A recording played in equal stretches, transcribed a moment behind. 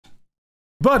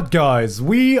But guys,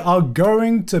 we are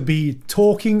going to be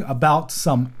talking about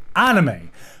some anime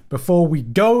before we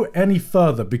go any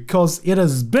further, because it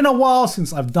has been a while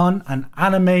since I've done an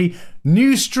anime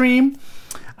news stream.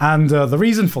 And the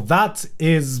reason for that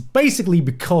is basically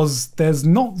because there's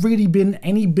not really been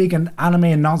any big anime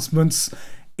announcements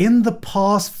in the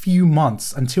past few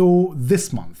months until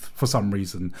this month for some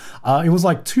reason. It was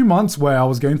like 2 months where I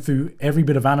was going through every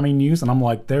bit of anime news and I'm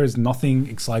like, there is nothing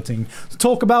exciting to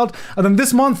talk about. And then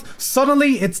this month,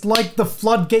 suddenly it's like the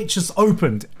floodgates just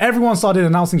opened. Everyone started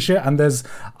announcing shit and there's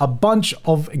a bunch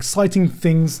of exciting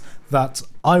things that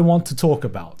I want to talk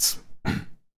about.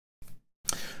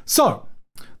 So,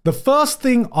 the first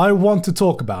thing I want to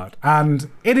talk about,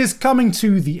 and it is coming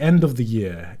to the end of the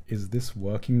year. Is this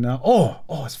working now? Oh,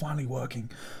 it's finally working.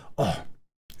 Oh,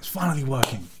 it's finally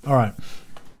working. All right.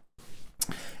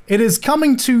 It is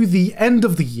coming to the end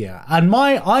of the year, and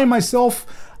I myself,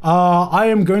 I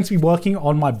am going to be working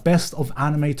on my best of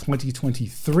anime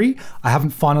 2023. I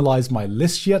haven't finalized my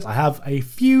list yet. I have a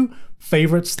few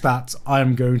favorites that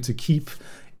I'm going to keep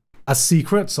a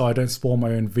secret so I don't spoil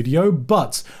my own video,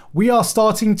 but we are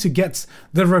starting to get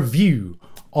the review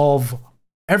of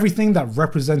everything that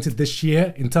represented this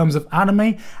year in terms of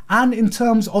anime and in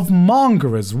terms of manga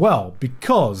as well,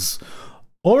 because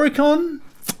Oricon,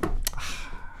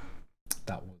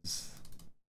 that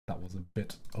was a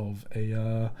bit of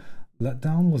a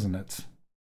letdown, wasn't it?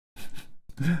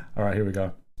 All right, here we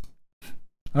go.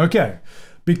 Okay,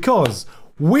 because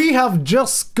we have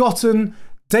just gotten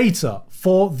data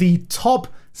for the top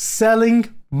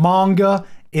selling manga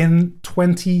in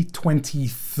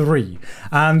 2023.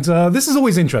 And this is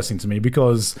always interesting to me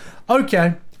because,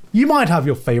 okay, you might have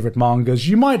your favorite mangas,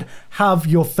 you might have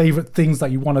your favorite things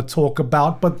that you want to talk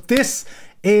about, but this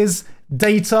is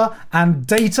data, and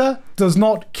data does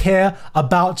not care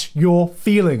about your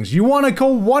feelings. You want to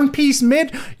call One Piece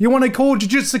mid? You want to call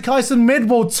Jujutsu Kaisen mid?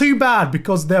 Well, too bad,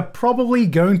 because they're probably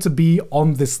going to be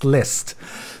on this list.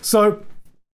 So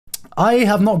I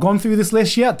have not gone through this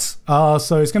list yet,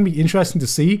 so it's going to be interesting to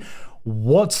see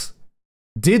what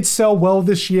did sell well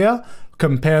this year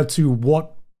compared to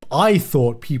what I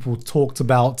thought people talked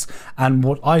about and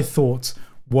what I thought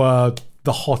were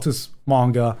the hottest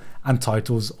manga and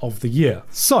titles of the year.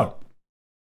 So,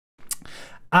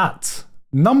 at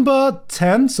number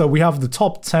 10, so we have the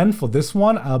top 10 for this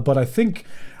one, but I think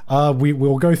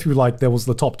we'll go through, like, there was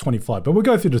the top 25, but we'll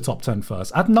go through the top 10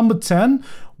 first. At number 10,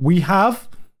 we have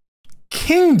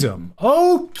Kingdom.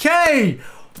 Okay,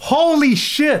 holy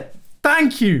shit,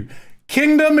 thank you.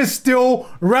 Kingdom is still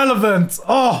relevant.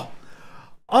 Oh,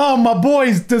 my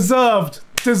boys, deserved,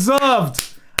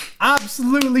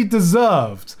 absolutely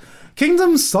deserved.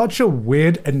 Kingdom's such a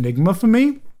weird enigma for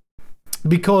me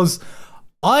because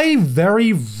I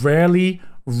very rarely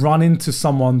run into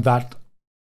someone that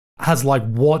has like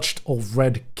watched or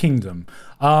read Kingdom.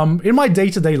 In my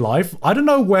day-to-day life, I don't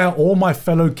know where all my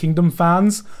fellow Kingdom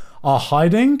fans are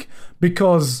hiding,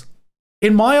 because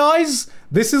in my eyes,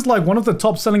 this is like one of the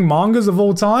top selling mangas of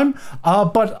all time,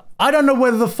 but I don't know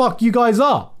where the fuck you guys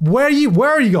are. Where are you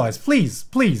guys?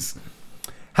 Please.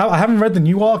 I haven't read the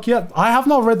new arc yet. I have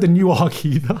not read the new arc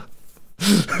either.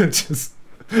 Just,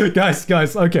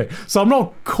 guys, okay. So I'm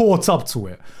not caught up to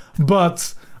it,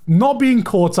 but not being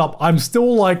caught up, I'm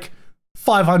still like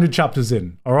 500 chapters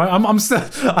in. All right, I'm still.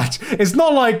 It's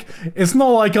not like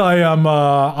I am.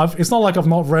 It's not like I've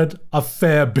not read a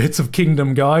fair bit of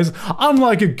Kingdom, guys. I'm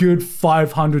like a good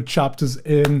 500 chapters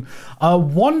in.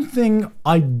 One thing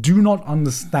I do not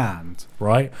understand,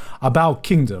 right, about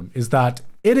Kingdom is that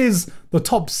it is the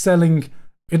top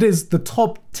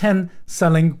 10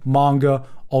 selling manga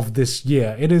of this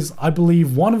year. It is, I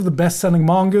believe, one of the best selling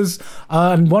mangas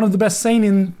and one of the best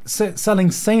selling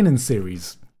seinen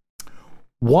series.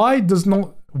 Why does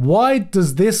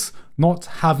this not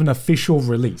have an official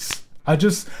release?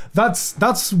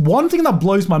 That's one thing that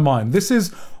blows my mind. This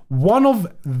is one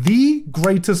of the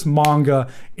greatest manga,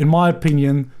 in my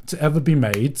opinion, to ever be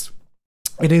made.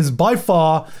 It is by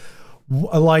far,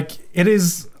 like, it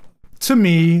is, to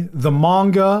me, the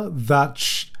manga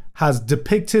that has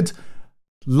depicted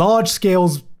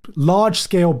large-scale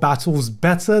battles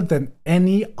better than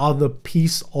any other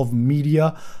piece of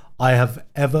media I have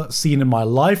ever seen in my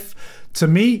life. To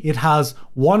me, it has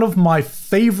one of my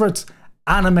favorite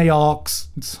anime arcs.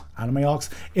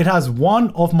 It has one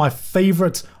of my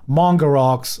favorite manga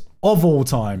arcs of all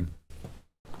time.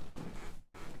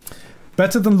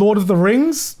 Better than Lord of the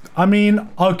Rings? I mean,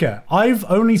 okay, I've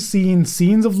only seen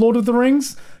scenes of Lord of the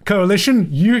Rings. Coalition,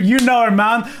 you know,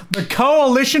 man. The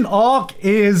Coalition arc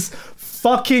is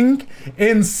fucking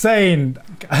insane.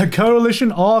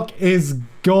 Coalition arc is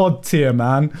god tier,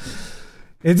 man.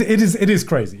 It is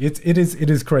crazy. It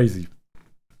is crazy.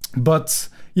 But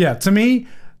yeah, to me,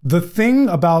 the thing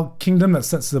about Kingdom that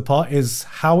sets it apart is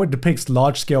how it depicts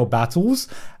large-scale battles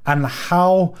and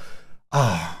how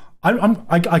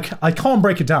I can't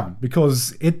break it down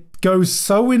because it goes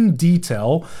so in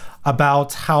detail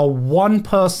about how one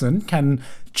person can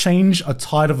change a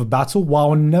tide of a battle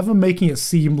while never making it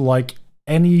seem like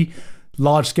any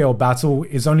large-scale battle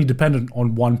is only dependent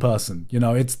on one person. You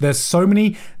know, there's so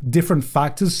many different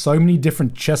factors, so many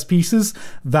different chess pieces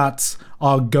that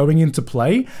are going into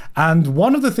play. And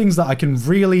one of the things that I can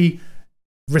really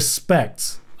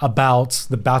respect about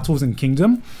the battles in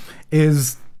Kingdom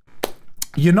is,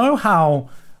 you know how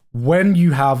when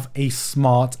you have a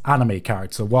smart anime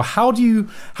character, well, how do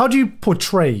you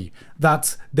portray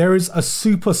that there is a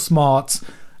super smart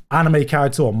anime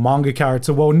character or manga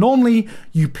character? Well, normally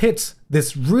you pit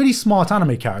this really smart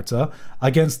anime character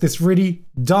against this really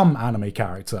dumb anime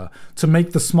character to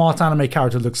make the smart anime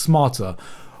character look smarter.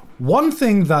 One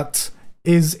thing that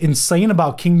is insane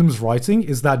about Kingdom's writing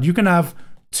is that you can have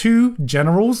two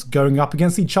generals going up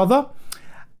against each other,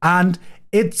 and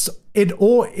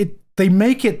they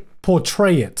make it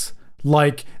portray it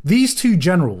like these two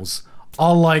generals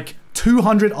are like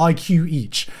 200 IQ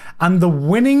each, and the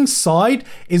winning side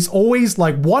is always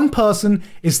like one person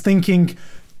is thinking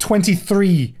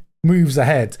 23 moves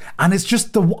ahead, and it's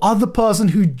just the other person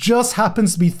who just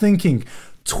happens to be thinking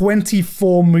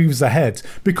 24 moves ahead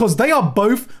because they are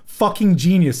both fucking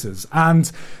geniuses.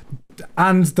 And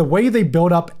the way they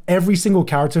build up every single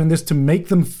character in this to make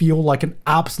them feel like an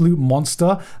absolute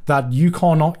monster that you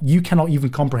cannot even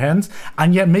comprehend,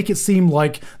 and yet make it seem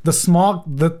like the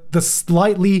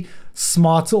slightly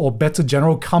smarter or better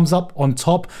general comes up on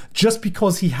top just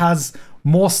because he has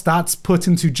more stats put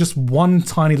into just one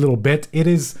tiny little bit. It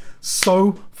is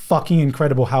so fucking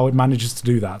incredible how it manages to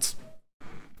do that.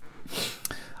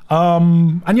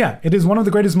 And yeah, it is one of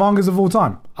the greatest mangas of all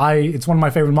time. It's one of my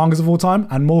favorite mangas of all time,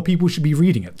 and more people should be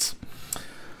reading it.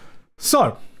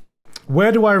 So,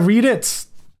 where do I read it?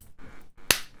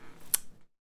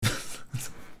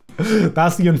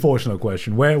 That's the unfortunate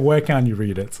question. Where can you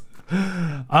read it?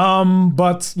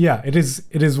 But yeah, it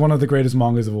is one of the greatest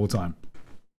mangas of all time.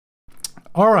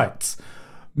 All right,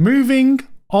 moving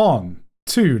on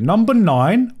to number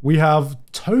 9, we have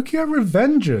Tokyo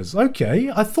Revengers. Okay,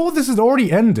 I thought this had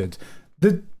already ended.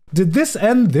 Did this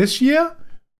end this year?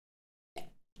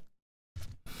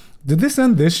 Did this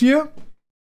end this year?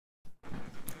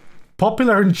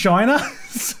 Popular in China?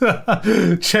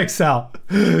 Checks out.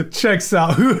 Checks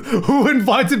out. Who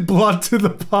invited blood to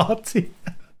the party?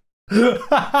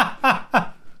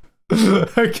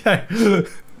 Okay.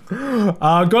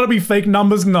 Gotta be fake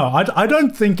numbers? No, I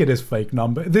don't think it is fake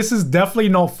number. This is definitely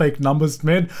not fake numbers,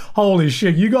 man. Holy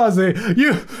shit, you guys are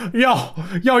you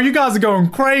guys are going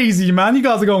crazy, man. You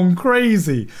guys are going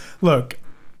crazy. Look,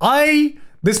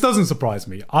 this doesn't surprise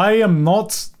me. I am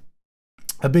not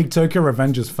a big Tokyo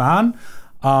Revengers fan.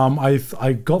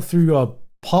 I got through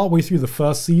partway through the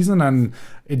first season and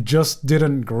it just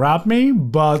didn't grab me,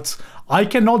 but I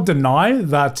cannot deny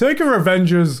that Tokyo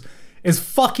Revengers is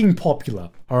fucking popular.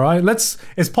 All right,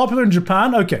 it's popular in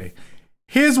Japan. Okay,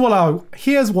 here's what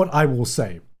I will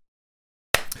say.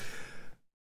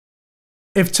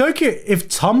 If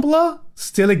Tumblr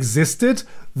still existed,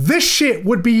 this shit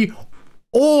would be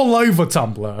all over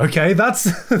Tumblr. Okay, that's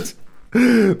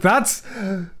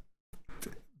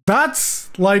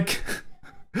like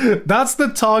that's the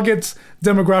target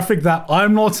demographic that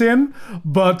I'm not in,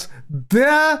 but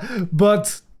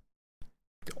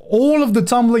all of the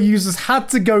Tumblr users had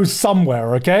to go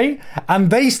somewhere, okay?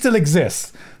 And they still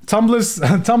exist.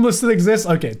 Tumblr still exists.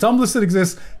 Okay, Tumblr still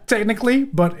exists technically,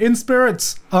 but in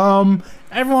spirits,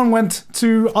 everyone went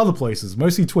to other places,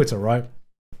 mostly Twitter, right?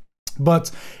 But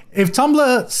if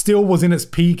Tumblr still was in its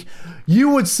peak, you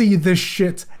would see this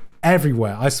shit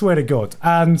everywhere, I swear to God.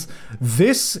 And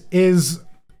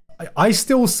I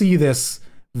still see this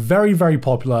very, very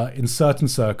popular in certain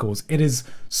circles. It is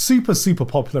super, super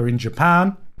popular in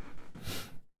Japan.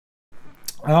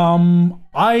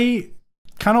 I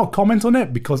cannot comment on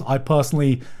it because I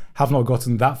personally have not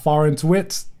gotten that far into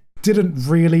it. Didn't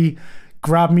really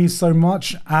grab me so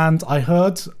much, and I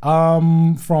heard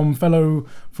from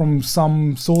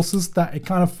some sources that it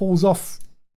kind of falls off.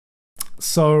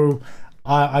 So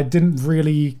I didn't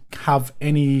really have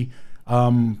any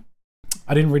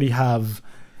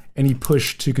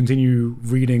push to continue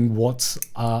reading what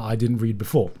I didn't read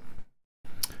before.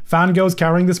 Fangirls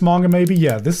carrying this manga, maybe?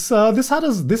 Yeah, this has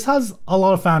a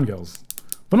lot of fangirls,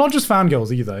 but not just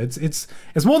fangirls either. It's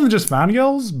more than just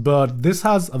fangirls, but this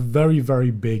has a very,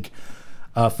 very big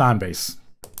fan base.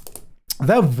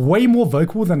 they're way more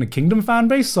vocal than the Kingdom fan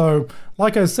base. So,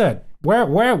 like I said, where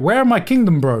are my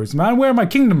Kingdom bros, man? Where are my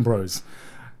Kingdom bros?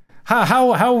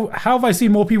 How have I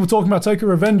seen more people talking about Tokyo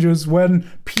Revengers when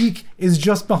Peak is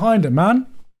just behind it, man?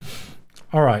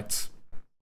 All right.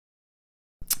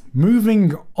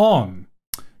 Moving on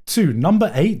to number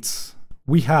 8,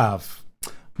 we have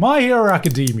My Hero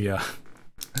Academia.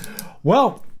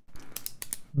 Well,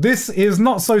 this is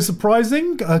not so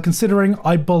surprising, considering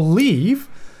I believe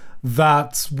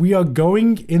that we are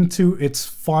going into its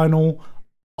final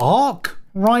arc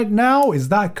right now. Is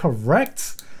that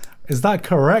correct? Is that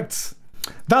correct?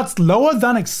 That's lower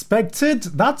than expected.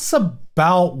 That's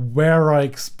about where I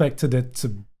expected it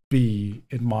to be,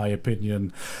 in my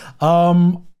opinion.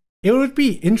 It would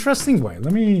be interesting. Wait,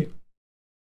 let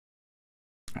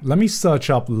me search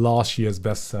up last year's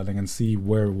best-selling and see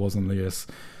where it was on the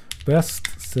list.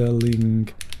 Best-selling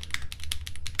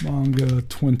manga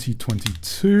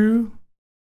 2022.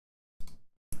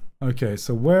 Okay,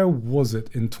 so where was it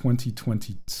in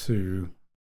 2022?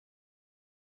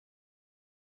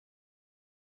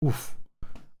 Oof.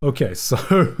 Okay, so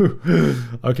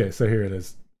so here it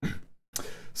is.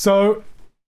 So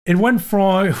it went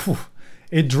from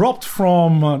it dropped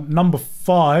from number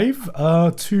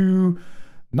 5 to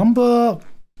number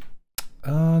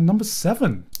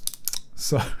 7.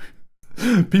 So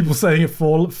people saying it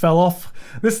fell off.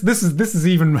 This is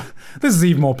even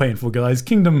more painful, guys.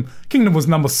 Kingdom was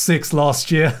number 6 last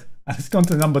year, and it's gone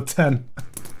to number 10.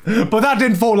 But that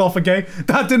didn't fall off, okay?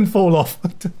 That didn't fall off.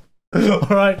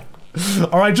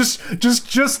 All right, just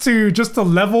to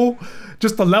level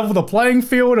the playing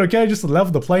field, okay? Just to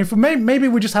level the playing field. Maybe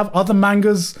we just have other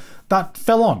mangas that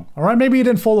fell on. All right, maybe it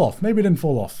didn't fall off. Maybe it didn't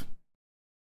fall off.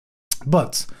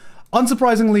 But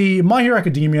unsurprisingly, My Hero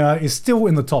Academia is still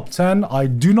in the top 10. I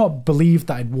do not believe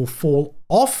that it will fall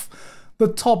off the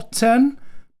top 10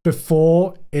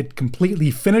 before it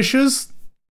completely finishes.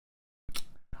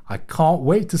 I can't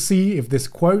wait to see if this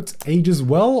quote ages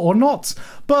well or not.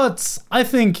 But I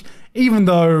think even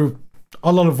though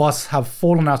a lot of us have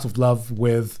fallen out of love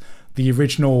with the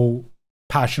original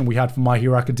passion we had for My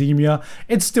Hero Academia,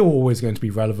 it's still always going to be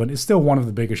relevant. It's still one of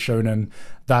the biggest shonen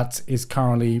that is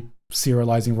currently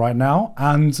serializing right now.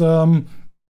 And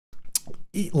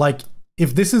like,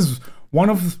 if this is one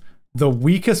of the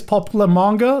weakest popular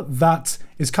manga that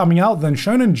is coming out, then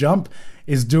Shonen Jump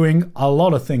is doing a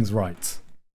lot of things right.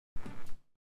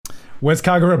 Where's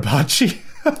Kagurabachi?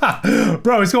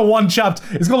 Bro, it's got one chapter.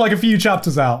 It's got like a few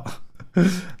chapters out.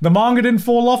 The manga didn't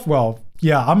fall off. Well,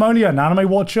 yeah, I'm only an anime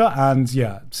watcher, and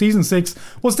yeah, season 6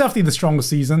 was definitely the strongest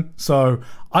season. So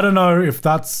I don't know if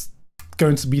that's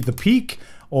going to be the peak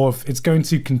or if it's going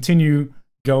to continue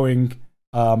going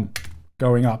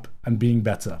up and being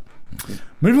better.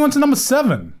 Moving on to number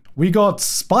 7, we got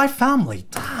Spy Family.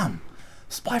 Damn,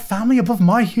 Spy Family above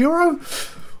My Hero?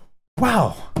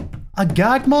 Wow. A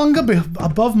gag manga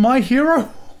above My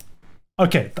Hero?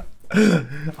 Okay,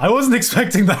 I wasn't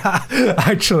expecting that.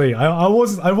 Actually, I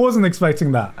wasn't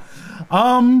expecting that.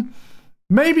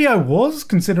 Maybe I was,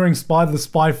 considering the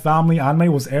Spy Family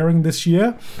anime was airing this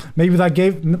year. Maybe that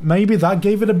gave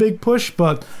it a big push,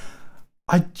 but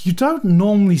you don't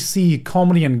normally see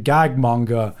comedy and gag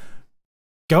manga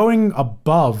going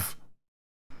above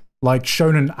like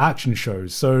shonen action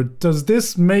shows. So does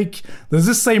this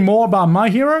say more about My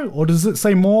Hero, or does it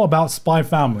say more about Spy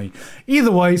Family?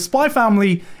 Either way, Spy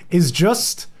Family is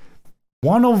just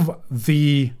one of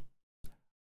the...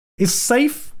 Is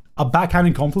safe a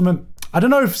backhanded compliment? I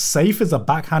don't know if safe is a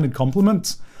backhanded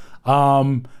compliment,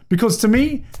 because to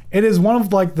me, it is one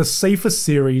of like the safest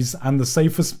series and the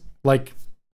safest, like...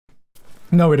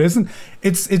 No, it isn't.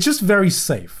 It's just very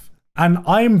safe. And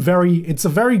it's a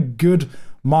very good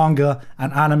manga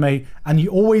and anime, and you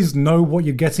always know what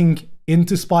you're getting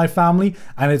into Spy Family,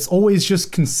 and it's always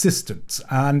just consistent,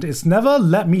 and it's never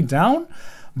let me down,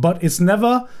 but it's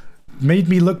never made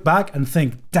me look back and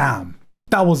think, damn,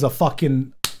 that was a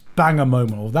fucking banger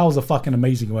moment, or that was a fucking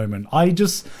amazing moment. I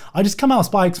just come out of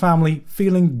Spy X Family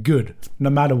feeling good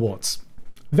no matter what.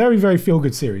 Very, very feel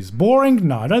good series. Boring?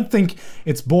 No, I don't think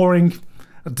it's boring.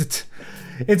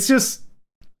 It's just,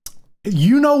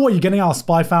 you know what you're getting out of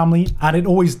Spy Family, and it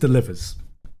always delivers.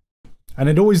 And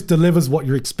it always delivers what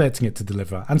you're expecting it to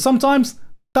deliver. And sometimes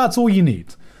that's all you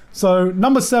need. So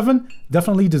number 7,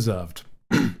 definitely deserved.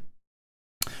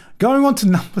 Going on to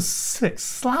number 6,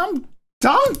 Slam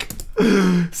Dunk.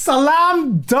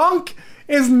 Slam Dunk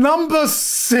is number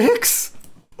 6.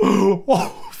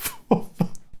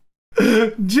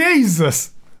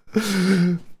 Jesus.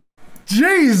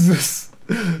 Jesus.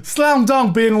 Slam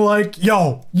Dunk being like,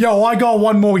 yo, I got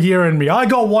one more year in me. I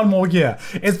got one more year.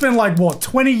 It's been like, what,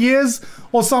 20 years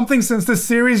or something since this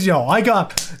series?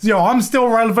 I'm still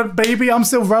relevant, baby. I'm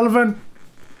still relevant.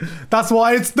 That's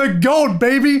why it's the GOAT,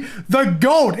 baby. The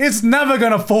GOAT. It's never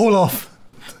gonna fall off.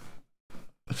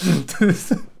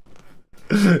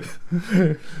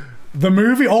 The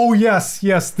movie, oh yes,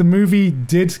 the movie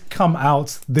did come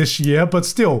out this year, but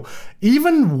still,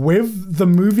 even with the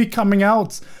movie coming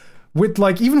out,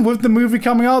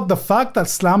 the fact that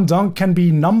Slam Dunk can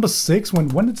be number 6,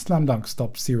 when did Slam Dunk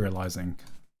stop serializing?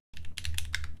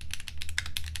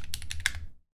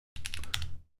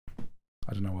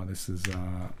 I don't know why this is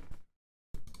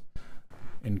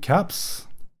in caps.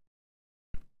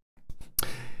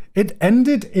 It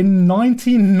ended in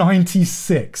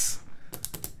 1996.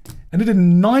 Ended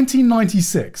in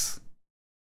 1996.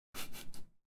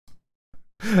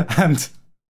 and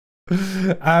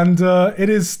it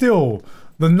is still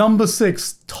the number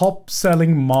 6 top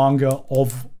selling manga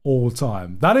of all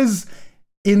time. That is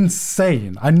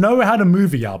insane. I know it had a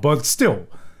movie out, but still,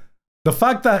 the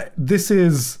fact that this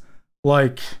is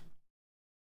like,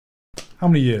 how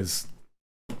many years?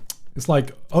 It's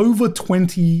like over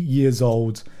 20 years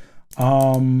old.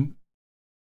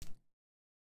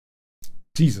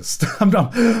 Jesus, I'm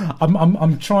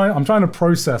trying to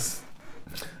process.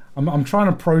 I'm trying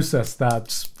to process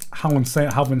that, how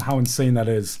insane that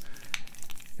is.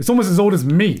 It's almost as old as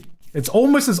me. It's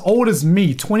almost as old as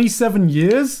me. 27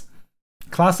 years,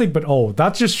 classic, but old.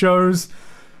 That just shows.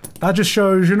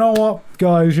 You know what,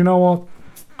 guys? You know what?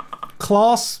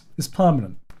 Class is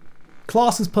permanent.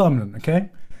 Class is permanent. Okay.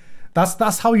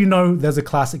 That's how you know there's a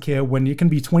classic here, when it can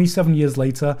be 27 years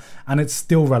later and it's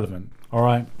still relevant. All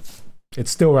right.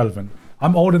 It's still relevant.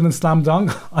 I'm older than Slam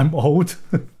Dunk. I'm old.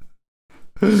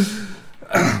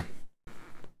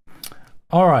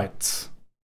 All right.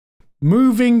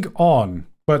 Moving on.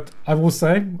 But I will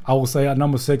say at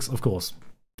number 6, of course.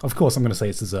 Of course I'm going to say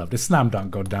it's deserved. It's Slam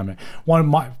Dunk, goddammit.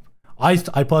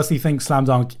 I personally think Slam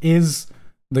Dunk is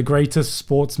the greatest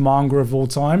sports manga of all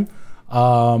time.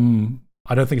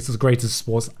 I don't think it's the greatest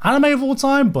sports anime of all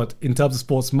time, but in terms of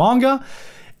sports manga,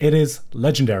 it is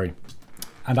legendary.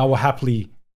 And I will happily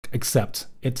accept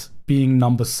it being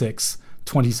number 6,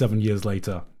 27 years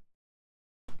later.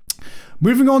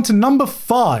 Moving on to number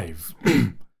 5.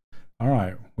 All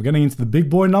right, we're getting into the big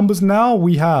boy numbers now.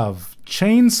 We have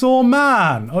Chainsaw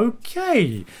Man.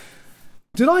 Okay.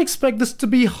 Did I expect this to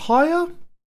be higher?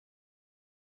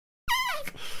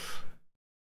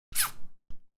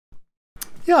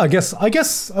 Yeah, I guess,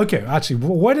 okay, actually,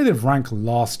 where did it rank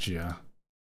last year?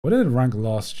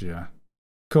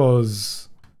 Because...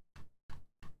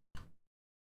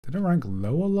 did it rank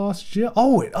lower last year?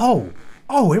 It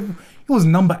was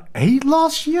number 8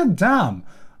 last year? Damn.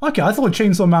 Okay, I thought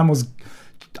Chainsaw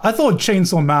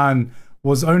Man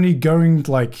was only going,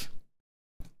 like,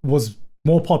 was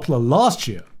more popular last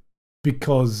year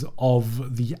because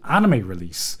of the anime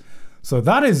release. So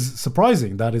that is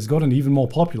surprising that it's gotten even more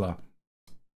popular.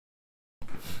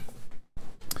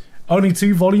 Only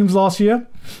 2 volumes last year.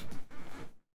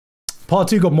 Part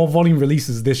 2 got more volume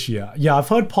releases this year. Yeah, I've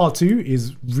heard Part 2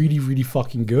 is really, really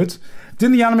fucking good.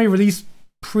 Didn't the anime release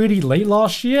pretty late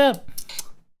last year?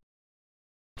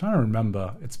 I'm trying to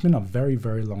remember. It's been a very,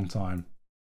 very long time.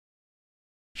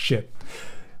 Shit.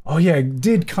 Oh yeah, it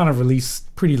did kind of release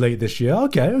pretty late this year.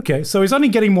 Okay. So it's only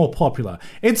getting more popular.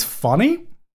 It's funny.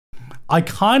 I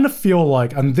kind of feel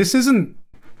like, and this isn't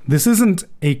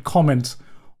a comment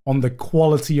on the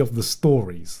quality of the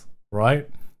stories, right?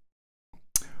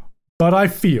 But I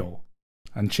feel,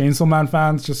 and Chainsaw Man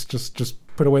fans, just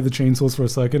put away the chainsaws for a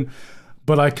second,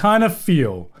 but I kind of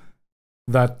feel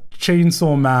that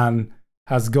Chainsaw Man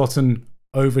has gotten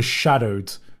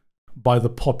overshadowed by the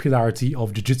popularity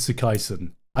of Jujutsu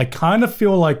Kaisen. I kind of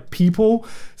feel like people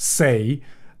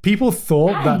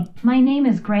thought that... My name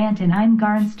is Grant and I'm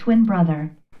Garn's twin brother.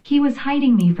 He was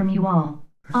hiding me from you all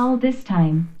this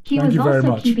time. He was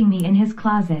also keeping me in his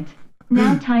closet.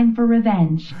 Now time for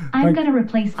revenge. I'm gonna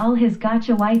replace all his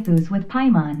gacha waifus with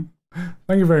Paimon.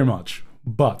 Thank you very much.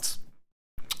 But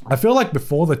I feel like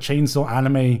before the Chainsaw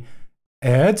anime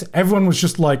aired, everyone was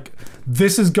just like,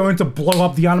 this is going to blow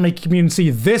up the anime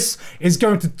community. This is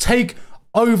going to take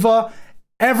over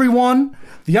everyone.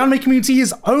 The anime community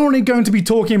is only going to be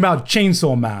talking about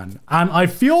Chainsaw Man. And I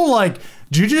feel like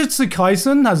Jujutsu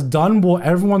Kaisen has done what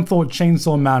everyone thought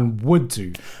Chainsaw Man would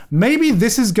do. Maybe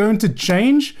this is going to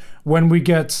change when we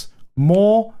get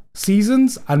more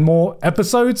seasons and more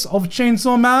episodes of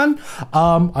Chainsaw Man.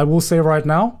 I will say right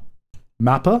now,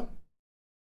 Mappa,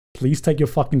 please take your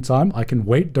fucking time. I can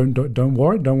wait. Don't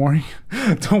worry. Don't worry.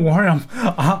 Don't worry.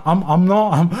 I'm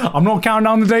not counting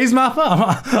down the days,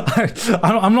 Mappa.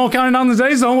 I'm not counting down the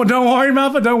days. Don't worry,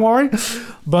 Mappa. Don't worry.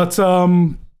 But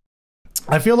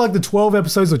I feel like the 12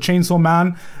 episodes of Chainsaw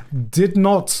Man did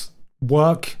not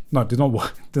work. No, did not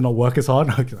work as hard.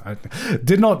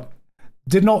 Did not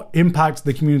impact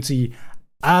the community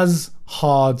as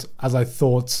hard as I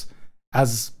thought,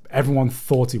 as everyone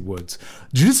thought it would.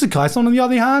 Jujutsu Kaisen, on the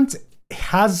other hand,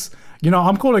 has,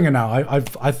 I'm calling it now.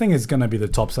 I think it's going to be the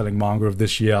top selling manga of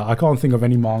this year. I can't think of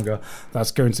any manga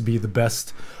that's going to be the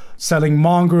best selling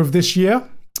manga of this year.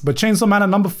 But Chainsaw Man at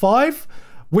number 5,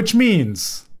 which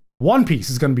means One Piece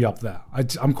is going to be up there.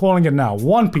 I'm calling it now.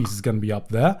 One Piece is going to be up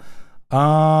there.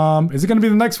 Is it going to be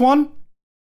the next one?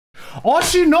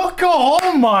 Oshi No Ko!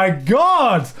 Oh my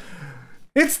god!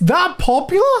 It's that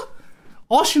popular?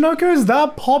 Oshi No Ko is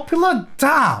that popular?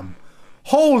 Damn!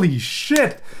 Holy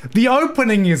shit! The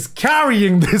opening is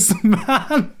carrying this,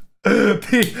 man!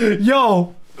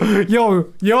 Yo,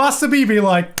 Asabi be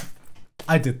like,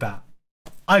 I did that.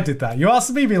 Yo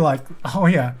Asabi be like, oh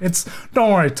yeah,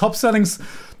 don't worry, top selling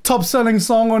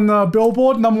song on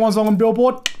Billboard, #1 song on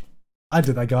Billboard. I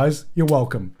did that, guys. You're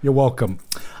welcome.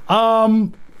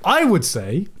 I would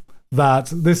say that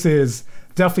this is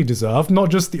definitely deserved, not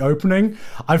just the opening.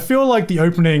 I feel like the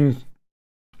opening,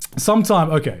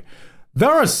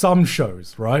 there are some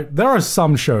shows, right? There are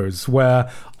some shows where,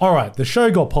 all right, the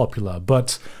show got popular,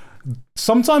 but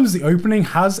sometimes the opening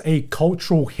has a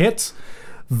cultural hit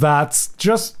that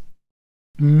just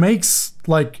makes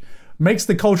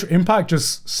the cultural impact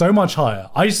just so much higher.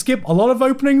 I skip a lot of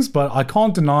openings, but I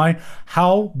can't deny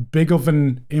how big of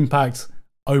an impact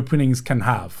openings can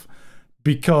have.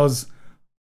 Because,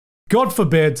 God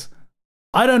forbid,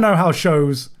 I don't know how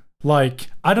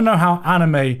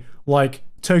anime like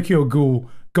Tokyo Ghoul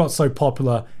got so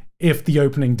popular if the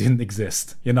opening didn't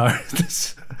exist,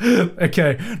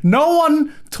 Okay, no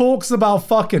one talks about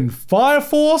fucking Fire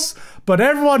Force, but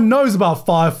everyone knows about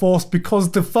Fire Force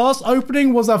because the first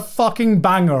opening was a fucking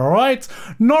banger, alright?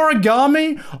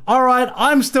 Noragami, alright,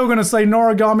 I'm still gonna say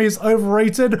Noragami is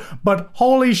overrated, but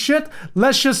holy shit,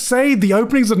 let's just say the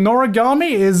openings of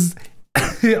Noragami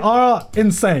are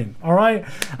insane, alright?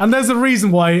 And there's a reason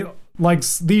why,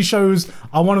 these shows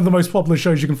are one of the most popular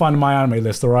shows you can find on my anime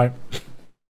list, alright?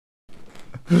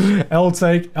 L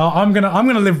take. I'm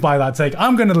gonna live by that take.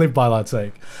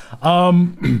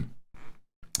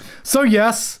 So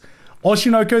yes, Oshi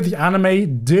No Ko, the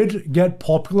anime, did get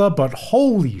popular, but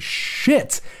holy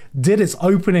shit, did its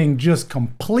opening just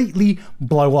completely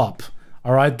blow up.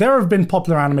 Alright, there have been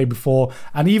popular anime before,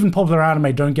 and even popular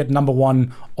anime don't get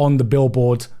 #1 on the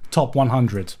Billboard Top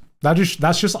 100.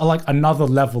 That's just another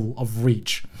level of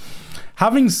reach.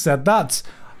 Having said that,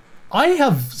 I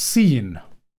have seen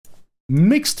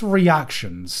mixed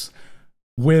reactions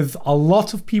with a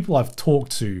lot of people I've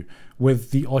talked to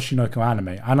with the Oshi No Ko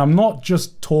anime, and I'm not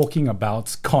just talking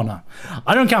about Connor.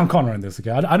 I don't count Connor in this,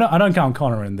 okay? I don't count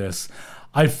Connor in this.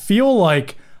 I feel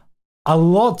like a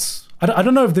lot. I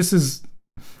don't know if this is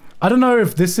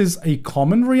a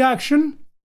common reaction,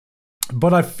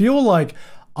 but I feel like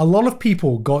a lot of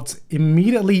people got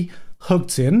immediately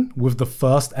hooked in with the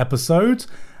first episode,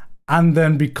 and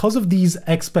then because of these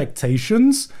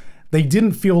expectations, they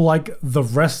didn't feel like the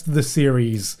rest of the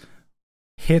series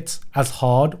hit as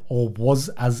hard or was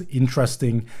as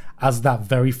interesting as that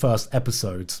very first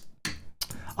episode.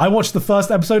 I watched the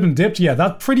first episode and dipped. Yeah,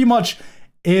 that pretty much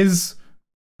is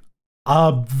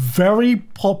a very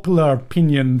popular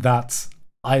opinion that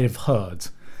I have heard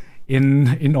in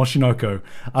Oshi No Ko.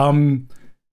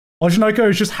 Oshi No Ko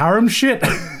is just harem shit.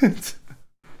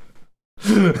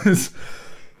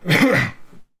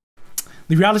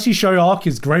 The reality show arc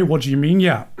is great. What do you mean?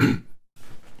 Yeah.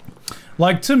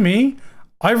 To me,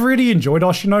 I really enjoyed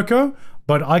Oshi No Ko,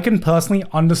 but I can personally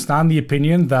understand the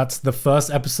opinion that the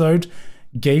first episode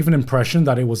gave an impression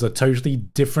that it was a totally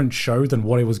different show than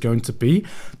what it was going to be.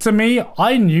 To me,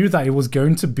 I knew that it was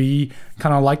going to be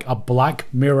kind of like a Black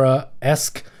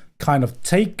Mirror-esque kind of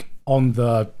take on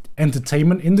the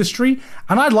entertainment industry,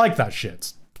 and I like that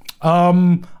shit.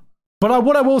 But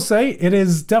what I will say, it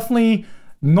is definitely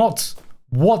not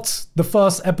what the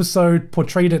first episode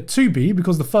portrayed it to be,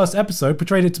 because the first episode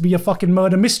portrayed it to be a fucking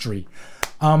murder mystery.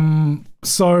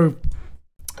 So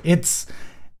it's,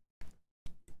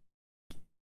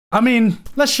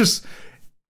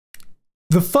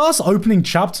 the first opening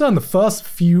chapter and the first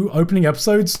few opening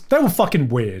episodes, they were fucking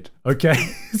weird, okay?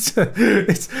 It's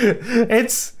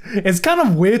kind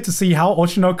of weird to see how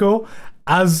Oshi No Ko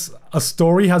as a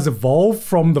story has evolved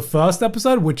from the first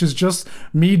episode, which is just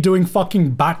me doing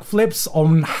fucking backflips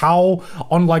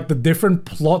on like the different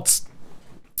plots,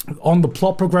 on the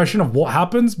plot progression of what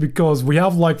happens, because we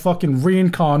have like fucking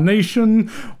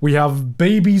reincarnation, we have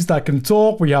babies that can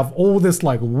talk, we have all this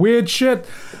like weird shit,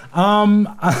 and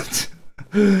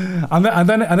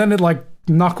then it like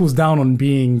knuckles down on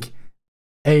being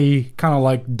a kind of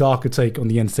like darker take on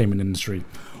the entertainment industry.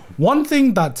 One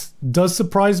thing that does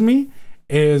surprise me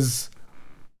is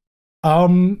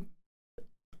I'm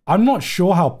not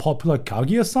sure how popular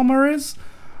Kaguya-sama is,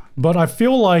 but I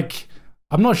feel like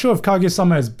I'm not sure if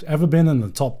Kaguya-sama has ever been in the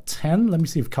top 10. Let me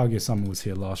see if Kaguya-sama was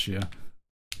here last year.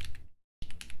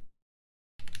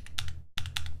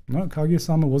 No,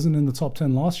 Kaguya-sama wasn't in the top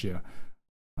 10 last year.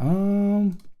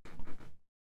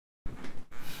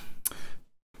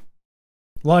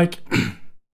 Like,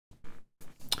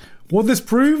 what this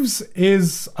proves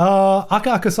is Aka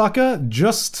Akasaka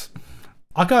just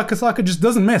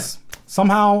doesn't miss.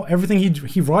 Somehow everything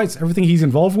he writes, everything he's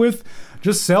involved with,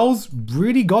 just sells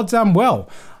really goddamn well.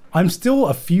 I'm still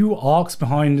a few arcs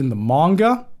behind in the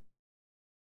manga.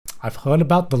 I've heard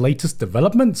about the latest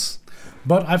developments,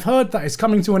 but I've heard that it's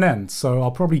coming to an end, so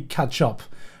I'll probably catch up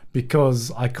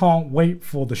because I can't wait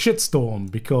for the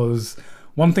shitstorm. Because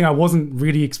one thing I wasn't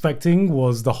really expecting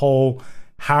was the whole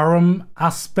harem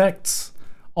aspect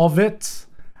of it.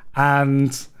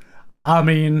 And I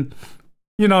mean,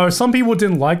 you know, some people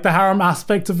didn't like the harem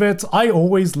aspect of it. I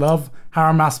always love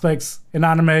harem aspects in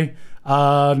anime,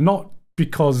 not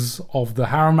because of the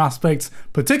harem aspects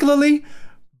particularly,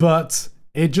 but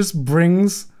it just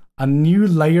brings a new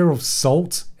layer of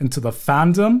salt into the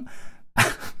fandom.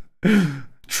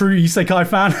 True isekai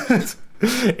fan.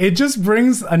 It just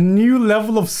brings a new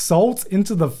level of salt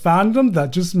into the fandom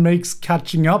that just makes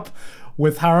catching up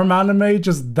with harem anime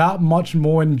just that much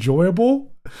more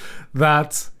enjoyable.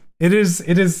 That it is,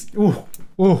 ooh.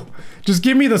 Just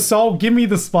give me the salt, give me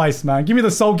the spice, man. Give me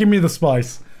the salt, give me the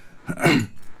spice. Are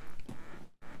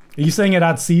you saying it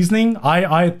adds seasoning?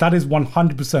 That is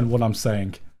 100% what I'm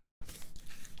saying.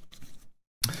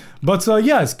 But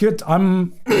yeah, it's good.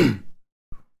 I'm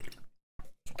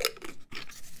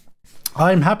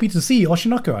happy to see Oshi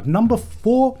No Ko at number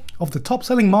 4 of the top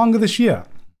selling manga this year.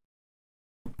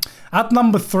 At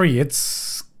number 3,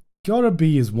 it's gotta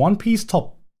be, is One Piece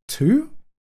top 2?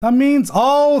 That means,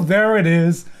 oh, there it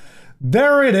is.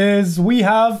 There it is. We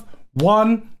have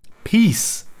One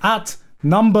Piece at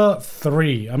number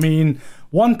 3. I mean,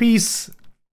 One Piece,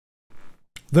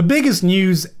 the biggest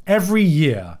news every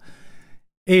year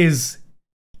is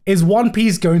One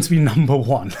Piece going to be number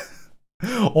 1?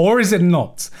 Or is it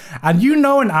not? And you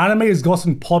know, an anime has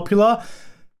gotten popular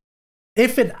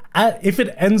if it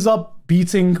ends up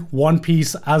beating One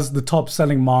Piece as the top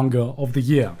selling manga of the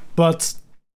year. But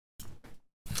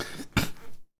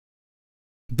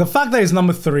the fact that it's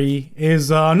number 3 is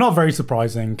not very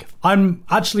surprising. I'm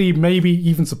actually maybe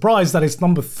even surprised that it's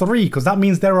number 3, because that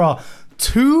means there are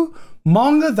 2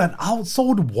 manga that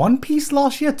outsold One Piece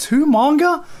last year. 2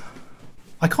 manga?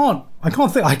 I can't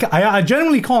think. I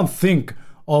genuinely can't think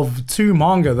of 2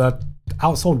 manga that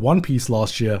outsold One Piece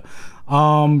last year.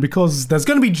 Because there's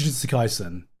going to be Jujutsu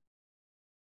Kaisen.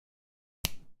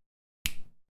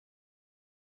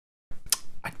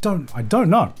 I don't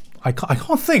know. I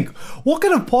can't think. What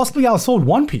could have possibly outsold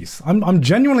One Piece? I'm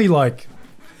genuinely like,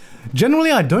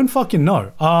 I don't fucking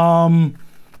know.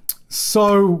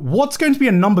 So what's going to be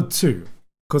a number 2?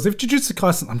 Because if Jujutsu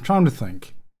Kaisen, I'm trying to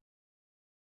think.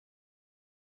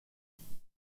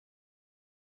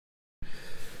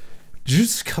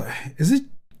 Is it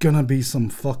gonna be some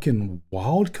fucking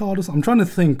wild card or something? I'm trying to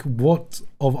think what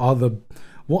other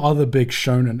big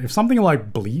shonen. If something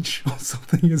like Bleach or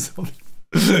something is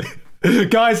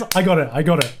guys, I got it,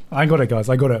 guys.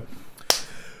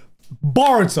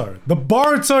 Boruto. The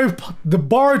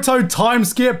Boruto time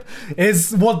skip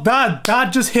is what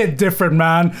that just hit different,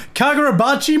 man.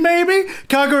 Kagurabachi, maybe?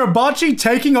 Kagurabachi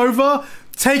taking over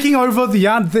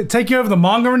the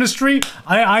manga industry.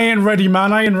 I ain't ready,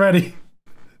 man. I ain't ready.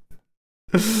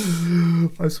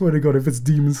 I swear to God, if it's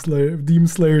Demon Slayer, if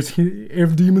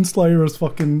Demon Slayer is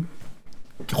fucking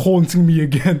haunting me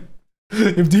again,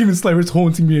 I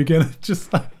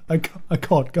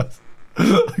can't, guys.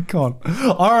 I can't.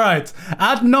 All right,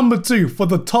 at number 2 for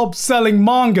the top selling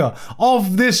manga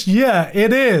of this year,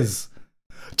 it is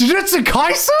Jujutsu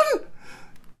Kaisen.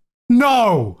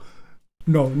 No.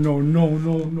 No. Oh,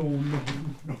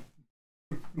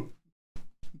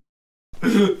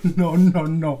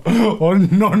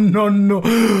 no.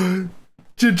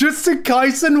 Jujutsu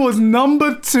Kaisen was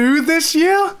number 2 this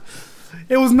year?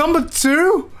 It was number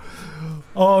 2?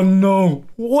 Oh, no.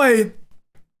 Wait.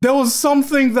 There was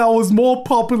something that was more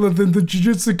popular than the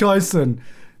Jujutsu Kaisen.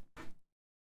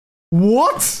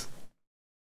 What?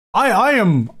 I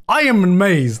am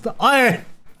amazed. I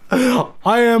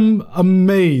am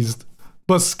amazed,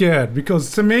 but scared, because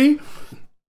to me,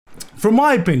 from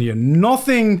my opinion,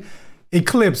 nothing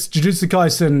eclipsed Jujutsu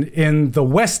Kaisen in the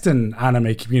Western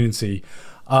anime community.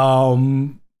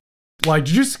 Like,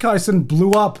 Jujutsu Kaisen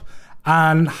blew up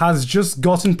and has just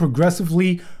gotten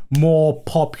progressively more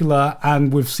popular,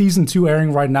 and with season 2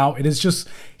 airing right now, it is just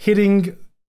hitting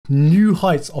new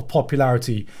heights of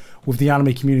popularity with the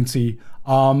anime community,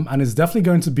 and it's definitely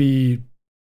going to be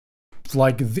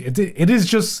like, it is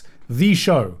just the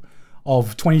show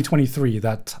of 2023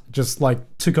 that just like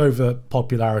took over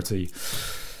popularity.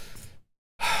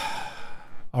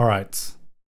 All right,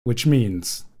 which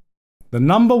means the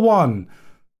 #1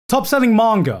 top-selling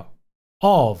manga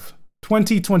of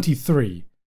 2023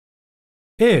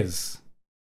 is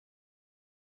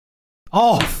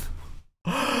off.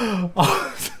 All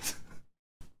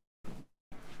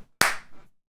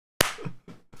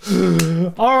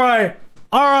right.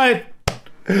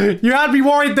 You had me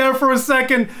worried there for a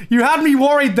second.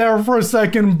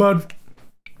 But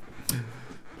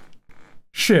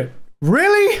shit.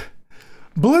 Really?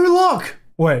 Blue Lock?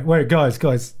 Wait, guys.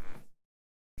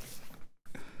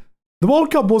 The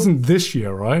World Cup wasn't this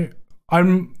year, right?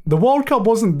 The World Cup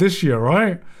wasn't this year,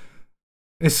 right?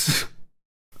 It's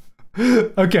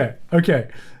okay.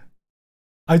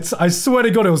 I swear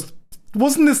to God,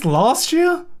 wasn't this last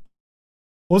year?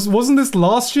 Wasn't this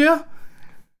last year?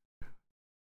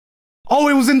 Oh,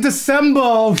 it was in December.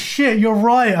 Oh shit, you're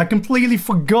right. I completely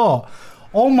forgot.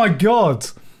 Oh my God.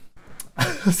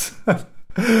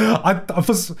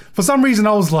 For some reason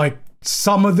I was like,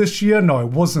 summer this year? No, it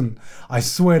wasn't. I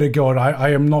swear to God, I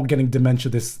am not getting dementia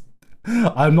this.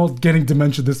 I'm not getting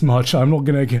dementia this much. I'm not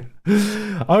gonna get.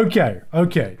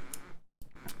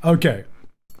 Okay.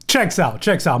 Checks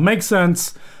out. Makes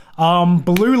sense.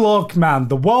 Blue Lock, man.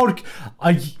 The world.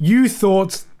 You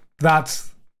thought that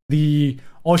the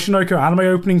Oshi No Ko anime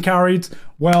opening carried?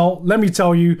 Well, let me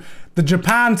tell you, the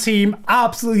Japan team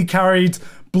absolutely carried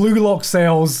Blue Lock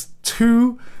sales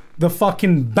to the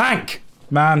fucking bank,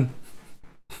 man.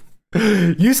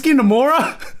 Yusuke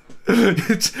Nomura?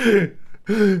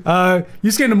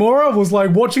 Yusuke Nomura was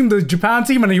like watching the Japan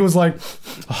team and he was like,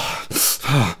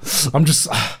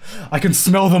 I can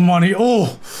smell the money.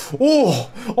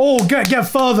 Get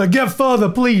further,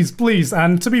 please.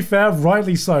 And to be fair,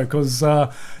 rightly so, because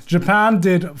Japan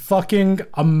did fucking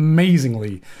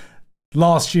amazingly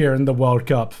last year in the World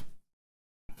Cup.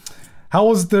 How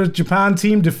was the Japan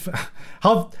team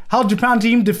how Japan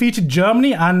team defeated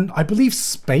Germany and I believe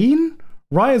Spain,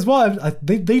 right, as well?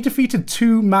 They defeated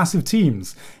 2 massive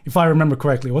teams, if I remember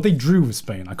correctly, or they drew with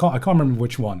Spain. I can't remember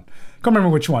which one.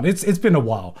 It's been a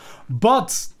while,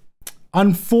 but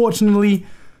unfortunately,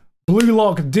 Blue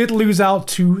Lock did lose out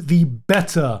to the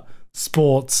better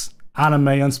sports anime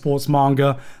and sports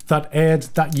manga that aired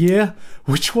that year,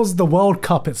 which was the World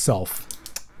Cup itself.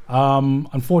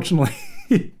 Unfortunately,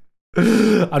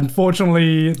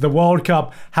 the World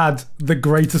Cup had the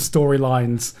greatest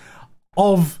storylines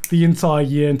of the entire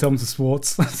year in terms of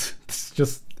sports.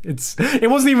 It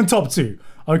wasn't even top 2.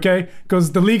 Okay,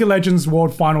 because the League of Legends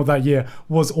World Final that year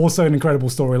was also an incredible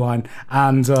storyline,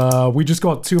 and we just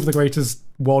got 2 of the greatest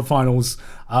World Finals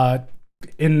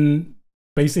in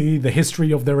basically the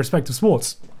history of their respective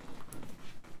sports.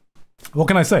 What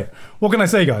can I say?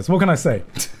 Guys? What can I say?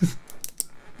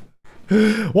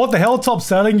 What the hell, top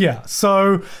selling? Yeah.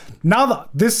 So now that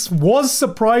this was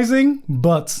surprising,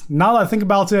 but now that I think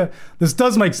about it, this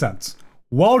does make sense.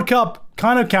 World Cup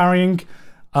kind of carrying.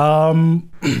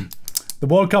 The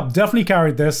World Cup definitely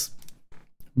carried this.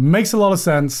 Makes a lot of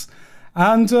sense.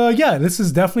 And yeah, this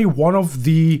is definitely one of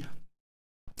the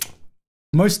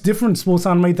most different sports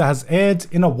anime that has aired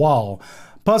in a while.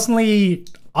 Personally,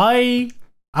 I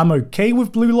am okay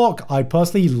with Blue Lock. I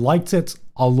personally liked it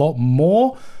a lot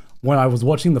more when I was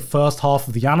watching the first half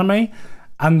of the anime.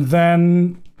 And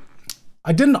then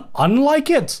I didn't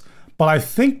unlike it, but I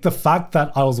think the fact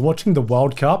that I was watching the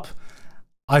World Cup,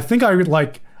 I think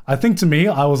to me,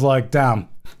 I was like, damn,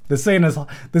 this ain't as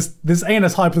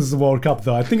hype as the World Cup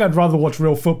though. I think I'd rather watch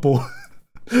real football.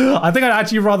 I think I'd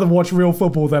actually rather watch real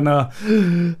football than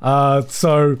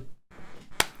so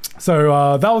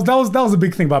that was a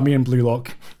big thing about me and Blue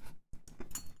Lock.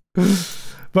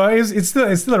 But it's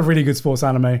still a really good sports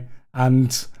anime,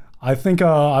 and I think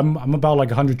I'm about like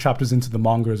 100 chapters into the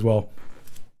manga as well.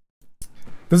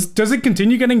 Does it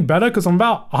continue getting better? Because I'm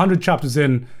about 100 chapters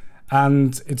in,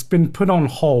 and it's been put on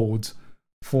hold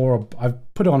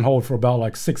I've put it on hold for about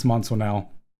like 6 months or now.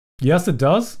 Yes, it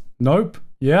does. Nope.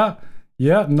 Yeah.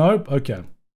 Yeah. Nope. Okay.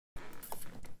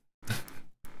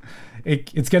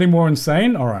 It's getting more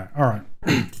insane. All right. All right.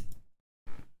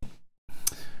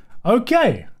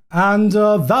 Okay. And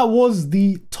that was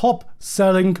the top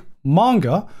selling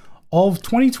manga of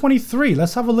 2023.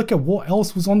 Let's have a look at what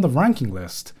else was on the ranking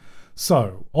list.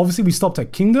 So, obviously we stopped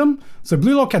at Kingdom. So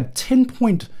Blue Lock had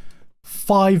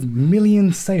 10.5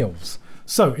 million sales.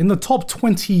 So, in the top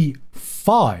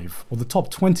 25, or the top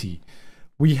 20,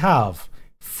 we have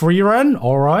Frieren.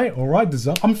 All right.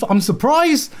 I'm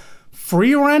surprised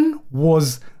Frieren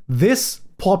was this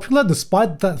popular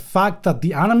despite the fact that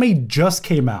the anime just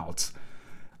came out.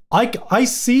 I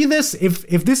see this, if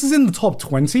this is in the top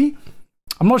 20,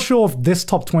 I'm not sure if this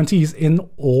top 20 is in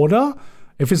order.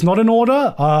 If it's not in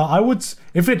order,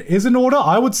 if it is in order,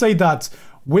 I would say that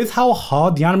with how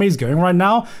hard the anime is going right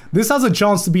now, this has a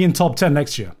chance to be in top 10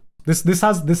 next year. This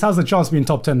has a chance to be in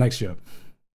top 10 next year.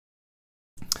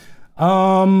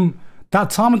 That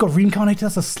time I got reincarnated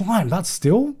as a slime. That's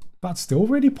still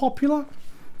really popular.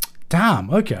 Damn.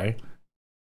 Okay.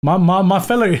 My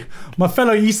fellow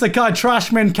isekai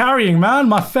trashman carrying, man.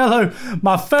 My fellow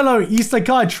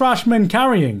isekai trashman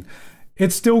carrying.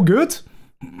 It's still good.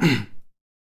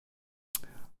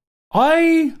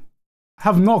 I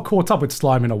have not caught up with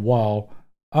Slime in a while.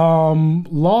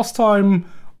 Last time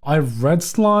I read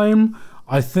Slime,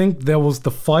 I think there was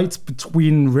the fight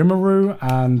between Rimuru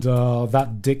and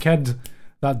that dickhead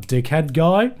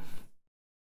guy.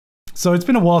 So it's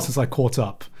been a while since I caught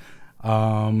up.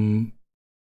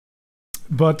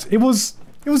 But it was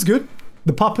good.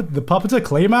 The puppeter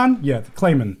Clayman, yeah, the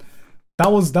Clayman.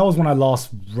 That was when I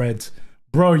last read.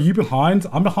 Bro, you behind?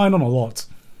 I'm behind on a lot,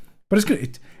 but it's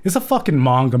good. It's a fucking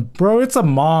manga, bro. It's a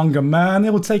manga, man.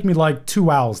 It will take me like 2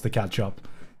 hours to catch up,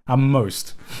 at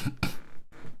most.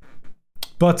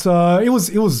 But it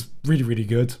was really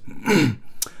good.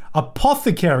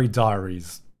 Apothecary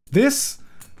Diaries. Here's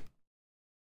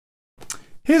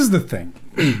the thing.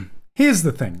 Here's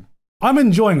the thing. I'm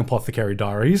enjoying Apothecary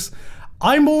Diaries.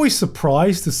 I'm always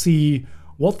surprised to see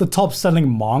what the top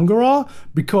selling manga are,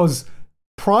 because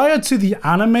prior to the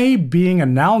anime being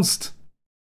announced,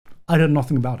 I know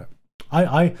nothing about it.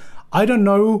 I don't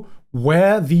know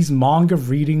where these manga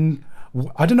readers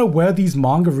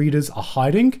are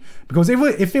hiding, because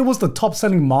if it was the top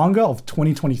selling manga of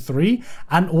 2023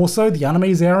 and also the anime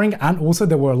is airing and also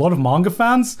there were a lot of manga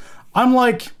fans, I'm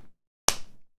like,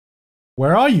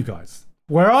 where are you guys?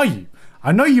 Where are you?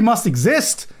 I know you must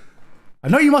exist. I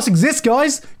know you must exist,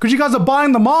 guys, because you guys are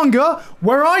buying the manga.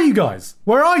 Where are you guys?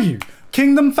 Where are you?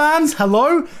 Kingdom fans?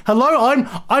 Hello? Hello?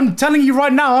 I'm telling you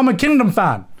right now, I'm a Kingdom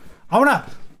fan. I wanna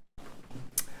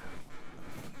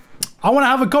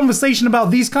have a conversation about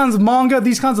these kinds of manga,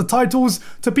 these kinds of titles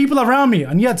to people around me,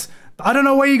 and yet I don't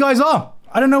know where you guys are.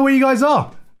 I don't know where you guys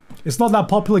are. It's not that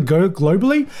popular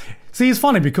globally. See, it's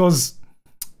funny because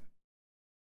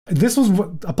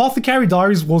Apothecary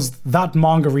Diaries was that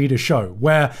manga reader show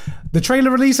where the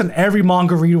trailer released and every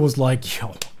manga reader was like,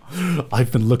 yo,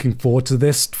 I've been looking forward to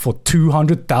this for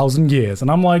 200,000 years. And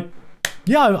I'm like,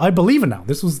 yeah, I believe it now.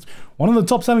 This was one of the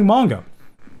top selling manga.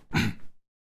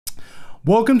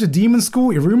 Welcome to Demon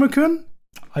School, Iruma-kun.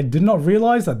 I did not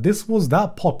realize that this was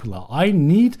that popular. I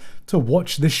need to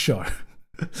watch this show.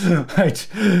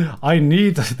 I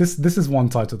need, this is one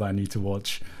title that I need to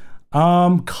watch.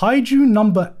 Kaiju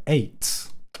No.8.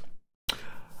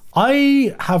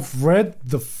 I have read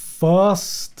the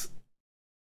first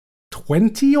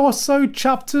 20 or so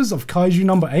chapters of Kaiju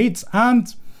No.8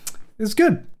 and it's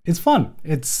good. It's fun.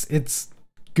 It's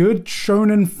good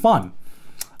shonen fun.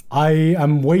 I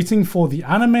am waiting for the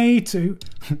anime to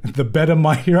the better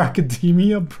My Hero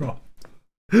Academia, bro.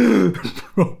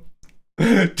 Bro.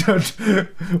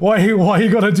 Why you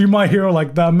gotta do My Hero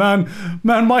like that, man?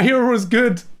 Man, My Hero was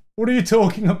good. What are you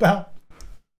talking about?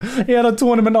 He had a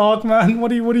tournament arc, man.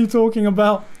 What are you talking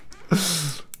about?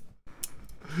 Kaiju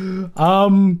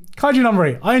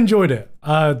No.8. I enjoyed it.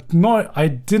 I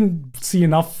didn't see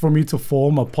enough for me to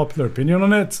form a popular opinion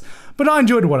on it, but I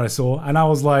enjoyed what I saw, and I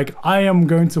was like, I am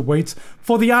going to wait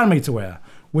for the anime to air,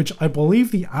 which I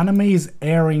believe the anime is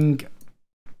airing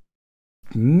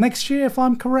next year, if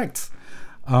I'm correct.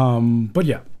 But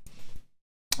yeah.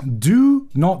 Do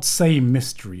not say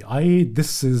mystery. I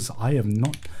have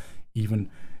not even.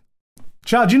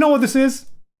 Chat, do you know what this is?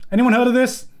 Anyone heard of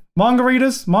this? Manga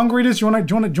readers, do you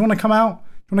wanna come out?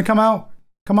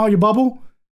 Come out your bubble?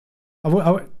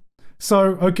 So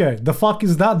okay, the fuck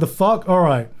is that? The fuck? All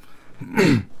right.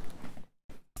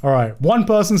 All right. One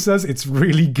person says it's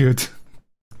really good.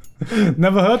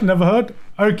 Never heard.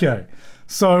 Okay.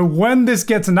 So when this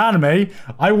gets an anime,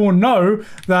 I will know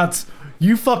that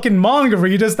you fucking manga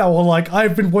readers that were like,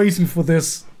 I've been waiting for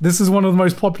this. This is one of the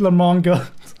most popular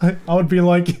manga. I would be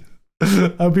like,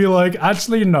 I'd be like,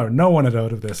 actually, no one had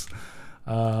heard of this.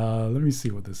 Let me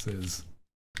see what this is.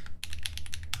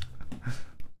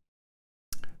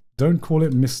 Don't call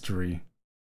it mystery.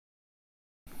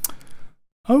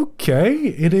 Okay,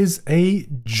 it is a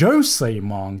Josei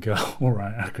manga. All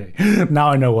right, okay. Now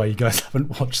I know why you guys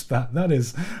haven't watched that. That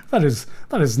is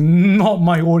not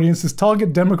my audience's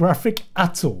target demographic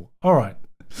at all. All right,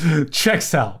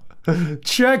 checks out.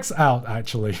 Checks out,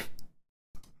 actually.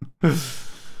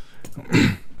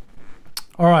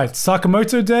 All right,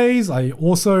 Sakamoto Days. I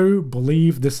also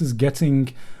believe this is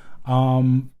getting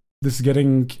an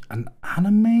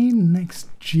anime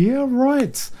next year,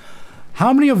 right?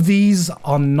 How many of these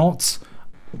are not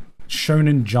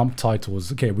Shonen Jump titles?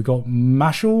 Okay, we got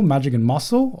Mashle, Magic and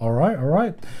Muscle. All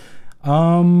right.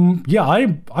 Yeah,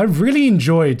 I really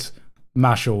enjoyed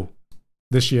Mashle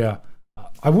this year.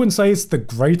 I wouldn't say it's the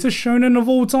greatest shonen of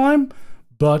all time,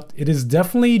 but it is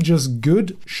definitely just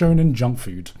good shonen junk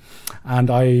food. And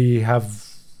I have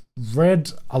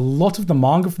read a lot of the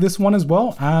manga for this one as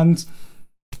well, and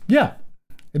yeah,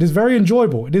 it is very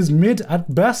enjoyable. It is mid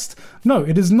at best. No,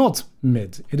 it is not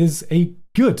mid. It is a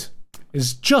good.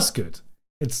 It's just good.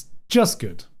 It's just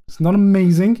good. It's not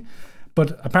amazing,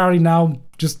 but apparently now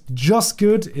just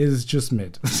good is just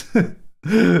mid.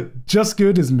 Just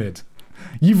good is mid.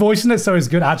 You voicing it so it's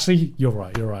good. Actually, you're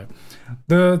right.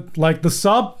 The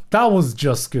sub, that was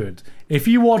just good. If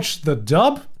you watch the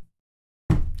dub,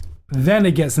 then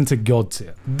it gets into god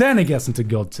tier.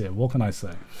 What can I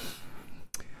say?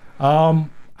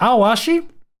 Aoashi.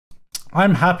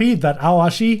 I'm happy that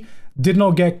Aoashi did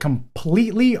not get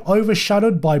completely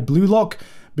overshadowed by Blue Lock,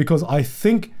 because I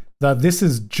think that this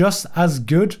is just as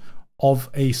good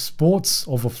of a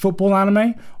football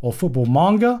anime or football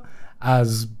manga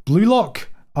as Blue Lock.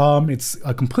 It's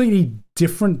a completely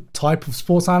different type of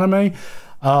sports anime.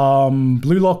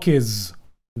 Blue Lock is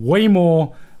way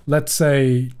more, let's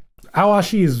say,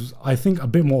 Aoashi is, I think, a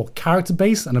bit more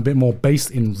character-based and a bit more based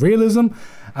in realism.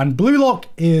 And Blue Lock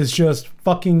is just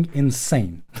fucking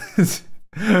insane.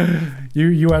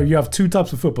 You have two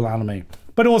types of football anime.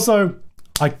 But also,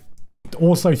 I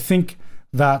also think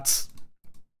that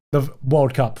the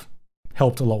World Cup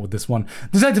helped a lot with this one.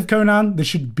 Detective Conan, this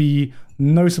should be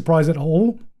no surprise at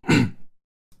all.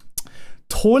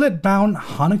 Toilet Bound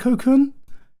Hanako-kun?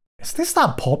 Is this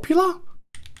that popular?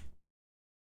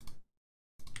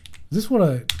 Is this what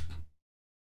I...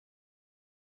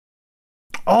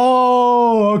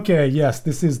 Oh, okay, yes,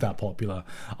 this is that popular.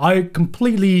 I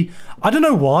don't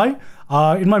know why.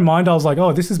 In my mind, I was like,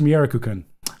 oh, this is Mieraku-kun.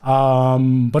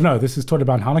 But no, this is Toilet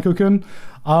Bound Hanako-kun.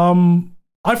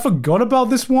 I forgot about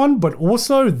this one, but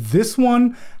also this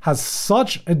one has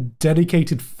such a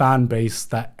dedicated fan base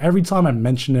that every time I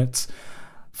mention it,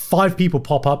 5 people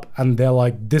pop up and they're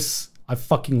like, I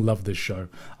fucking love this show.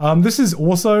 This is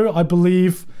also, I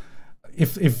believe,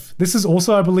 if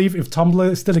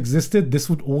Tumblr still existed, this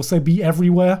would also be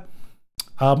everywhere.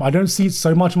 I don't see it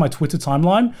so much on my Twitter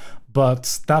timeline,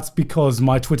 but that's because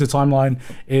my Twitter timeline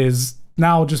is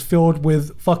now just filled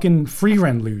with fucking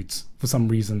Frieren loots for some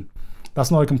reason. That's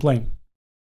not a complaint.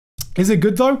 Is it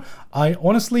good though? I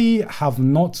honestly have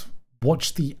not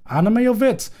watched the anime of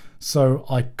it, so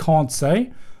I can't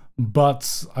say,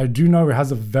 but I do know it has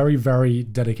a very, very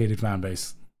dedicated fan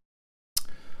base.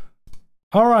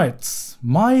 All right,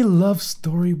 My Love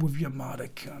Story with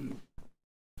Yamada-kun.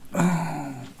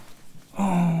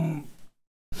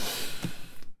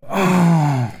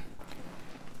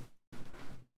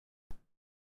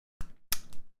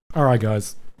 All right,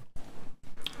 guys.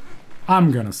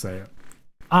 I'm gonna say it.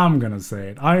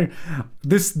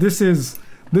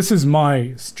 This is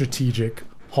my strategic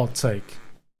hot take.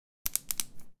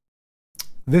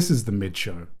 This is the mid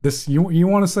show. You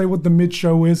want to say what the mid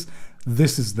show is?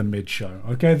 This is the mid show.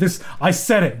 Okay, I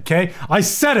said it. Okay, I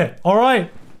said it. All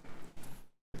right.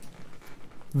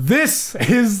 This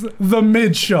is the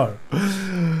mid show.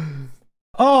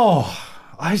 Oh,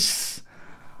 I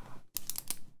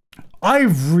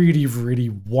really, really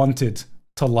wanted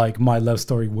to like My Love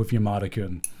Story with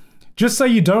Yamada-kun. Just say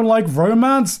you don't like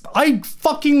romance? I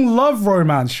fucking love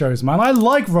romance shows, man. I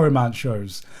like romance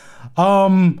shows.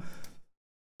 I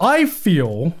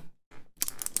feel...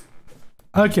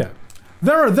 Okay.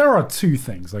 There are two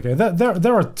things, okay?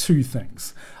 There are two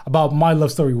things about My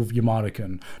Love Story with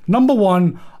Yamada-kun. Number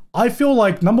one, I feel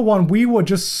like, we were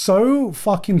just so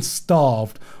fucking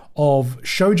starved of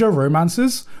shoujo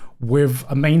romances with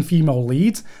a main female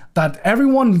lead that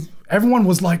everyone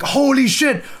was like, holy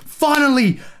shit,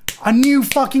 finally, a new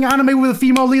fucking anime with a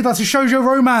female lead that's a shoujo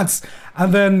romance.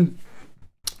 And then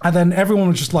And then everyone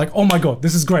was just like, oh my god,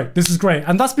 this is great, this is great.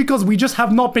 And that's because we just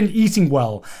have not been eating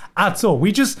well at all.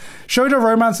 We just, shoujo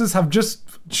romances have just,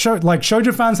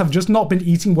 shoujo fans have just not been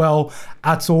eating well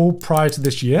at all prior to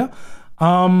this year.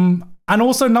 And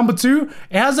also number 2,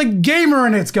 it has a gamer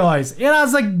in it, guys. It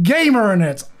has a gamer in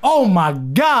it. Oh my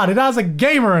god, it has a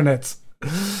gamer in it.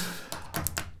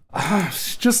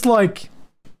 It's just like,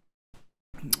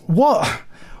 what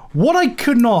I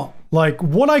could not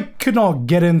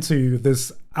get into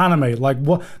this anime, like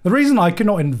what the reason I could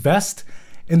not invest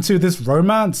into this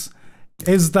romance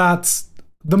is that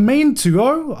the main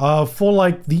duo, for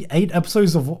like the 8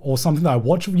 episodes of or something that I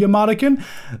watched with Yamada-kun,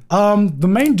 the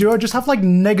main duo just have like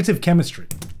negative chemistry,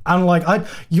 and like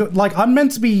I'm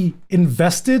meant to be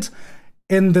invested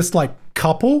in this like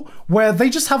couple where they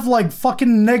just have like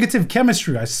fucking negative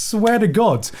chemistry. I swear to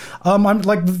God. I'm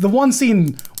like the one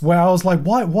scene where I was like,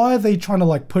 why are they trying to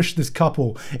like push this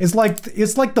couple? It's like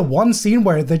the one scene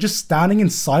where they're just standing in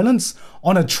silence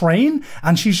on a train,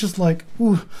 and she's just like,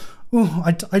 ooh,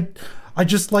 I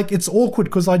just like, it's awkward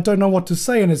because I don't know what to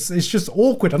say, and it's just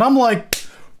awkward. And I'm like,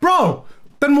 bro,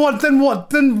 then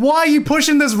why are you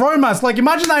pushing this romance? Like,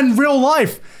 imagine that in real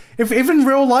life. If in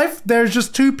real life there's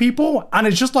just 2 people and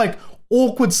it's just like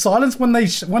awkward silence when they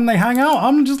hang out,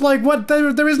 I'm just like, what?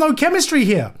 There is no chemistry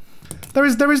here. There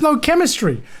is no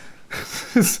chemistry.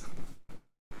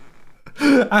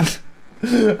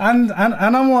 and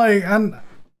I'm like, and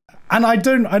I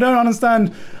don't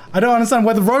understand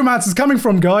where the romance is coming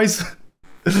from, guys.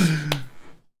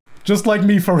 Just like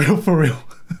me, for real.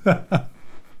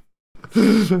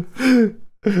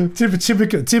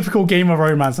 Typical gamer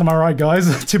romance, am I right,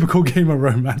 guys? Typical gamer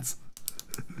romance.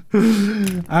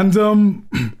 And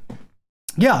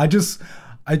yeah, I just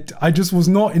was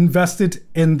not invested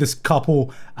in this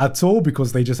couple at all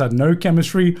because they just had no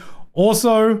chemistry.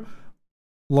 Also,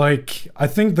 like, I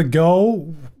think the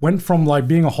girl went from like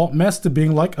being a hot mess to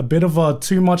being like a bit of a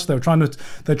too much. They're trying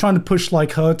to push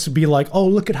like her to be like, oh,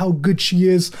 look at how good she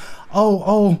is.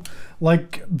 Oh,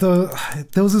 like there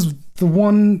was the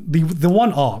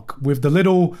one arc with the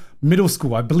little middle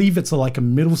school. I believe it's like a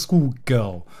middle school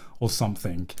girl or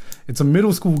something. It's a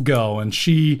middle school girl, and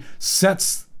she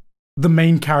sets the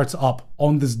main character up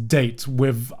on this date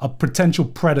with a potential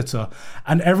predator,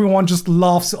 and everyone just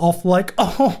laughs it off like,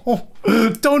 oh,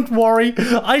 don't worry,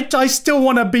 I still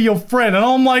want to be your friend. And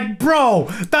I'm like, bro,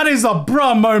 that is a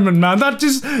bruh moment, man. That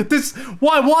just,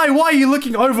 why are you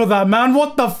looking over that, man?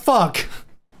 What the fuck?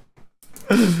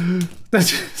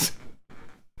 That's just,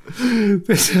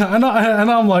 and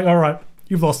I'm like, all right,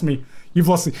 you've lost me.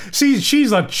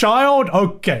 She's a child,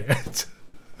 okay.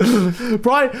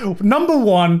 Right, number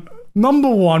one,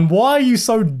 why are you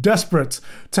so desperate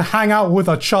to hang out with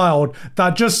a child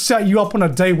that just set you up on a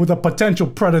date with a potential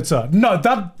predator?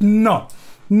 No.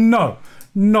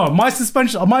 My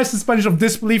suspension of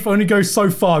disbelief only goes so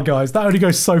far, guys. That only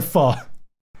goes so far.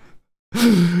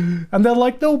 And they're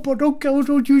like, no, but okay,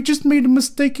 you just made a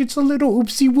mistake. It's a little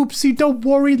oopsie whoopsie. Don't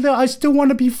worry, I still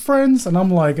want to be friends. And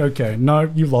I'm like, okay, no,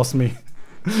 you've lost me.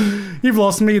 You've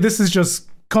lost me. This is just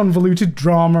convoluted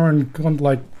drama and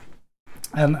like,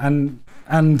 and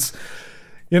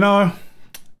you know,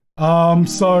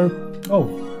 so,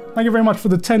 oh, thank you very much for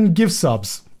the 10 gift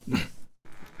subs.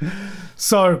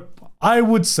 So I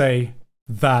would say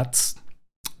that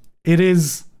it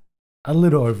is a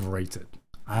little overrated.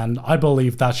 And I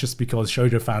believe that's just because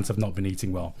shoujo fans have not been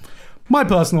eating well. My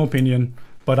personal opinion,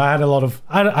 but I had a lot of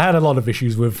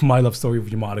issues with my love story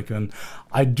with Yamada-kun.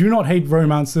 I do not hate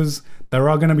romances. There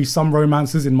are going to be some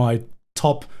romances in my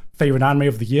top favorite anime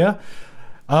of the year.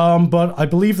 But I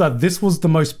believe that this was the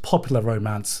most popular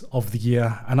romance of the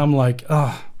year. And I'm like,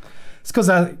 oh, it's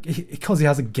because it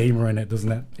has a gamer in it,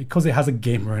 doesn't it? Because it has a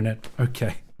gamer in it.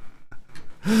 Okay.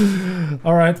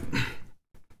 All right.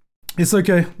 It's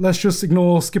okay. Let's just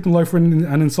ignore Skip and Loafer and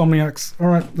Insomniacs. All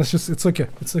right. It's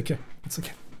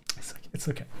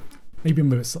okay. Maybe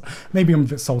I'm a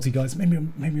bit salty, guys. Maybe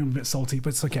I'm a bit salty, but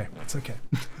it's okay. It's okay.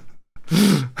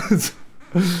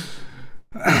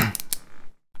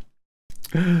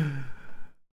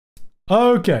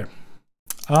 Okay.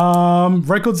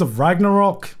 Records of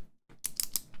Ragnarok.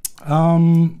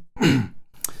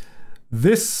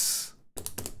 This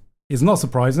is not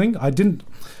surprising.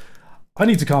 I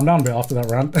need to calm down a bit after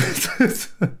that rant.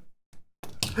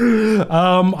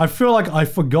 I feel like I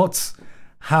forgot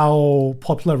how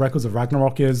popular Records of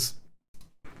Ragnarok is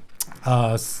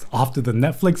after the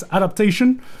Netflix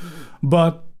adaptation,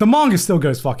 but the manga still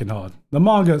goes fucking hard. The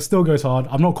manga still goes hard.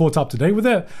 I'm not caught up to date with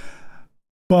it,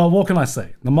 but what can I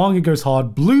say? The manga goes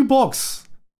hard. Blue Box,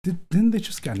 didn't they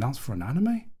just get announced for an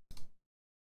anime?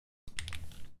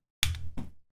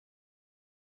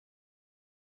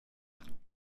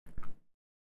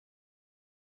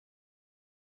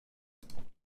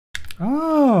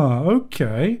 Ah,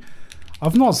 okay.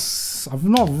 I've not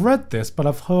read this, but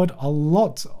I've heard a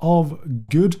lot of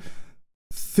good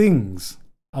things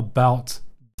about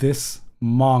this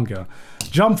manga.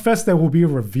 Jump Fest, there will be a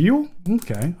review.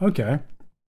 Okay, okay.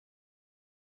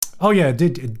 Oh yeah,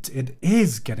 it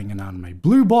is getting an anime.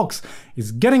 Blue Box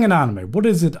is getting an anime. What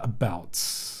is it about?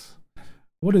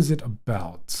 What is it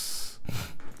about?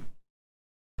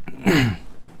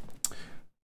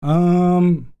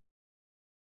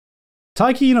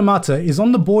 Taiki Inamata is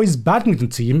on the boys' badminton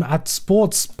team at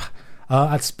sports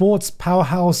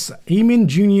powerhouse Aimin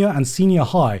Junior and Senior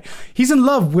High. He's in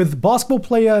love with basketball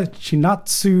player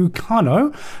Chinatsu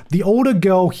Kano, the older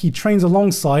girl he trains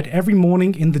alongside every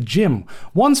morning in the gym.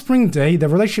 One spring day, their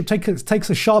relationship takes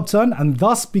a sharp turn, and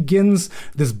thus begins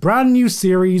this brand new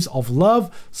series of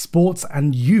love, sports,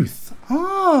 and youth.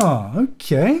 Ah,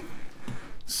 okay.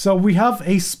 So we have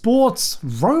a sports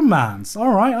romance.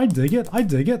 All right, I dig it. I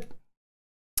dig it.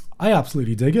 I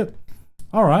absolutely dig it.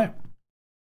 All right.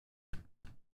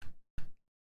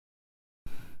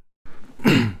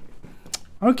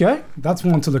 Okay, that's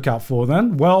one to look out for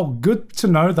then. Well, good to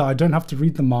know that I don't have to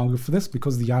read the manga for this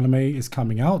because the anime is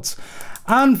coming out.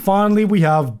 And finally, we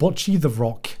have Bocchi The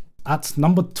Rock at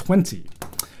number 20,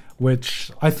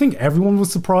 which I think everyone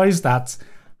was surprised at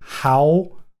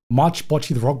how much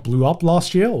Bocchi The Rock blew up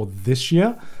last year or this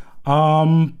year.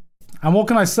 And what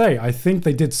can I say? I think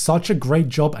they did such a great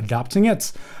job adapting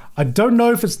it. I don't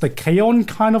know if it's the K-On!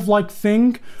 Kind of like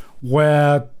thing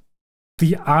where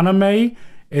the anime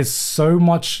is so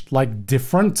much like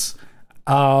different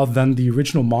than the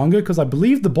original manga, because I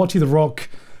believe the Bocchi The Rock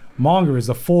manga is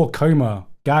a 4-coma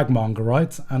gag manga,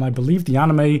 right? And I believe the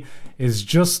anime is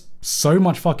just so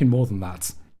much fucking more than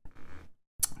that.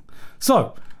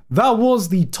 So that was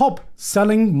the top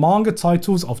selling manga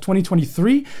titles of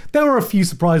 2023. There were a few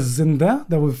surprises in there.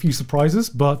 There were a few surprises,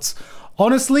 but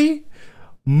honestly,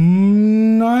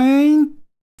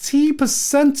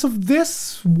 90% of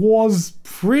this was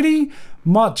pretty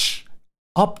much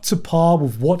up to par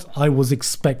with what I was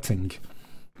expecting.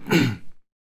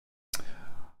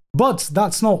 But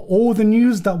that's not all the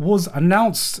news that was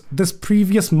announced this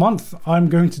previous month. I'm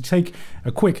going to take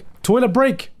a quick toilet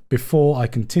break before I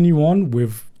continue on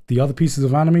with the other pieces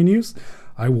of anime news.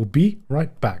 I will be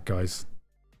right back, guys.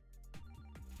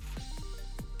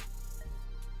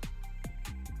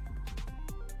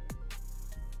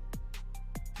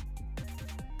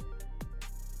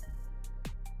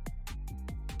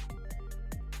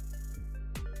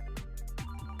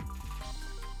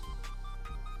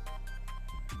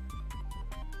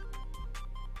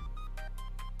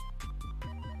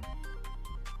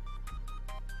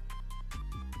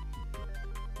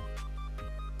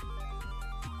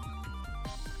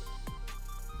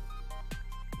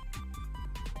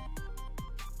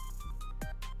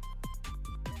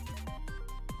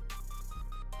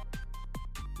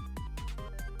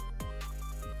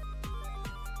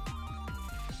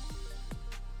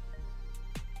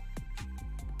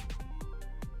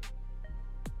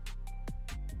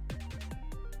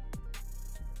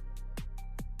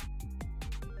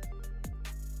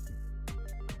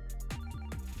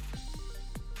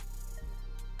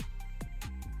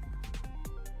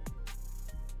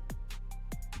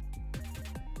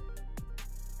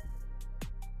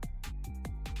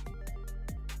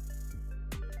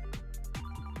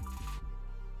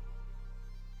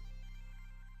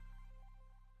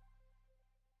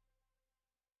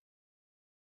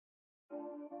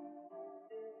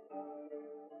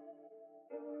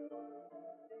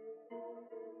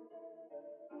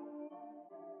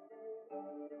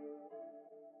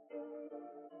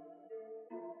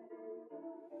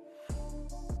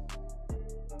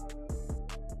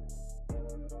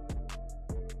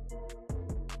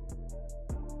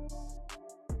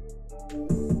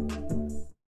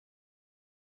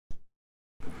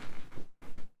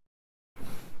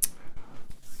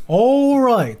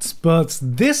 Alright, but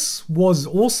this was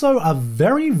also a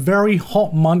very, very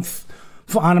hot month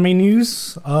for anime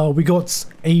news. We got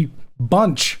a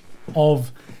bunch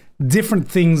of different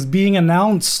things being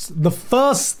announced. The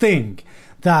first thing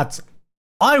that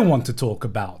I want to talk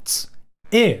about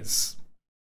is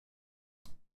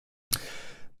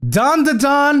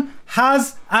Dandadan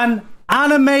has an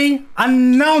anime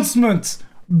announcement,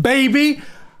 baby.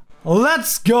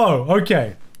 Let's go.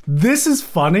 Okay, this is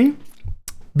funny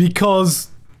because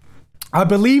I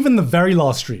believe in the very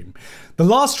last stream, the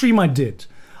last stream I did,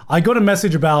 I got a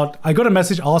message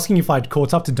asking if I'd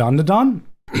caught up to Dandadan.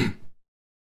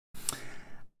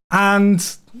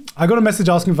 And I got a message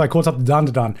asking if I caught up to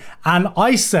Dandadan. And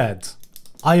I said,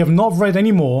 I have not read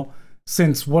any more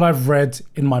since what I've read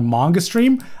in my manga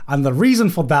stream. And the reason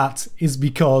for that is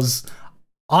because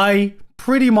I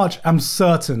pretty much am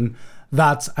certain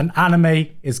that an anime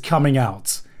is coming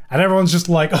out. And everyone's just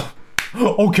like, oh,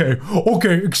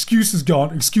 okay, excuses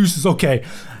gone, excuses, okay.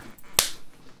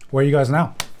 Where are you guys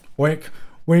now? Where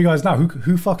are you guys now?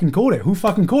 Who fucking called it? Who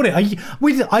fucking called it?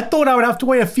 I thought I would have to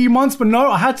wait a few months, but no,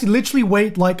 I had to literally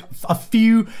wait like a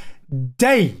few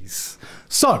days.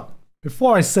 So,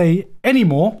 before I say any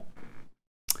more,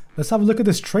 let's have a look at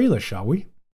this trailer, shall we?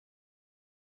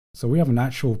 So we have an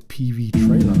actual PV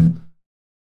trailer.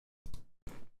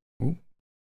 Ooh.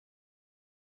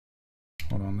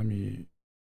 Hold on, let me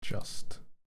just...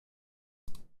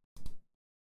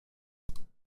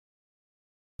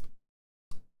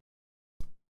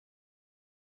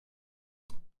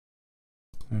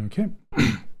 Okay.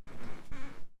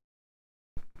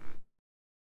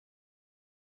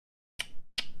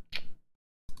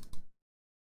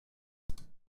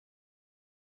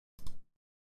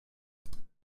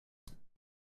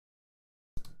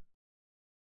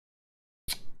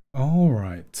 All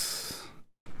right.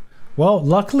 Well,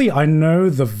 luckily I know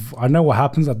what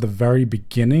happens at the very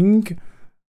beginning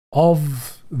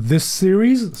of this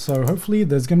series, so hopefully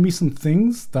there's going to be some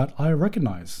things that I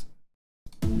recognize.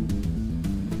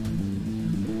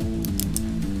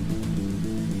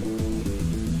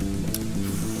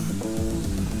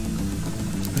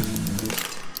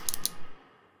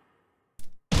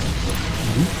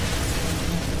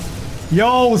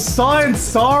 Yo, Science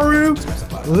Saru,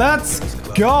 let's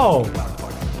go.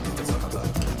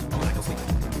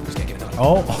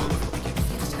 Oh.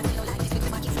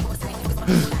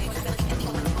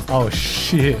 Oh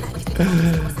shit.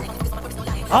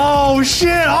 Oh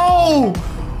shit. Oh.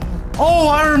 Oh,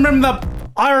 I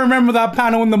remember that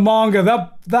panel in the manga.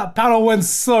 That panel went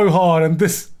so hard, and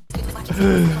this.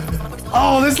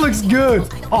 Oh, this looks good.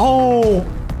 Oh.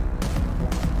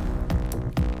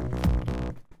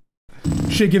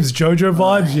 Shit gives JoJo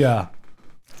vibes, yeah.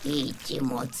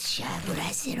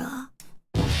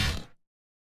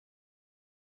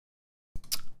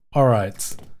 All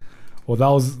right. Well,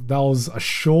 that was a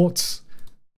short.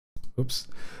 Oops.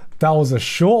 That was a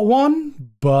short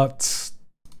one, but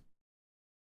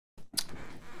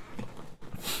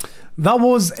that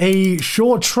was a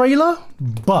short trailer,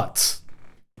 but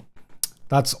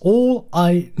that's all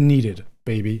I needed,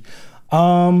 baby.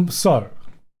 So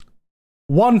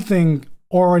one thing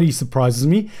already surprises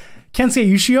me.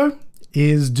 Kensuke Ushio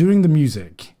is doing the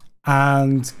music,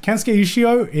 and Kensuke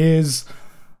Ushio is,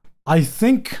 I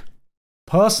think,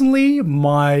 personally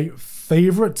my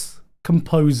favorite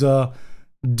composer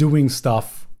doing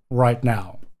stuff right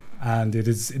now. And it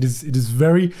is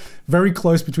very, very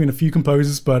close between a few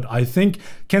composers, but I think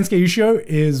Kensuke Ushio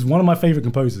is one of my favorite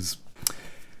composers.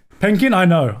 Penkin, I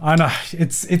know,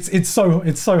 it's so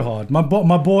hard. My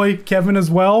boy Kevin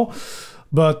as well,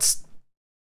 but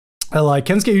like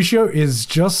Kensuke Ushio is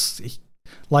just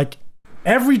like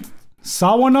every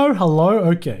Sawano. Hello,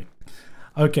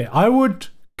 okay, I would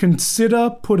consider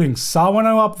putting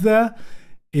Sawano up there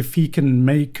if he can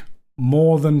make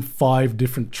more than 5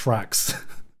 different tracks.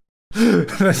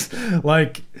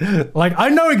 like I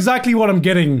know exactly what I'm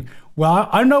getting. Well,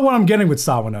 I know what I'm getting with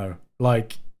Sawano.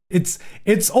 Like it's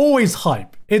always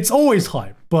hype. It's always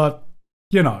hype, but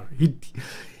you know,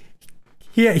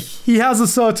 he has a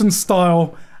certain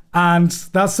style, and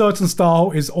that certain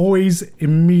style is always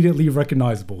immediately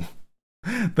recognizable.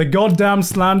 The goddamn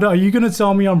slander. Are you gonna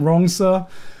tell me I'm wrong, sir?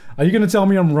 Are you gonna tell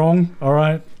me I'm wrong? All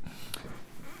right.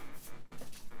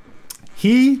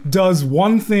 He does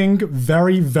one thing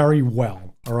very, very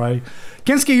well. All right.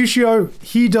 Kensuke Ushio,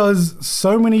 he does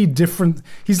so many different.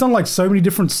 He's done like so many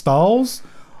different styles.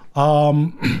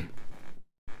 He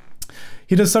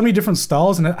does so many different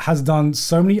styles, and it has done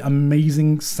so many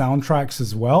amazing soundtracks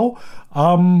as well.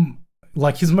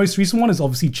 Like his most recent one is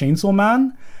obviously Chainsaw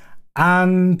Man,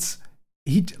 and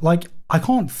he like I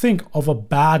can't think of a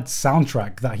bad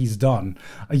soundtrack that he's done.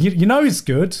 You know it's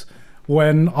good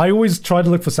when I always try to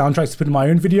look for soundtracks to put in my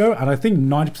own video, and I think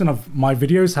 90% of my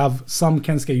videos have some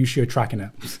Kensuke Ushio track in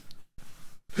it.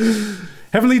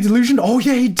 Heavenly Delusion. Oh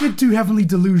yeah, he did do Heavenly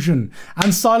Delusion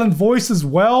and Silent Voice as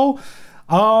well.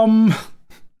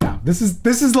 This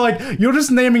is like, you're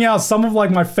just naming out some of like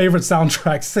my favorite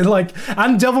soundtracks, and like,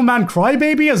 and Devilman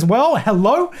Crybaby as well.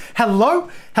 Hello.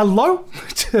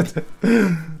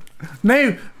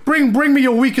 Name, bring me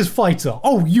your weakest fighter.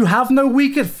 Oh, you have no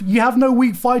weak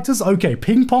fighters. Okay,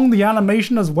 Ping Pong the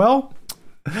animation as well.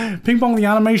 Ping Pong the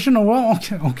animation. Oh well.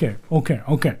 Okay.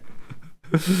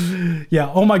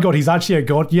 Yeah. Oh my God, he's actually a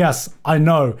god. Yes, I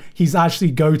know. He's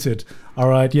actually goated. All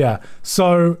right. Yeah.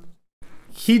 So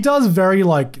he does very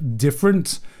like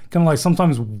different, kind of like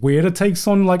sometimes weirder takes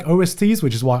on like OSTs,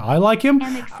 which is why I like him.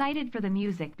 I'm excited for the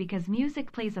music because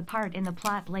music plays a part in the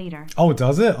plot later. Oh,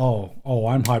 does it? Oh,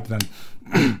 I'm hyped then.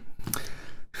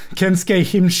 Kensuke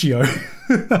Himshio.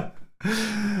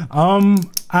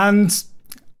 And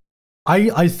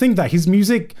I think that his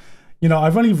music, you know,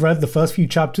 I've only read the first few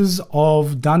chapters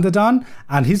of Dandadan,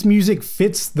 and his music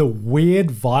fits the weird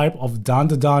vibe of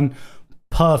Dandadan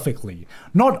perfectly.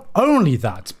 Not only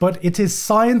that, but it is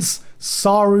Science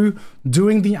Saru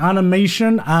doing the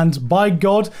animation, and by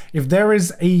God, if there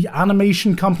is a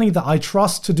animation company that I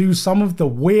trust to do some of the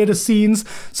weirder scenes,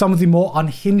 some of the more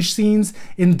unhinged scenes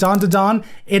in Dandadan,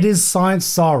 it is Science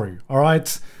Saru, all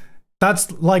right?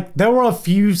 That's like, there were a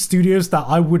few studios that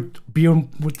would be on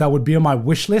my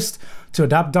wish list to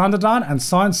adapt Dandadan, and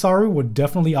Science Saru were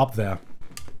definitely up there.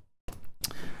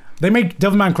 They made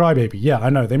Devilman Crybaby. Yeah,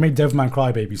 I know. They made Devilman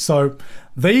Crybaby. So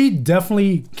they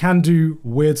definitely can do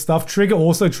weird stuff. Trigger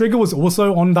was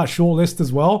also on that short list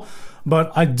as well.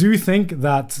 But I do think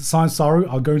that Science Saru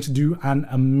are going to do an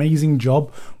amazing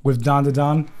job with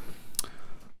Dandadan.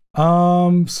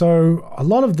 So a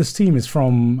lot of this team is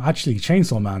from actually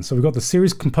Chainsaw Man. So we've got the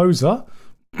series composer,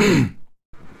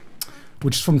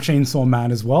 which is from Chainsaw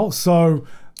Man as well. So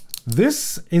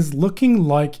this is looking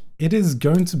like it is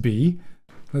going to be,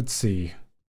 let's see,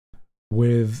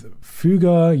 with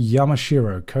Fuga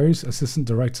Yamashiro, co-assistant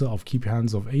director of Keep Your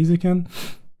Hands Off Eizouken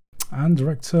and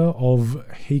director of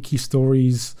Heiki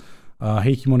Stories,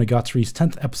 Heiki Monogatari's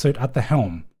 10th episode at the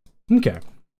helm. Okay.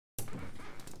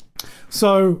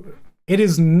 So it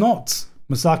is not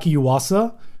Masaki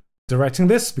Yuasa directing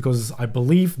this, because I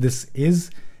believe this is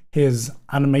his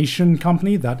animation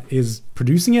company that is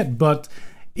producing it. But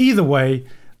either way,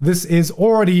 this is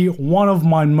already one of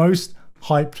my most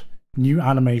hyped new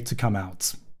anime to come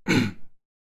out.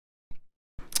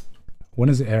 When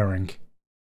is it airing?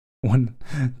 When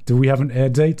do we have an air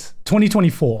date?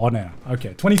 2024 on air. Okay,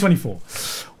 2024.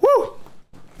 Woo!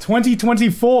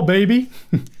 2024, baby.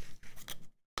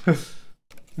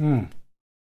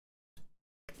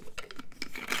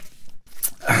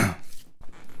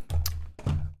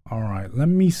 All right, let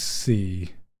me see.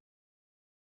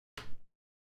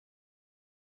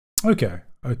 Okay.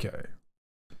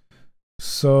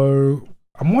 So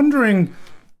I'm wondering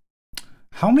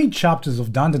how many chapters of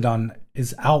Dandadan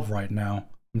is out right now.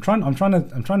 I'm trying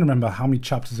to remember how many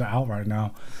chapters are out right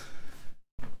now.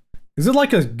 Is it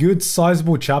like a good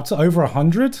sizable chapter, over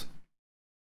 100?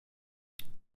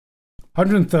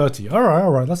 130.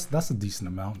 All right. That's a decent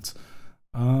amount.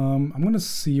 I'm gonna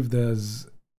see if there's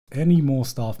any more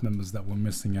staff members that we're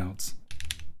missing out.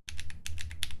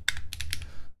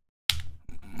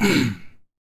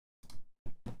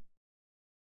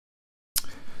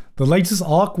 The latest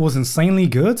arc was insanely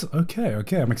good.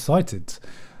 Okay, I'm excited.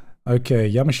 Okay,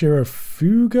 Yamashiro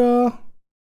Fuga.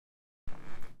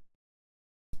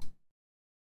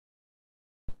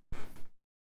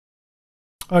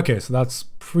 Okay, so that's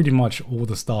pretty much all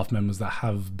the staff members that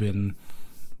have been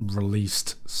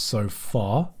released so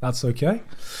far. That's okay.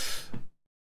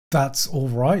 That's all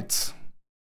right.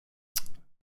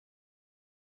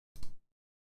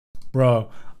 Bro,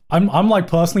 I'm like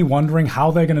personally wondering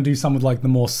how they're gonna do some of like the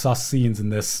more sus scenes in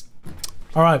this.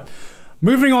 All right,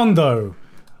 moving on though.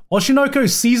 Oshi No Ko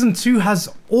Season 2 has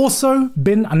also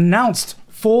been announced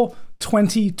for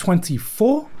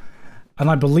 2024. And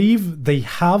I believe they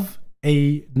have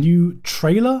a new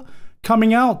trailer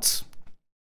coming out.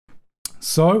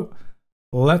 So,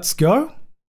 let's go.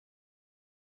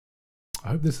 I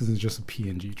hope this isn't just a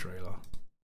PNG trailer.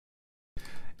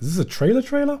 Is this a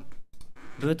trailer?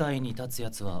 舞台に立つや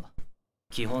つは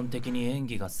基本的に演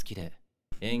技が好きで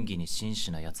演技に真摯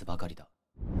なやつばかりだ。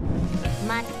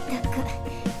まったく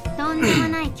とんでも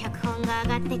ない脚本が上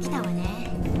がってきたわね。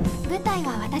舞台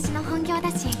は私の本業だ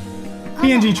し。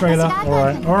PNG trailer.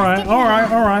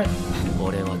 Alright.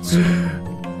 俺は違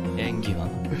う。演技は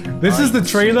This is the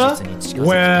trailer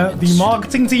where the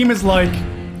marketing team is like,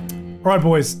 alright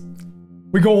boys,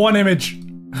 we got one image.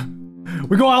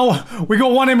 We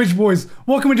got one image, boys.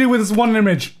 What can we do with this one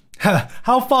image?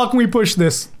 How far can we push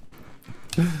this?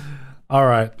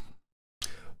 Alright.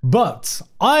 But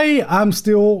I am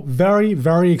still very,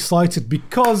 very excited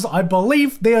because I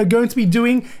believe they are going to be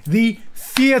doing the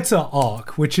theater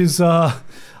arc, which is, I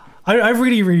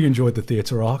really, really enjoyed the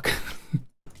theater arc.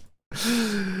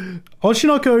 Oshi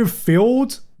No Ko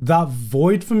filled that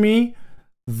void for me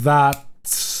that...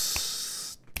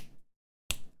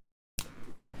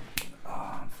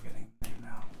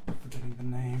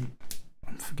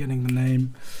 I'm forgetting the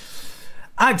name.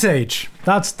 Act Age.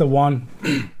 That's the one.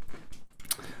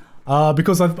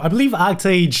 Because I believe Act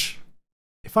Age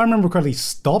if I remember correctly,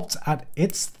 stopped at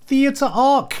its theater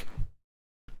arc.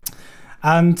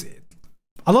 And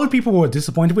a lot of people were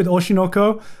disappointed with Oshi No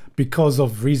Ko because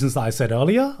of reasons that I said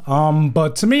earlier.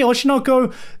 But to me, Oshi No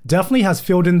Ko definitely has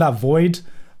filled in that void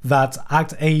that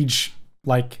Act Age,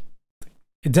 like,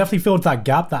 it definitely filled that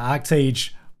gap that Act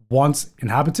Age once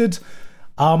inhabited.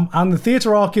 And the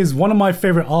theater arc is one of my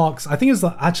favorite arcs. I think it's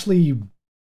actually,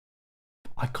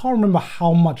 I can't remember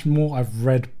how much more I've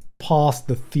read past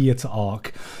the theater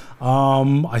arc.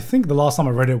 I think the last time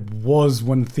I read it was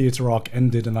when the theater arc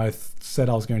ended and I said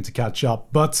I was going to catch up.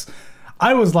 But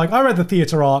I was like, I read the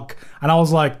theater arc and I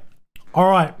was like,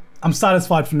 all right, I'm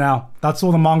satisfied for now. That's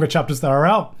all the manga chapters that are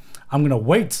out. I'm going to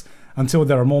wait until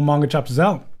there are more manga chapters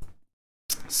out.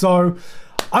 So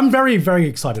I'm very, very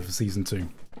excited for season 2.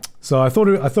 So I thought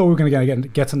we were going to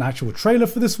get an actual trailer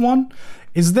for this one.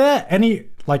 Is there any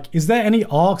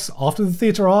arcs after the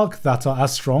theater arc that are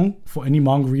as strong for any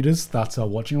manga readers that are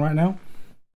watching right now?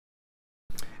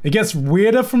 It gets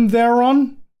weirder from there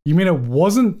on. You mean it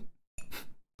wasn't?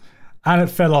 And it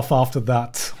fell off after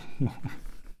that.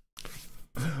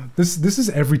 This is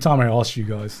every time I ask you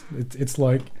guys. It's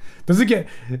like, does it get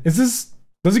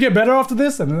better after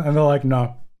this? And they're like,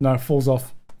 no, falls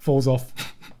off.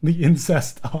 The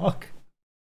incest arc.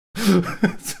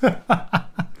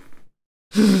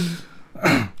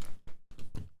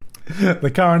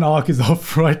 The current arc is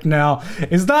off right now.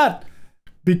 Is that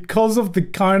because of the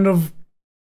kind of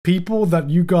people that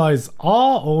you guys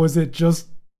are, or is it just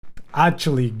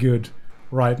actually good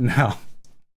right now?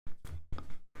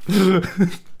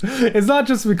 Is that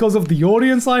just because of the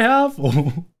audience I have?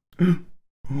 Or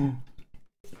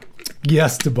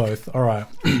yes to both. All right.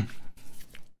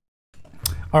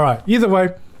 All right. Either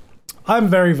way, I'm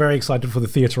very, very excited for the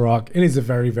theater arc. It is a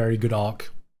very, very good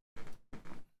arc.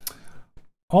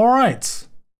 All right.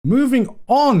 Moving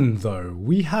on, though,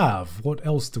 we have... What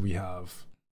else do we have?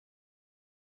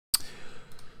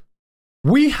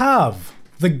 We have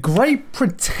The Great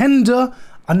Pretender,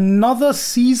 another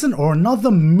season or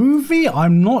another movie.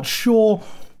 I'm not sure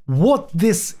what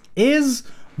this is,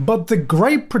 but The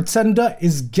Great Pretender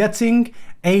is getting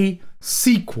a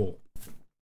sequel.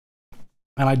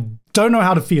 And I don't know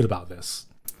how to feel about this.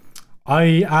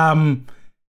 I am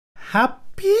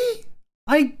happy,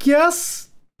 I guess.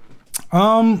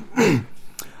 I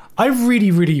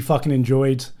really, really fucking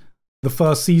enjoyed the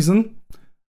first season.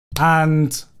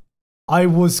 And I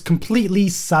was completely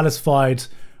satisfied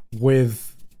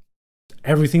with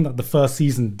everything that the first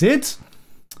season did.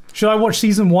 Should I watch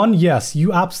season 1? Yes,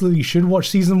 you absolutely should watch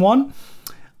season 1.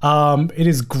 It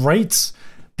is great.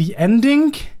 The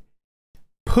ending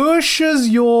pushes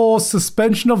your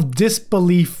suspension of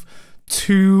disbelief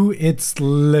to its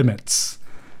limits.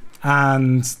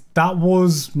 And that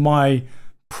was my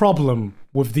problem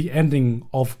with the ending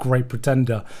of Great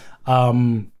Pretender.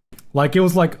 Like, it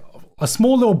was like a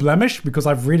small little blemish because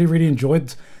I've really, really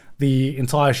enjoyed the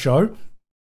entire show.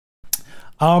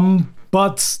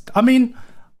 But I mean,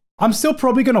 I'm still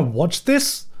probably gonna watch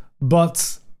this,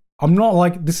 but I'm not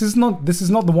like, this is not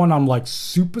the one I'm like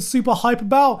super, super hype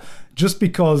about, just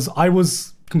because I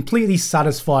was completely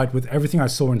satisfied with everything I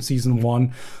saw in season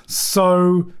 1.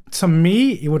 So to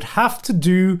me, it would have to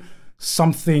do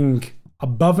something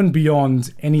above and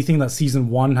beyond anything that season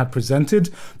 1 had presented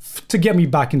to get me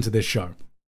back into this show.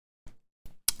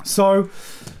 So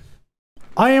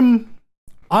I'm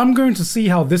going to see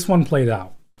how this one played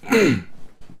out.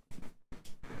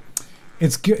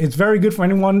 It's very good for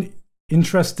anyone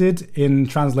interested in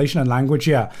translation and language.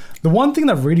 Yeah, the one thing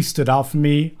that really stood out for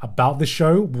me about this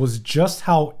show was just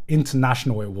how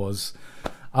international it was.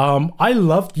 I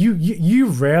loved you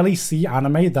rarely see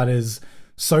anime that is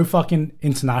so fucking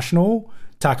international,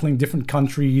 tackling different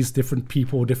countries, different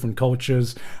people, different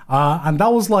cultures, and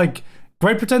that was like,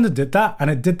 Great Pretender did that, and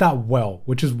it did that well,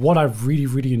 which is what I've really,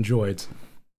 really enjoyed.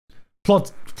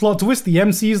 Plot twist: the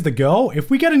MC is the girl.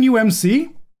 If we get a new MC,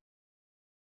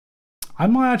 I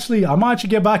might actually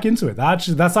get back into it.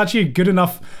 That's actually a good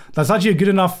enough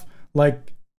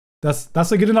like,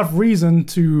 that's a good enough reason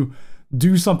to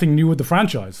do something new with the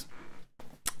franchise.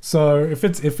 So if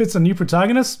it's a new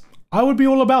protagonist, I would be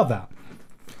all about that.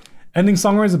 Ending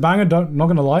song is a banger, not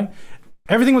gonna lie.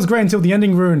 Everything was great until the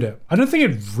ending ruined it. I don't think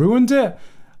it ruined it.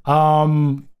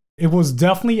 It was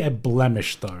definitely a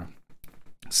blemish though.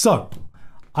 So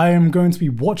I am going to be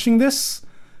watching this,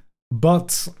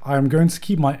 but I'm going to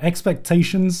keep my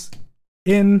expectations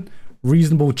in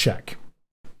reasonable check.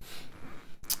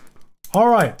 All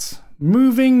right,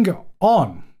 moving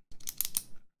on.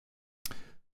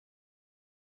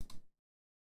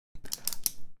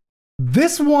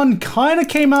 This one kind of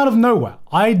came out of nowhere.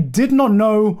 I did not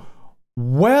know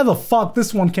where the fuck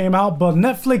this one came out, but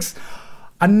Netflix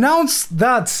announced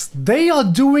that they are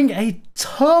doing a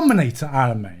Terminator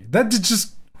anime. That did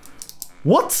just...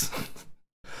 What?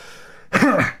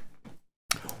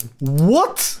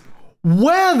 What?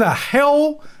 Where the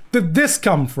hell did this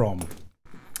come from?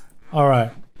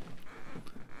 Alright.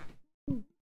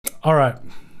 Alright.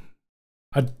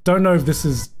 I don't know if this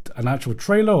is an actual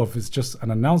trailer or if it's just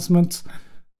an announcement.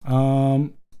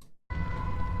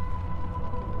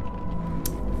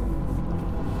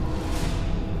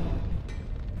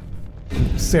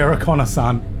 Sarah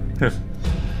Connor-san.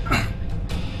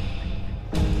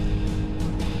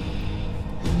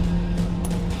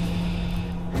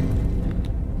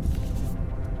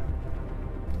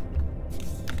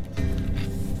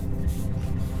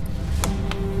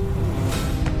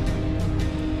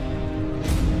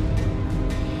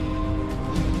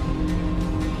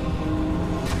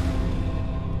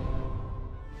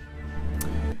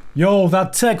 Yo,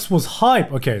 that text was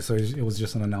hype. Okay, so it was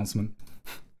just an announcement.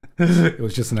 It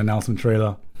was just an announcement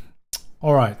trailer.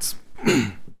 All right.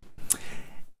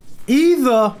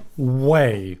 Either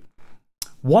way,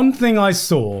 one thing I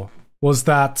saw was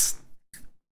that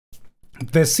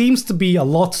there seems to be a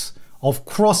lot of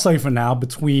crossover now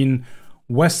between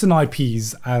Western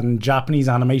IPs and Japanese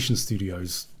animation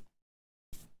studios.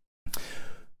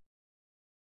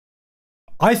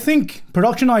 I think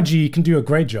Production IG can do a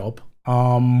great job.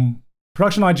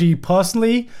 Production IG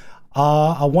personally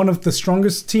are one of the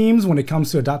strongest teams when it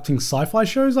comes to adapting sci-fi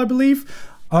shows, I believe.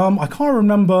 I can't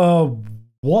remember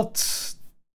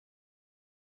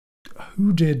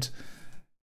who did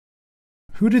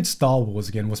Star Wars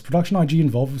again? Was Production IG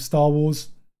involved with Star Wars?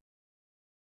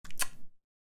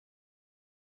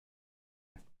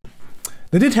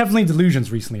 They did Heavenly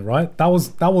Delusions recently, right? That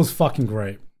was fucking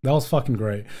great. That was fucking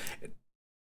great.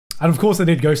 And of course they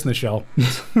did Ghost in the Shell.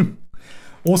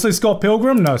 Also Scott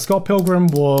Pilgrim? No, Scott Pilgrim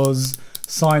was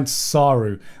Science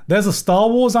Saru. There's a Star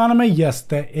Wars anime? Yes,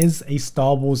 there is a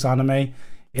Star Wars anime.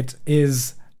 It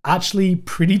is actually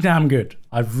pretty damn good.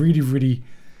 I really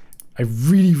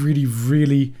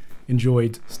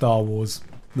enjoyed Star Wars,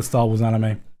 the Star Wars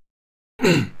anime.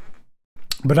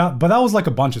 But that was like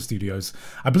a bunch of studios.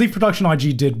 I believe Production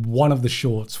IG did one of the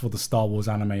shorts for the Star Wars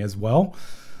anime as well.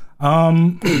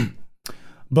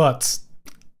 But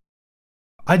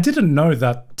I didn't know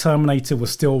that Terminator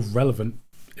was still relevant,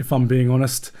 if I'm being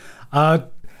honest. I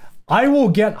will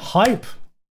get hype.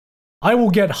 I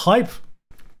will get hype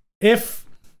if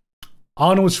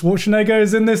Arnold Schwarzenegger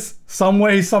is in this some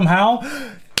way, somehow.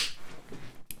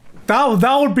 That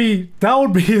would be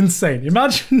insane.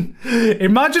 Imagine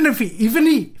if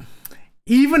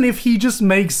even if he just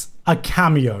makes a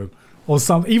cameo or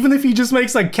something, even if he just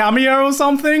makes a cameo or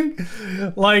something,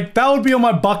 like that would be on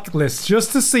my bucket list,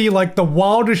 just to see like the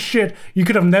wildest shit you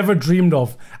could have never dreamed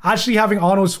of. Actually having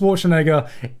Arnold Schwarzenegger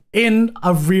in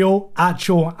a real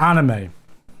actual anime.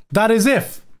 That is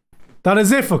if,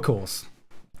 of course,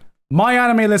 my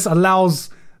anime list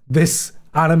allows this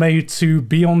anime to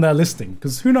be on their listing,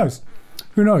 because who knows?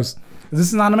 Who knows? Is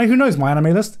this an anime? Who knows my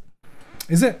anime list?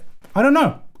 Is it? I don't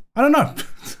know. I don't know.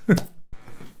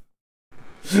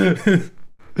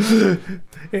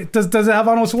 Does it have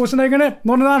Arnold Schwarzenegger in it?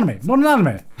 Not an anime. Not an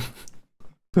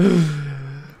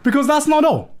anime. Because that's not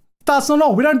all. That's not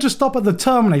all. We don't just stop at the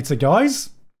Terminator,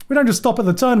 guys. We don't just stop at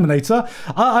the Terminator.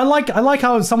 I like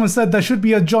how someone said there should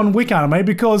be a John Wick anime,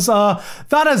 because that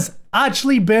has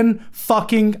actually been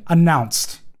fucking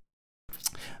announced.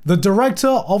 The director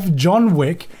of John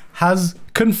Wick has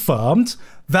confirmed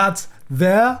that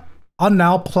there are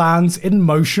now plans in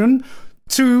motion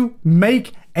to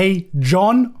make a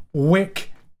John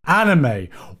Wick anime.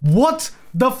 What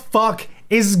the fuck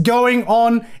is going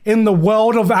on in the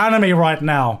world of anime right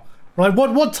now? Right?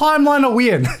 What timeline are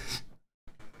we in?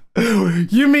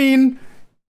 You mean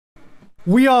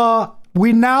we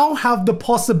now have the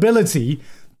possibility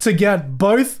to get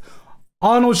both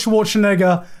Arnold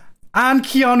Schwarzenegger and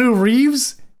Keanu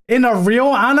Reeves in a real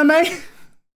anime?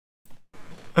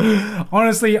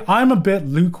 Honestly, I'm a bit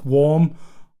lukewarm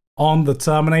on the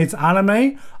Terminator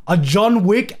anime. A John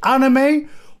Wick anime?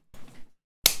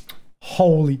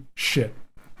 Holy shit.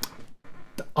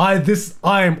 I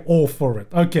am all for it.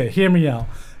 Okay, hear me out.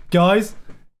 Guys,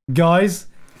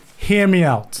 hear me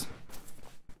out.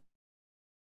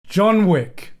 John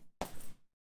Wick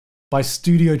by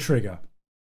Studio Trigger.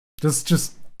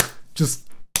 Just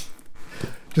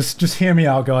hear me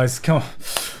out, guys. Come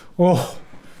on.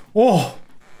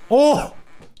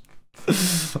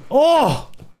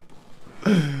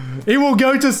 It will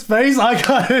go to space. I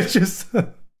gotta just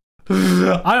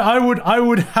I would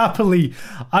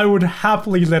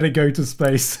happily let it go to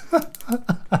space.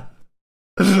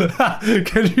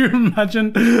 Can you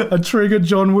imagine a Trigger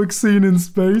John Wick scene in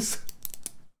space?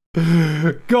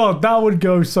 God, that would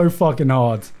go so fucking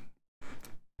hard.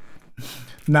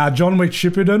 Nah, John Wick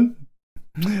Shippuden.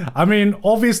 I mean,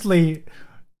 obviously,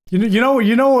 you know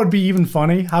what would be even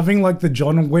funny? Having like the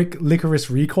John Wick Licorice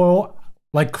Recoil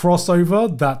like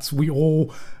crossover that we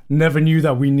all never knew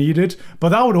that we needed, but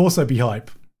that would also be hype.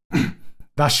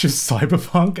 That's just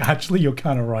Cyberpunk. Actually, you're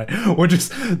kind of right.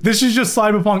 This is just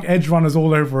Cyberpunk Edge Runners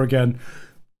all over again.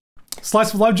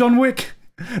 Slice of life John Wick.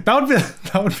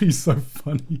 That would be so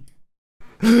funny.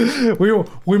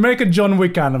 We make a John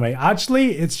Wick anime.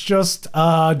 Actually, it's just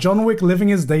John Wick living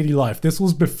his daily life. This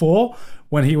was before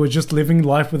when he was just living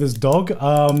life with his dog.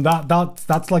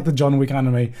 That's like the John Wick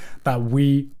anime that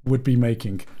we would be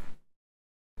making.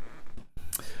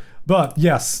 But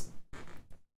yes,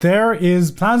 there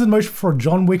is plans in motion for a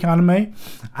John Wick anime,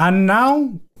 and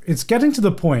now it's getting to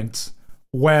the point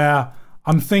where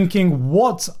I'm thinking,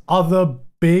 what other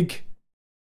big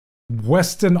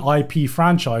Western IP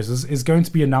franchises is going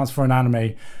to be announced for an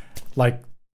anime?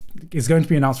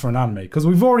 Because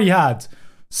we've already had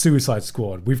Suicide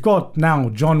Squad. We've got now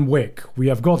John Wick. We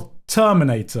have got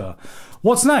Terminator.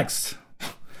 What's next?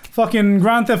 Fucking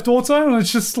Grand Theft Auto?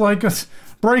 It's just like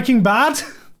Breaking Bad?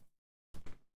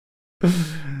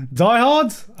 Die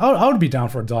Hard? I would be down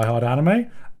for a Die Hard anime.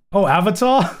 Oh,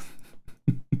 Avatar?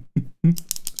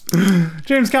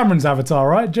 James Cameron's Avatar,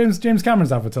 right? James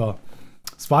Cameron's Avatar.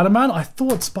 Spider-Man? I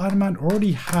thought Spider-Man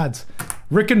already had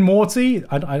Rick and Morty.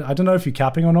 I don't know if you're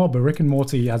capping or not, but Rick and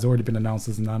Morty has already been announced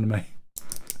as an anime.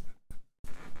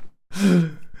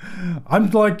 I'm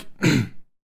like...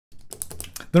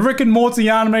 The Rick and Morty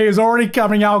anime is already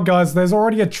coming out, guys. There's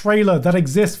already a trailer that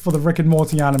exists for the Rick and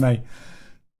Morty anime.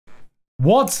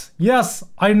 What? Yes,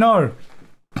 I know.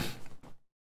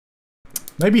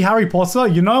 Maybe Harry Potter?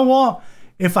 You know what?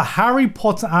 If a Harry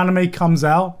Potter anime comes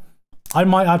out, I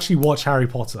might actually watch Harry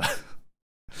Potter.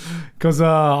 Because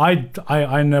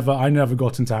I never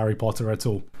got into Harry Potter at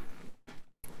all.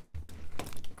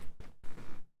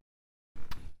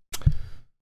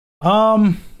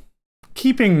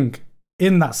 Keeping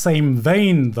in that same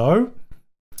vein though,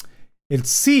 it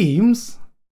seems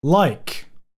like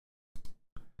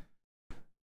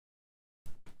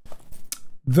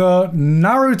the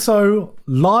Naruto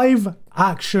live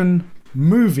action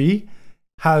movie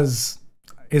is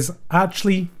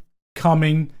actually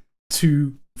coming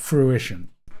to fruition.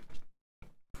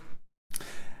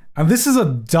 And this is a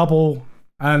double,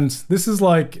 and this is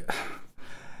like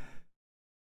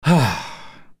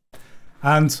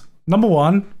and number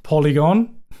one,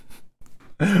 Polygon,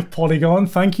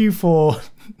 thank you for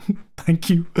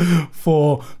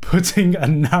putting a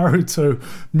Naruto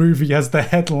movie as the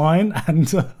headline and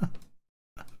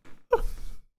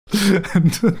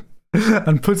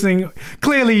putting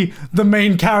clearly the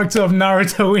main character of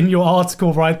Naruto in your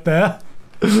article right there.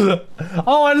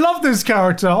 Oh, I love this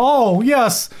character. Oh,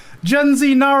 yes. Gen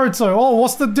Z Naruto. Oh,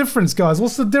 what's the difference, guys?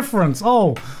 What's the difference?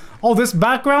 Oh, this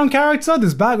background character? I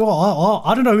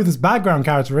don't know who this background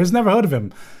character is. Never heard of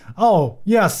him. Oh,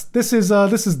 yes. This is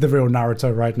the real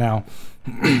Naruto right now.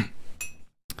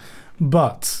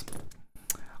 But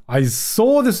I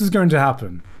saw this was going to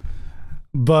happen.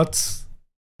 But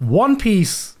One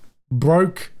Piece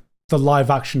broke the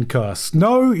live-action curse.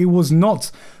 No, it was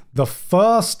not the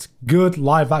first good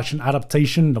live-action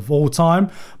adaptation of all time,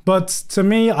 but to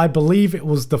me, I believe it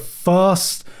was the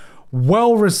first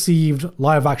well-received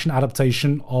live-action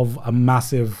adaptation of a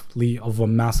massively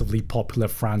popular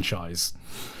franchise.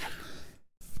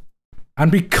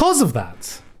 And because of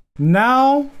that,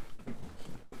 now,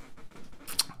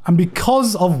 and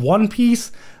because of One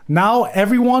Piece, now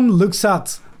everyone looks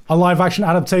at a live-action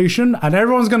adaptation and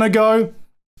everyone's gonna go,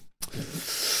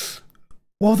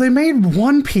 well, they made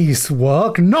One Piece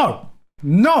work. No,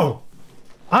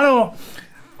 I don't.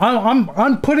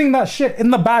 I'm putting that shit in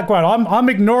the background. I'm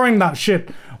ignoring that shit.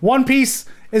 One Piece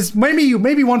is maybe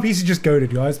One Piece is just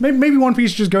goated, guys. Maybe One Piece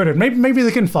is just goated. Maybe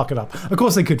they can fuck it up. Of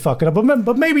course they could fuck it up,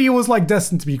 but maybe it was like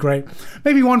destined to be great.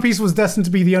 Maybe One Piece was destined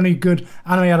to be the only good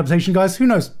anime adaptation, guys. Who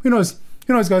knows? Who knows,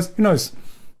 guys? Who knows?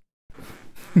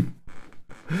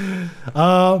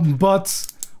 But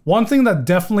one thing that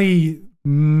definitely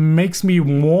makes me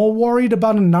more worried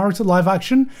about a Naruto live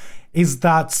action is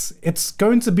that it's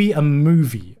going to be a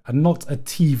movie and not a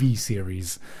TV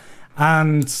series.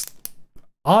 And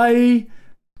I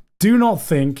do not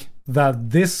think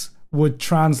that this would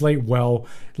translate well.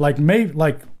 Like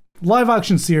live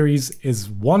action series is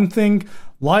one thing,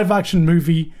 live action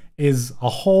movie is a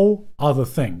whole other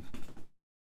thing.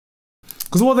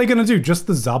 Because what are they going to do? Just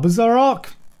the Zabuza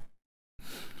arc?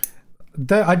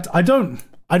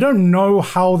 I I don't know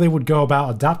how they would go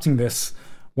about adapting this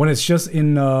when it's just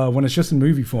in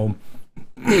movie form.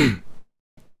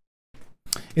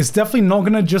 It's definitely not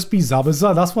gonna just be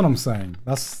Zabuza. That's what I'm saying.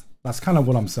 That's kind of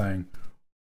what I'm saying.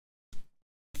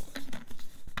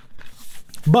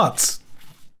 But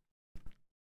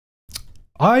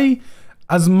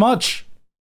as much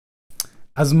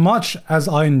as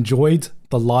I enjoyed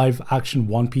the live action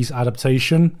One Piece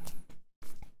adaptation,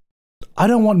 I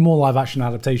don't want more live action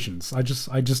adaptations. I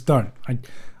just don't.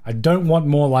 I don't want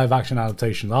more live action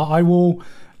adaptations. I will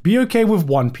be okay with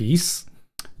One Piece.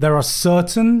 There are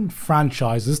certain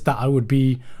franchises that I would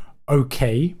be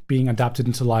okay being adapted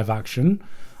into live action.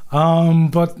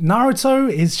 But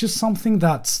Naruto is just something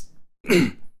that's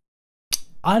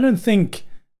I don't think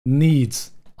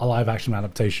needs a live action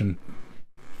adaptation.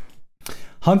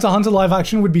 Hunter x Hunter live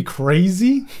action would be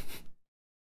crazy.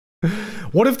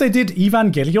 What if they did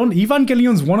Evangelion?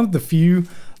 Evangelion's one of the few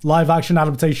live action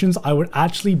adaptations I would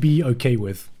actually be okay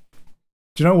with.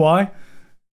 Do you know why?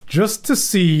 Just to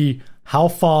see how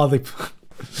far they...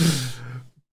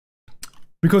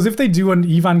 Because if they do an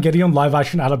Evangelion live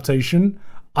action adaptation,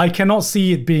 I cannot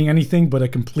see it being anything but a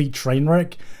complete train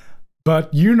wreck.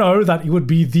 But you know that it would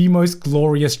be the most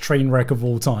glorious train wreck of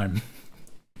all time.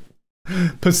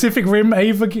 Pacific Rim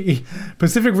Evangelion?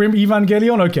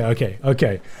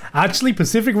 Okay. Actually,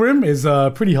 Pacific Rim is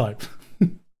pretty hype.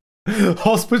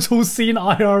 Hospital scene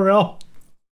IRL.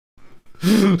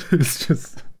 It's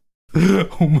just...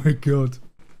 Oh my god.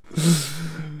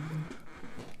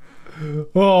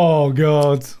 Oh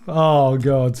god.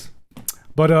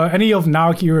 But any of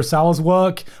Naoki Urasawa's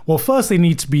work, well, first they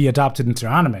need to be adapted into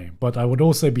anime, but I would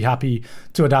also be happy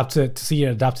to see it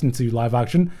adapted into live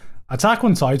action. Attack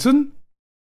on Titan.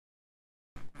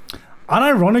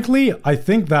 Unironically, I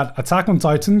think that Attack on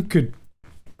Titan could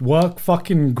work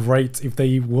fucking great if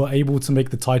they were able to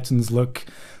make the Titans look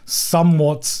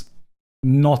somewhat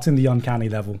not in the uncanny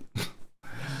level.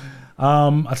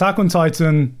 Attack on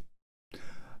Titan,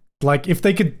 like if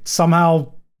they could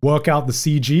somehow work out the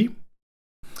CG.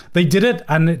 They did it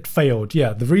and it failed.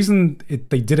 Yeah, the reason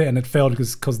they did it and it failed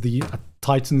is because the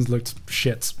Titans looked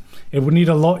shit. It would need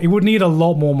a lot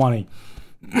more money.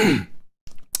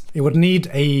 It would need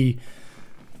a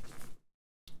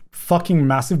fucking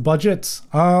massive budget.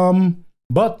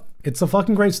 But it's a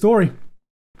fucking great story.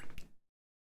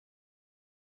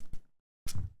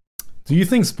 Do you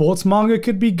think sports manga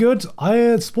could be good?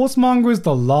 Sports manga is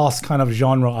the last kind of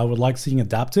genre I would like seeing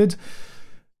adapted.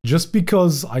 Just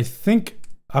because I think...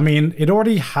 I mean, it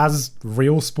already has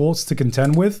real sports to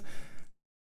contend with.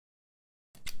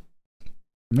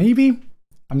 Maybe?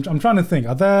 I'm trying to think.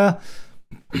 Are there...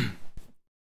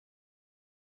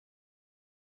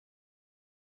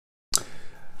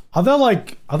 Are there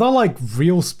like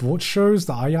real sports shows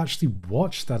that I actually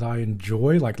watch that I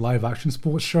enjoy, like live action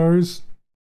sports shows?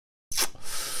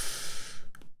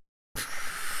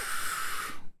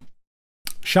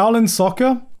 Shaolin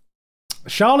Soccer?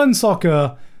 Shaolin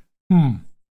Soccer,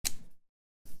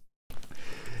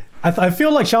 I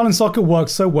feel like Shaolin Soccer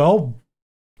works so well.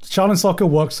 Shaolin Soccer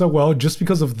works so well just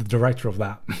because of the director of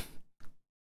that.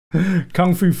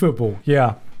 Kung Fu Football,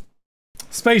 yeah.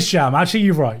 Space Jam, actually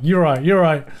you're right.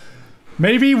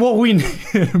 Maybe what we need,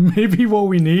 is maybe what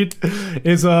we need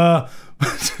is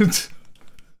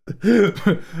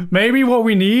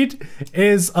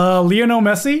Lionel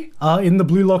Messi in the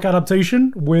Blue Lock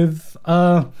adaptation with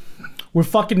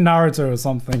fucking Naruto or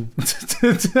something.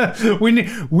 we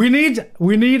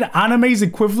need anime's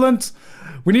equivalent.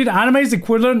 We need anime's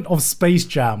equivalent of Space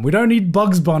Jam. We don't need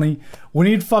Bugs Bunny. We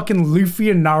need fucking Luffy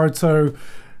and Naruto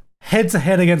head to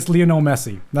head against Lionel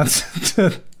Messi. That's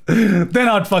then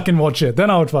I'd fucking watch it.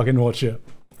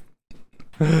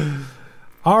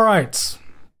 All right.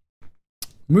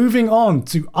 Moving on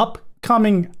to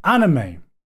upcoming anime.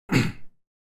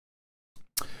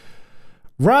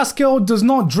 Rascal Does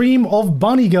Not Dream of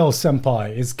Bunny Girl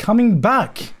Senpai is coming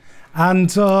back. And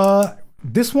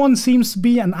this one seems to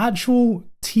be an actual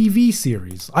TV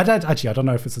series. I don't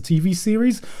know if it's a TV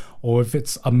series or if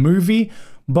it's a movie.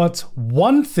 But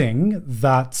one thing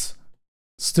that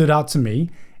stood out to me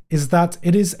is that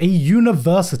it is a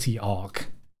university arc.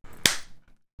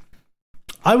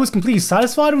 I was completely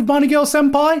satisfied with Bunny Girl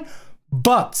Senpai,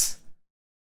 but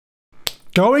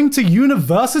going to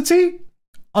university?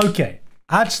 Okay,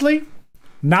 actually,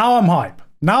 now I'm hype.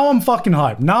 Now I'm fucking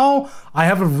hype. Now I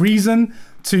have a reason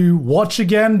to watch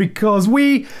again because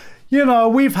we've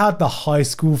had the high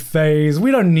school phase.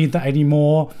 We don't need that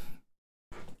anymore.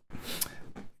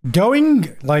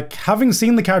 Having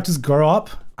seen the characters grow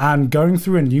up and going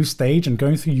through a new stage and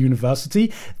going through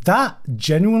university, that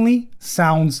genuinely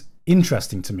sounds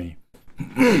interesting to me.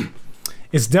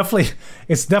 it's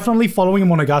definitely following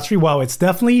Monogatari well. It's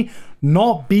definitely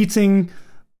not beating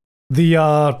the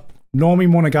Normie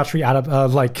Monogatari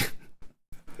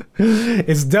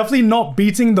it's definitely not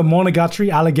beating the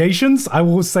Monogatari allegations. I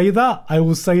will say that.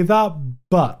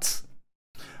 But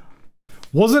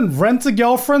wasn't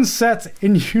Rent-A-Girlfriend set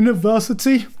in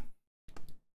university?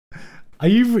 Are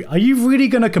you really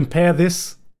gonna compare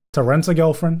this to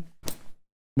Rent-A-Girlfriend?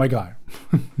 My guy.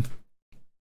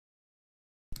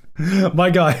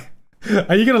 My guy.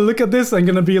 Are you gonna look at this and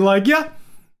gonna be like, yeah,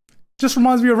 just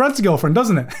reminds me of Rent-A-Girlfriend,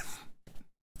 doesn't it?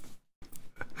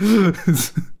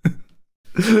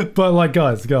 But like,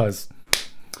 guys,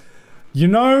 you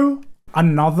know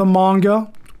another manga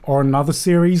or another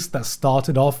series that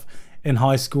started off in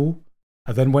high school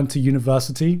and then went to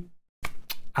university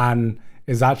and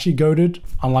is actually goated,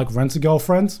 unlike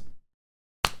Rent-A-Girlfriend?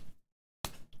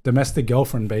 Domestic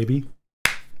Girlfriend, baby.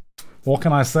 What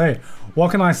can I say?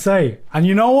 And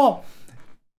you know what?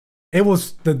 It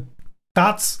was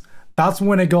that's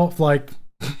when it got like,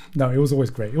 no, it was always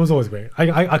great.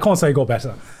 I can't say it got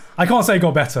better. I can't say it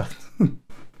got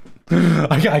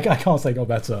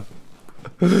better.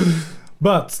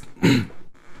 But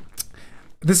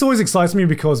this always excites me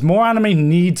because more anime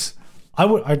needs.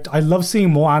 I love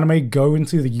seeing more anime go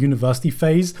into the university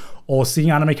phase or seeing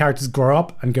anime characters grow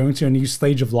up and go into a new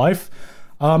stage of life.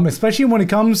 Especially when it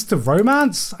comes to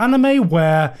romance anime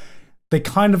where they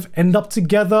kind of end up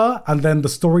together and then the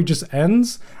story just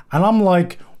ends. And I'm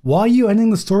like, why are you ending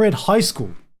the story at high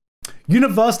school?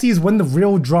 University is when the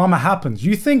real drama happens.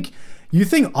 You think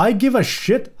I give a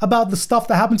shit about the stuff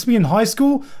that happened to me in high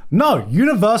school? No,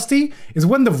 university is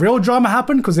when the real drama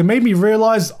happened because it made me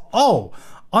realize, oh,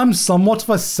 I'm somewhat of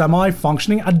a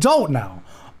semi-functioning adult now.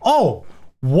 Oh,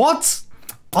 what?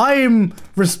 I am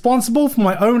responsible for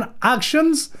my own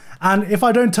actions, and if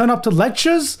I don't turn up to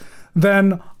lectures,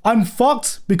 then I'm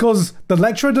fucked because the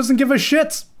lecturer doesn't give a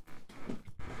shit.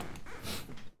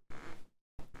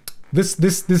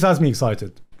 This has me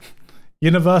excited.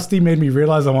 University made me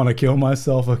realize I want to kill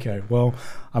myself. Okay, well,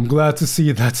 I'm glad to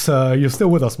see that you're still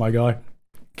with us, my guy.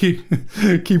 Keep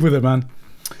with it, man.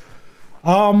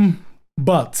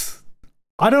 But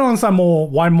I don't understand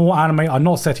why more anime are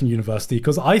not set in university,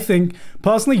 because I think,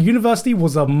 personally, university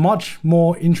was a much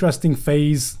more interesting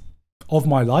phase of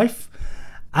my life.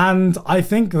 And I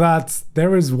think that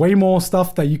there is way more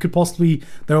stuff that you could possibly,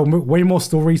 there are way more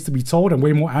stories to be told and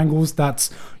way more angles that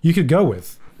you could go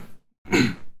with.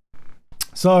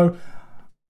 So,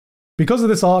 because of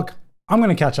this arc, I'm going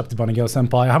to catch up to Bunny Girl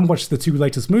Senpai. I haven't watched the 2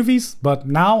 latest movies, but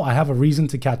now I have a reason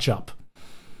to catch up.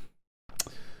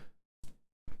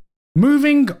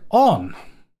 Moving on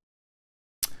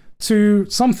to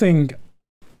something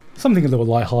a little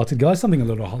lighthearted, guys. Something a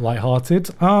little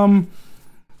lighthearted. How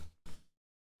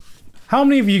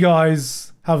many of you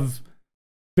guys have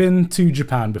been to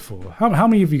Japan before? How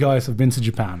many of you guys have been to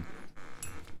Japan?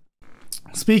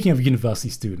 Speaking of university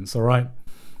students, all right.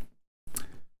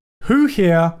 Who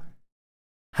here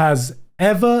has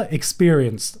ever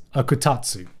experienced a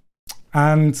kotatsu?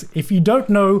 And if you don't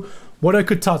know what a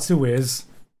kotatsu is,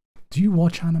 do you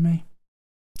watch anime?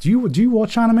 Do you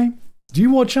watch anime? Do you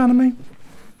watch anime?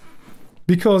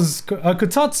 Because a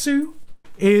kotatsu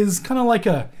is kind of like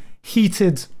a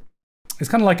heated, it's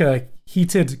kind of like a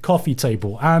heated coffee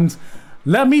table. And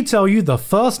let me tell you, the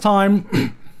first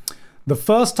time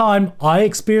I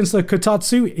experienced a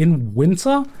kotatsu in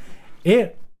winter,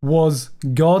 it was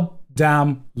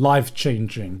goddamn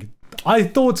life-changing. I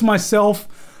thought to myself,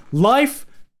 life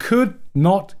could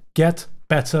not get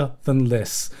better than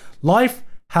this. Life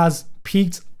has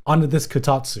peaked under this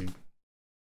kotatsu.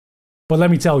 But let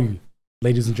me tell you,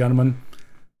 ladies and gentlemen,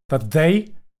 that they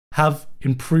have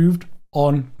improved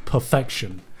on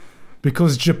perfection.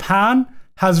 Because Japan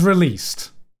has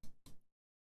released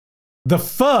the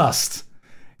first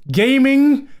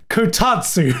gaming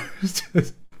kotatsu.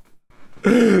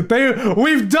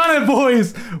 We've done it,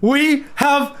 boys! We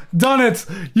have done it!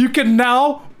 You can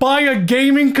now buy a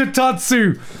gaming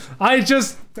kotatsu!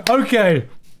 Okay.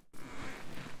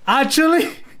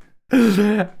 Actually,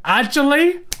 I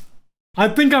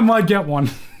think I might get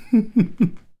one.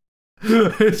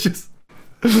 It's just,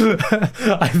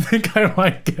 I think I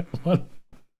might get one.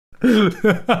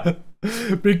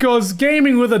 Because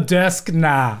gaming with a desk,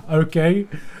 nah, okay?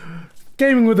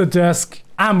 Gaming with a desk,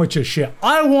 amateur shit.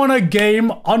 I want a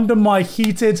game under my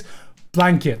heated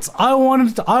blankets. I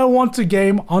want to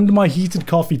game under my heated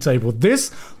coffee table. This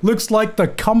looks like the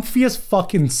comfiest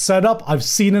fucking setup I've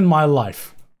seen in my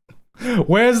life.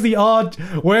 Where's the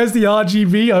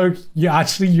RGB? Oh, yeah,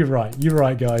 actually, you're right. You're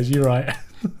right, guys. You're right.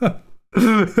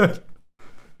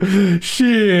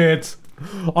 Shit.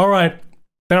 All right,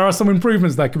 there are some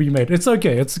improvements that could be made. It's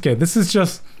okay. It's okay. This is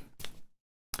just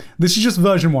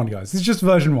version 1, guys. This is just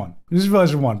version 1. This is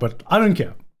version 1. But I don't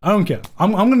care. I don't care.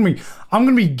 I'm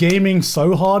gonna be gaming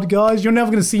so hard, guys. You're never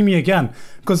gonna see me again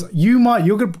because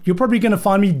you're probably gonna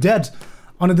find me dead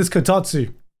under this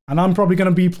kotatsu, and I'm probably gonna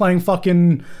be playing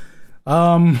fucking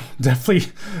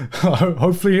definitely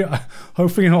hopefully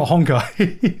not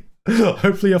Honkai.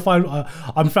 Hopefully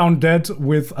I'm found dead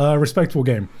with a respectable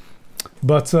game.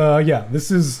 But yeah, this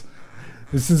is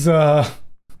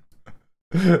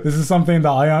something that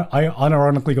I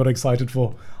unironically got excited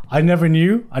for. I never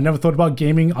thought about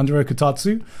gaming under a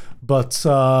kotatsu, but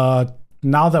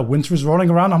now that winter is rolling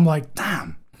around, I'm like,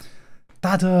 damn,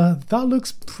 that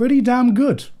looks pretty damn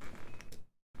good.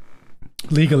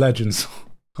 League of Legends.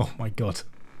 Oh my god.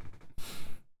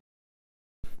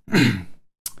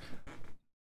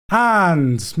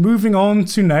 And moving on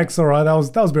to next. All right, that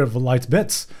was a bit of a light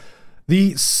bit.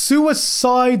 The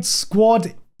Suicide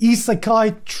Squad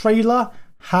Isekai trailer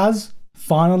has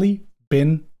finally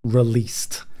been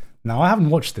released. Now, I haven't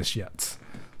watched this yet,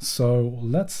 so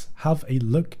let's have a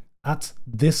look at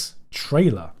this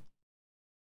trailer.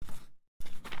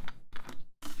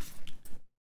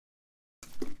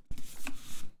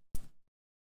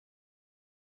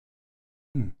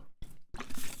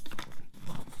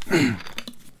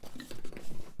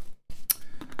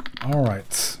 All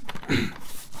right.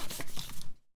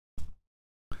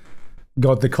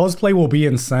 God, the cosplay will be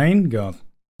insane. God,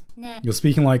 you're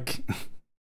speaking like...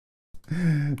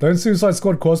 Don't Suicide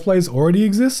Squad cosplays already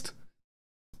exist?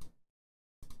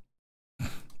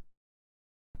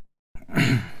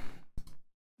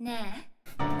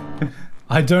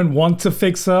 I don't want to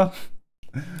fix her.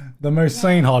 The most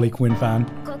sane Harley Quinn fan.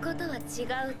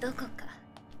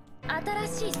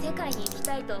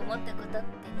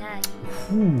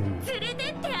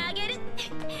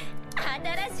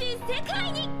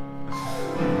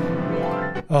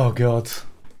 Oh god.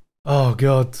 Oh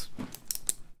god.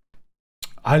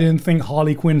 I didn't think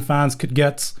Harley Quinn fans could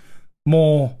get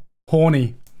more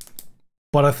horny,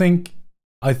 but I think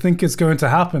it's going to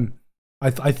happen.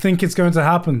 I think it's going to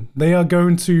happen. They are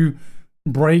going to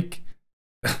break.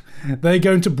 They're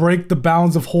going to break the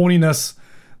bounds of horniness.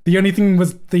 The only thing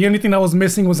that was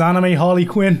missing was anime Harley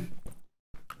Quinn.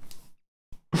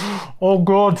 Oh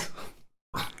god,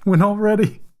 we're not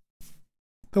ready.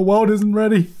 The world isn't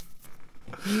ready.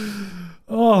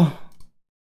 Oh.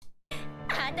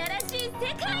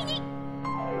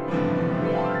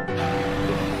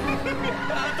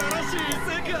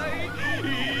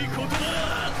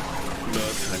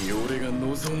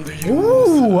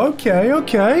 Ooh, okay,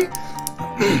 okay.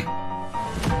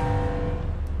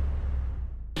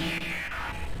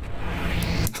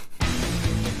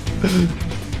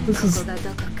 This is...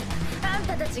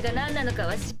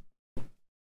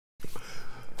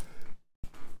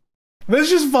 This is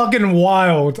just fucking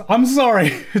wild. I'm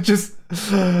sorry. Just...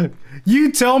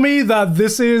 You tell me that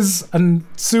this is a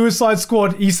Suicide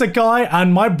Squad isekai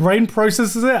and my brain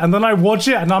processes it and then I watch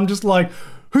it and I'm just like,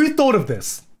 who thought of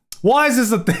this? Why is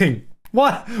this a thing?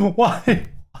 Why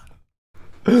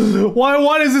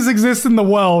does this exist in the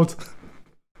world?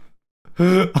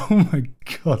 Oh my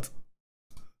god.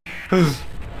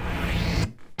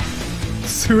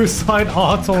 Suicide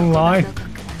art online.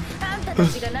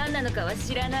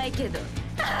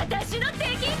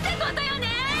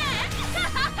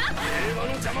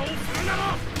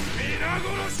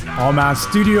 Oh man,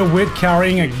 Studio Wit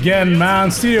carrying again, man.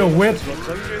 Studio Wit.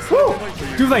 Woo!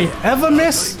 Do they ever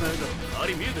miss?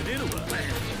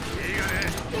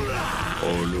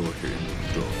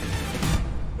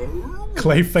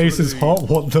 Clayface is hot,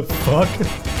 what the fuck?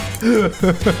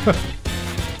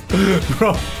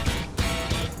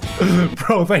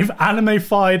 Bro, they've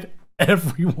anime-fied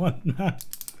everyone, man.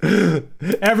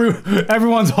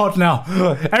 Everyone's hot now.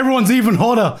 Everyone's even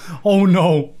hotter. Oh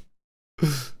no.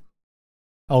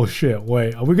 Oh shit,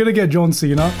 wait. Are we gonna get John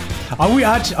Cena? Are we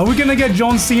gonna get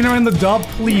John Cena in the dub?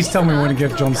 Please tell me we're gonna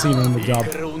get John Cena in the dub.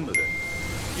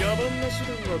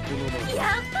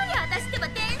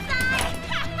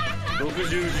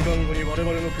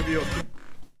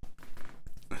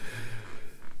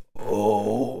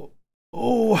 Oh.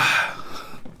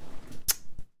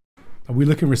 Are we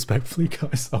looking respectfully,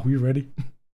 guys? Are we ready?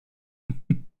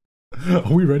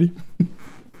 Are we ready?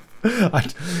 I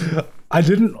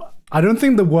don't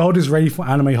think the world is ready for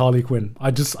anime Harley Quinn.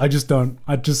 I just don't.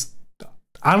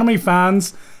 Anime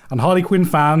fans and Harley Quinn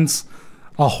fans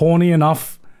are horny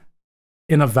enough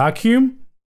in a vacuum,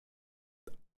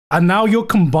 and now you're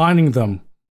combining them.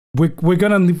 We're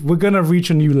gonna reach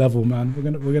a new level, man.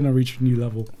 We're gonna reach a new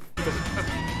level.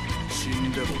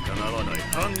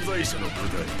 犯罪者の部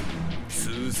隊ス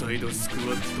ーサイドスク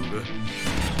ワットが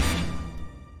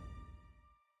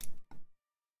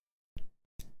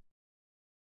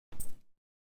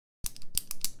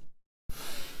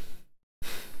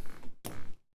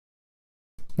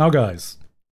Now, guys,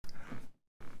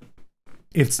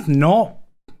 it's not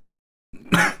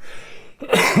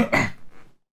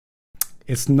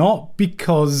it's not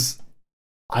because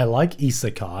I like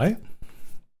isekai.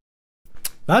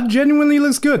 That genuinely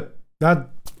looks good. That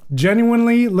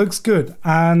genuinely looks good.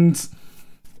 And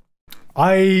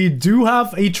I do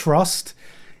have a trust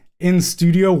in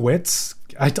Studio Wits.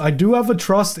 I do have a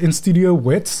trust in Studio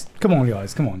Wits. Come on,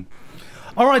 guys, come on.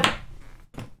 All right.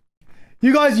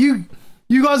 You guys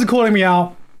are calling me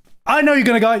out. I know you're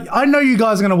gonna go. I know you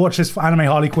guys are gonna watch this for anime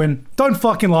Harley Quinn. Don't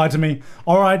fucking lie to me.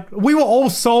 All right, we were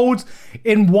all sold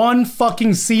in one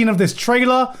fucking scene of this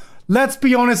trailer. Let's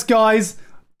be honest, guys.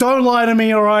 Don't lie to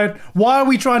me. All right. Why are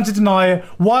we trying to deny it?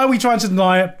 Why are we trying to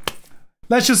deny it?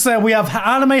 Let's just say we have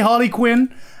anime Harley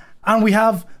Quinn, and we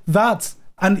have that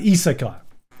and isekai.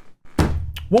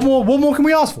 What more can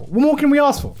we ask for? What more can we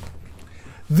ask for?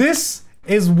 This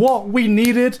is what we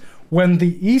needed when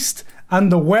the East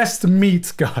and the West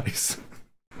meet, guys.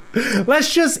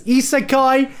 Let's just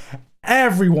isekai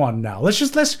everyone now. Is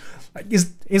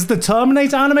the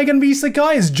Terminator anime gonna be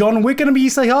isekai? Is John Wick gonna be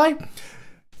isekai?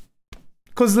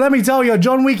 Because let me tell you, a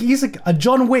John Wick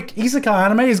isekai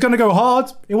anime is gonna go hard.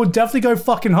 It will definitely go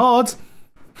fucking hard.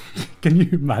 Can you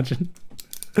imagine?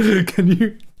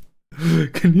 Can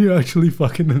you actually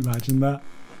fucking imagine that?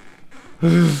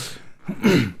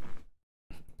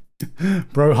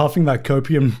 Bro, huffing that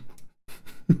copium.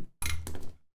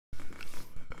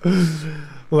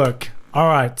 Look,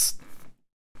 alright.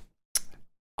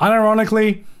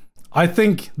 Unironically, I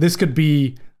think this could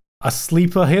be a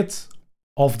sleeper hit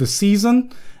of the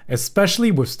season,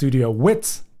 especially with Studio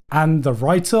Wit and the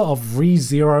writer of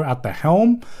ReZero at the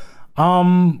helm.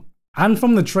 And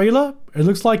from the trailer, it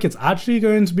looks like it's actually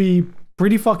going to be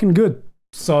pretty fucking good.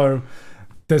 So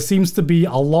there seems to be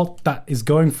a lot that is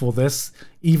going for this,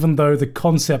 even though the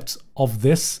concept of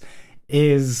this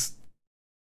is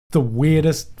the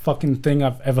weirdest fucking thing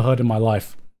I've ever heard in my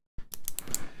life.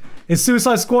 Is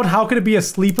Suicide Squad, how could it be a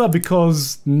sleeper?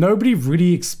 Because nobody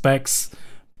really expects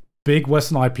big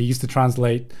Western IPs to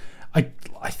translate. I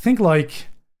think, like,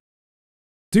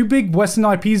 do big Western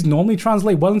IPs normally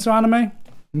translate well into anime?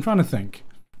 I'm trying to think.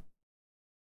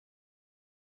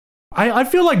 I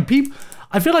feel like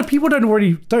people don't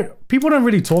really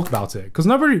talk about it, because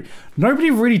nobody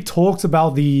really talked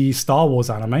about the Star Wars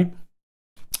anime.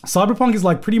 Cyberpunk is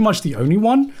like pretty much the only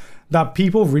one that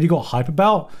people really got hype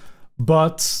about,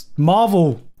 but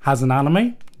Marvel has an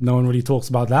anime. No one really talks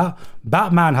about that.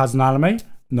 Batman has an anime.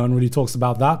 No one really talks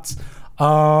about that.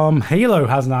 Halo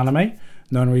has an anime.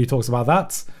 No one really talks about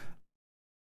that.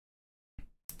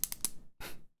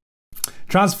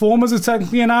 Transformers is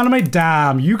technically an anime.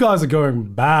 Damn, you guys are going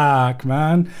back,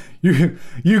 man. You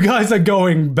guys are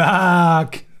going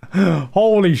back.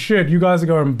 Holy shit, you guys are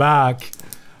going back.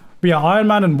 But yeah, Iron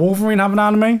Man and Wolverine have an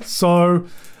anime. So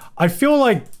I feel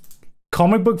like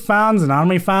comic book fans and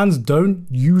anime fans don't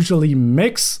usually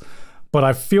mix, but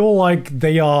I feel like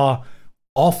they are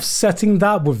offsetting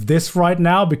that with this right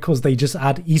now because they just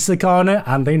add isekai on it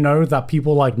and they know that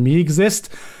people like me exist.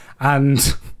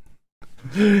 And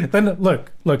then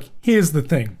look, here's the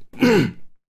thing.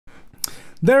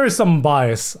 There is some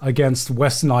bias against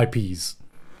Western IPs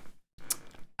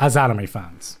as anime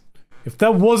fans. If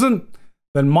there wasn't,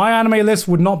 then my anime list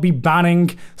would not be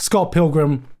banning Scott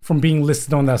Pilgrim from being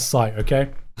listed on their site, okay?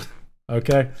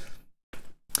 Okay?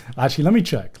 Actually, let me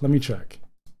check.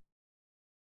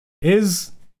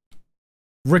 Is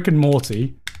Rick and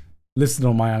Morty listed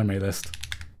on my anime list?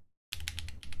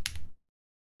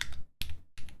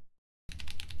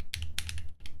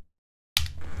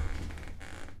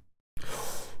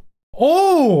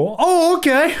 Oh,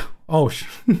 okay. Oh,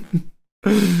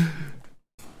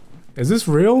 is this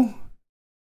real?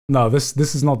 No, this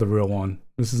is not the real one.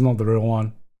 This is not the real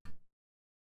one.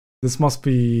 This must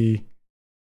be...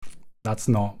 That's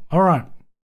not. Alright.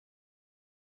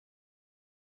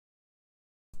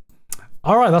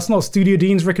 Alright, that's not Studio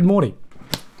Dean's Rick and Morty.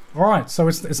 Alright, so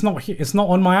it's not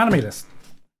on my anime list.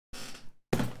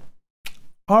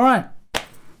 Alright.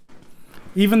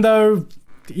 Even though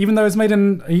it's made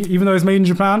in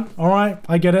Japan, alright,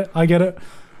 I get it.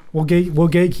 We're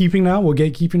gatekeeping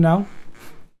now.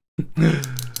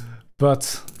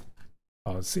 But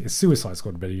Suicide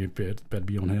Squad better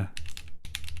be on here.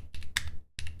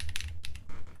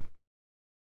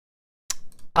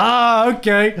 Ah,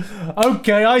 okay,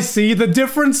 I see the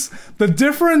difference. The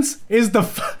difference is the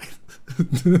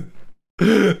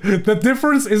The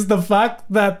difference is the fact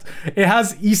that it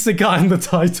has Isekai in the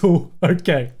title.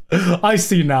 Okay, I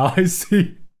see now, I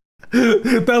see.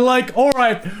 They're like,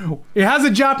 alright, it has a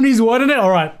Japanese word in it,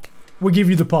 alright, we'll give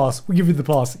you the pass, we'll give you the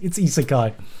pass. It's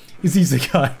Isekai. It's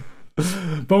Isekai.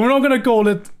 But we're not gonna call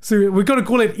it, so we're gonna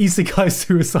call it Isekai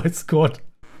Suicide Squad.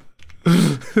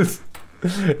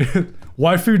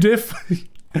 Waifu diff?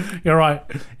 You're right,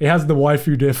 it has the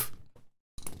waifu diff.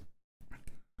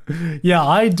 Yeah,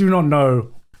 I do not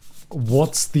know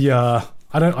what's the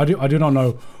I do not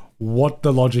know what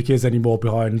the logic is anymore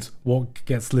behind what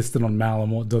gets listed on Mal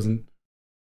and what doesn't.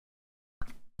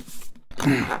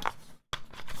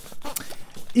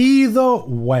 Either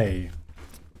way,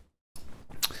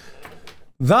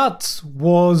 that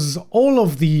was all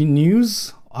of the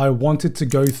news I wanted to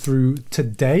go through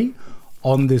today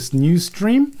on this news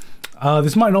stream.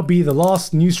 This might not be the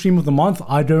last news stream of the month.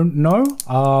 I don't know.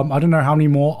 I don't know how many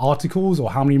more articles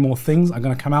or how many more things are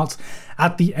going to come out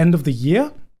at the end of the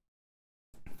year.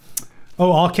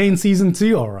 Oh, Arcane Season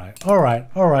 2? Alright, alright,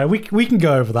 alright. We can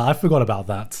go over that. I forgot about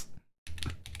that.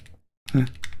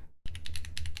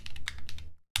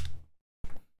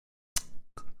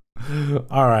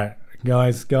 Alright,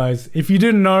 guys. If you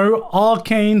didn't know,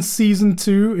 Arcane Season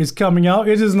 2 is coming out.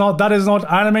 That is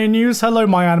not anime news. Hello,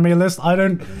 my anime list.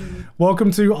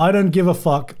 Welcome to I don't give a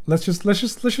fuck. Let's just watch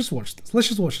this. Let's just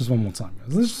watch this one more time,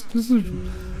 guys. Let's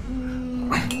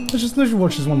just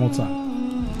watch this one more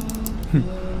time.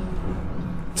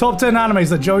 Top 10 animes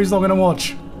that Joey's not gonna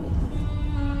watch.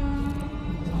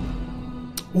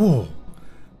 Ooh.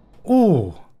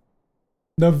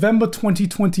 November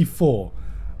 2024.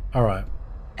 Alright.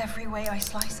 Every way I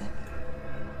slice it.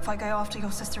 If I go after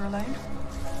your sister alone,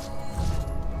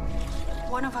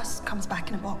 one of us comes back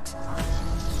in a box.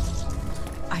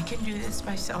 I can do this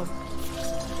myself.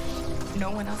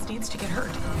 No one else needs to get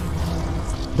hurt.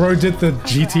 Bro did the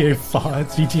GTA 5,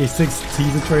 GTA 6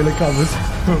 teaser trailer covers.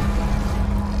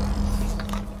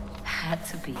 Had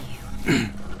to be you.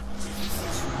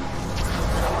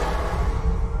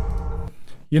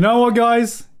 You know what,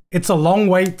 guys? It's a long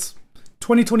wait.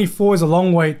 2024 is a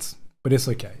long wait, but it's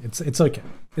okay. It's okay.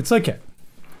 It's okay.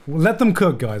 Let them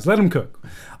cook, guys. Let them cook.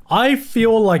 I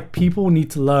feel like people need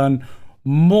to learn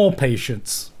more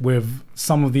patience with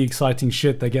some of the exciting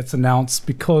shit that gets announced,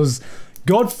 because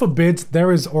God forbid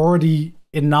there is already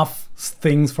enough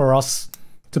things for us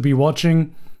to be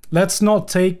watching. Let's not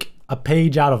take a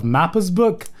page out of Mappa's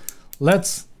book.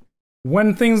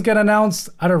 When things get announced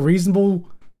at a reasonable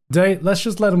date, let's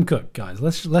just let them cook, guys.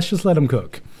 Let's just let them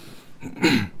cook.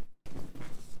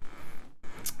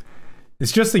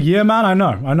 It's just a year, man. I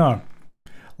know.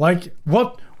 Like,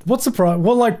 what's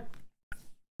the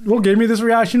what gave me this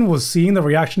reaction was seeing the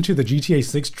reaction to the GTA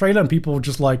 6 trailer, and people were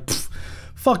just like,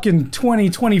 fucking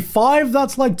 2025?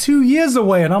 That's like 2 years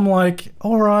away. And I'm like,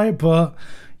 alright, but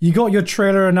you got your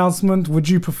trailer announcement. Would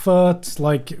you prefer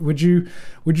to, would you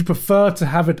prefer to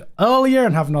have it earlier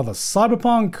and have another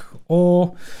Cyberpunk?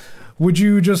 Or would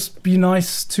you just be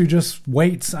nice to just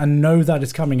wait and know that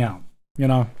it's coming out? You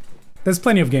know? There's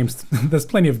plenty of games. There's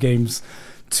plenty of games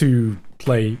to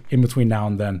play in between now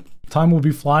and then. Time will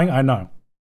be flying, I know.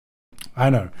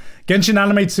 Genshin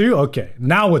Anime 2? Okay,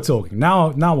 now we're talking.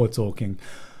 Now we're talking.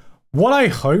 What I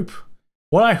hope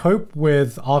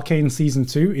with Arcane Season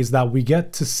 2 is that we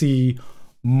get to see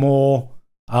more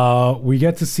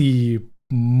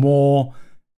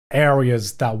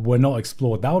areas that were not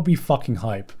explored. That would be fucking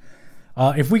hype.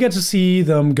 If we get to see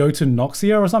them go to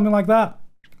Noxia or something like that,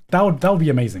 that would be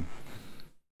amazing.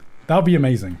 That would be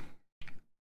amazing.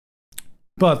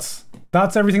 But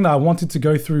that's everything that I wanted to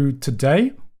go through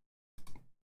today.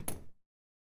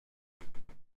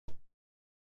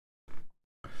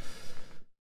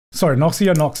 Sorry,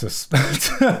 Noxia, Noxus.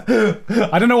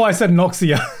 I don't know why I said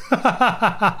Noxia.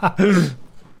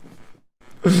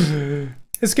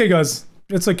 It's okay, guys.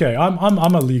 It's okay. I'm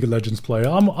a League of Legends player.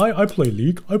 I play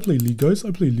League. I play League, guys.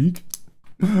 I play League.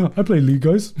 I play League,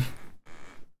 guys.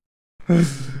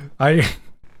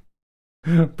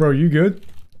 Bro, you good?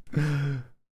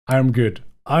 I am good.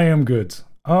 I am good.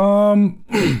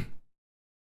 Have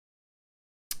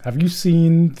you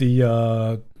seen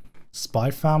the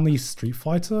Spy Family Street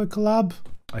Fighter collab?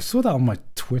 I saw that on my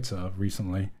Twitter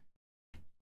recently.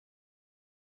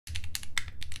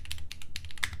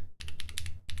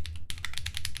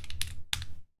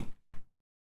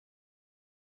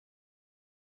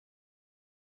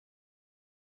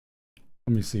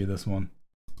 Let me see this one.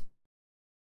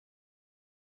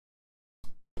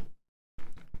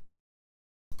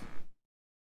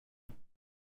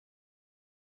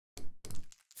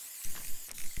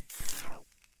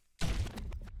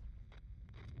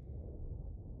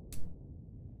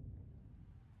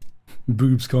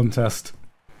 Boobs contest.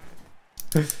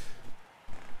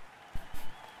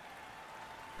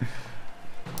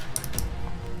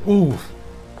 Ooh.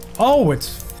 Oh,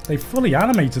 they fully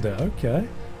animated it. Okay.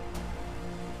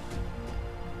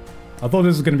 I thought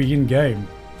this was going to be in-game.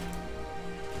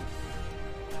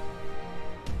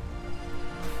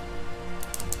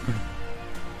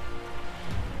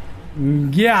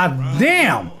 Yeah,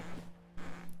 damn!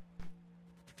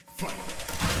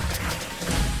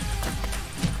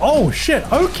 Oh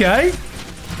shit, okay!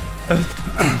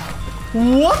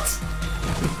 What?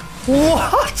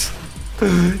 What?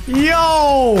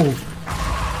 Yo!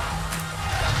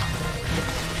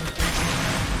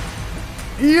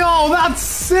 Yo, that's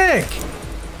sick!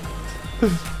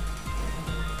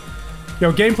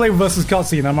 Yo, gameplay versus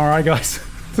cutscene, am I right, guys?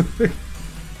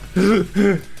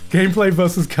 Gameplay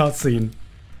versus cutscene.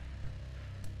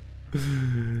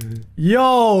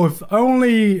 Yo, if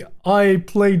only I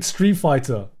played Street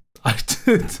Fighter. I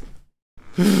did.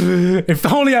 If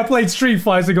only I played Street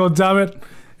Fighter, god damn it.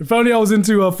 If only I was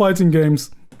into fighting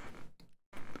games.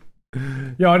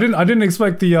 Yeah, I didn't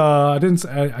expect the I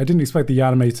didn't expect the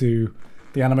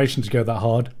animation to go that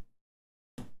hard.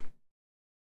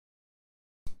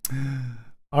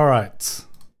 All right.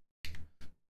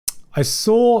 I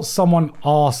saw someone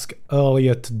ask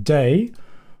earlier today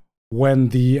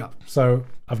when so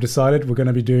I've decided we're going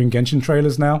to be doing Genshin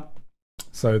trailers now.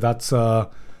 So that's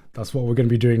what we're going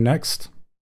to be doing next.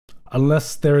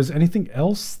 Unless there is anything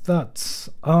else that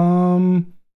got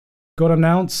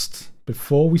announced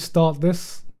before we start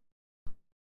this.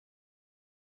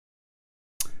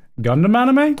 Gundam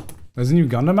anime? There's a new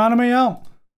Gundam anime out?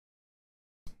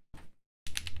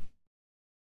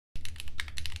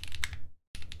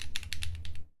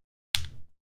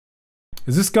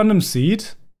 Is this Gundam Seed?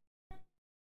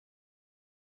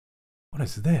 What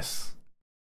is this?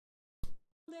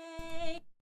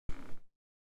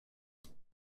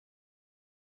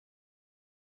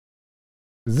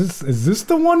 Is this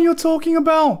the one you're talking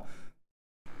about?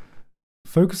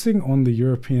 Focusing on the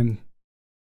European.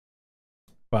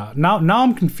 Wow, now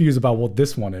I'm confused about what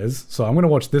this one is, so I'm gonna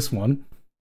watch this one.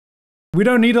 We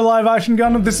don't need a live action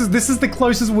Gundam. This is the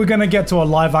closest we're gonna get to a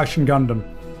live action Gundam.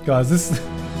 Guys, this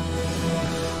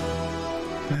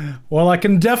well, I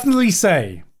can definitely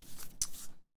say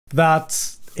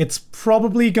that it's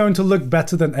probably going to look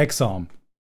better than X-Arm.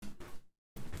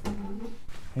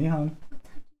 Hey, hon.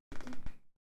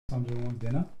 Time to want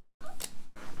dinner?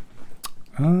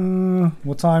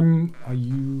 What time are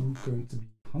you going to be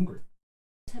hungry?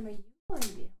 What time are you going to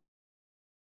be?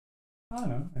 I don't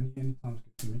know. Any time's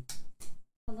good for me.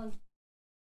 How long?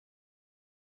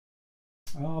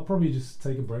 I'll probably just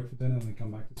take a break for dinner and then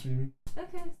come back to streaming.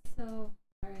 Okay, so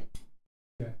alright.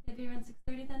 Okay. Maybe around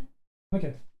 6:30 then?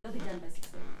 Okay. I'll be done by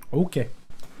 6:30. Okay.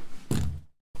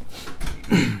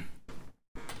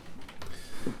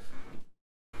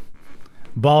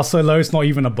 Bar so low, it's not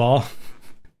even a bar.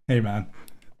 Hey man.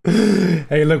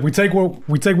 Hey look, we take what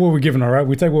we're given, alright?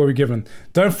 We take what we're given.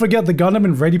 Don't forget the Gundam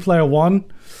in Ready Player One.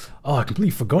 Oh, I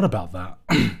completely forgot about that.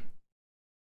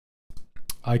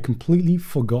 I completely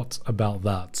forgot about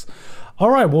that.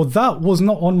 Alright, well that was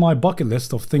not on my bucket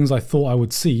list of things I thought I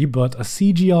would see, but a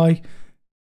CGI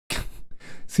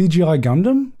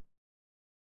Gundam?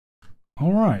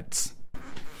 Alright.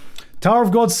 Tower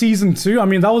of God Season 2, I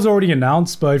mean that was already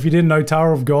announced, but if you didn't know,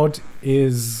 Tower of God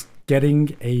is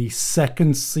getting a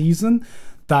second season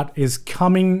that is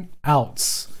coming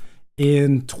out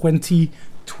in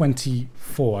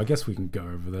 2024. I guess we can go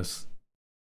over this.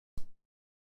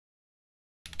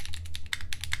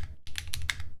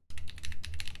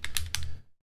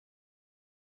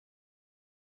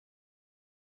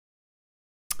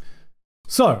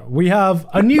 So, we have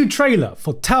a new trailer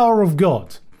for Tower of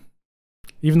God.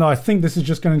 Even though I think this is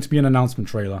just going to be an announcement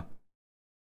trailer.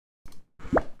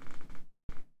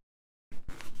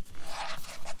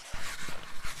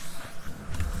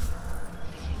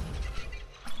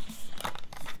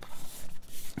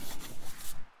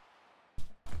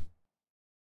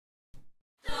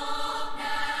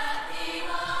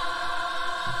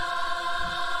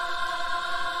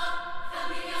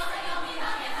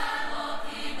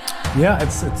 Yeah,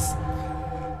 it's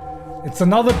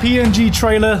another PNG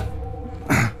trailer.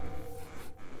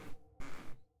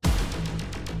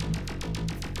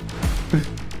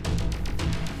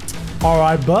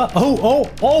 Alright, but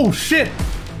oh shit!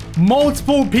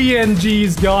 Multiple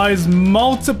PNGs, guys.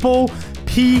 Multiple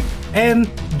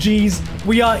PNGs.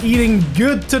 We are eating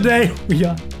good today. We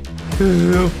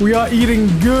are eating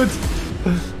good.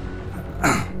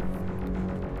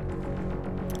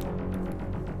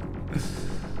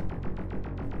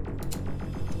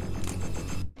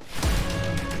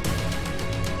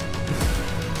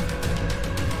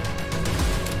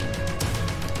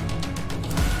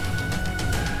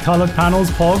 Colored panels,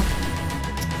 Pog.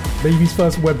 Baby's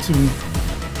first webtoon.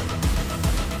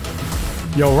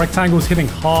 Yo, Rectangle's hitting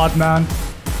hard, man.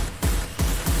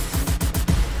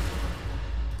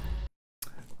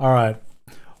 Alright.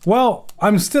 Well,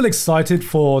 I'm still excited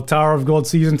for Tower of God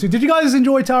Season 2. Did you guys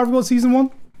enjoy Tower of God Season 1?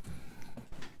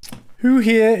 Who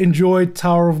here enjoyed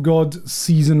Tower of God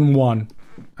Season 1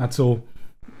 at all?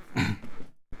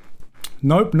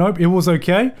 Nope, it was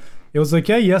okay. It was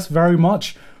okay, yes, very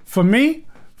much. For me,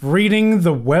 reading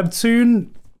the webtoon,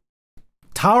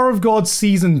 Tower of God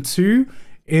Season 2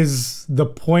 is the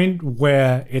point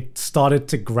where it started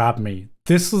to grab me.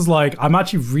 This was like, I'm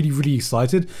actually really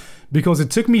excited because it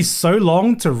took me so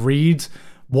long to read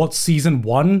what Season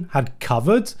 1 had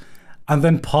covered, and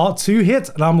then Part 2 hit,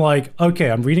 and I'm like, okay,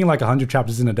 I'm reading like 100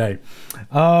 chapters in a day.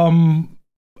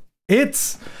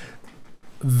 This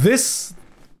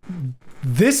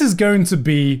is going to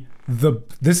be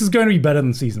better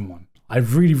than Season 1. I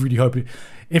really hope it.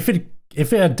 If it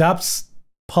adapts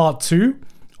Part 2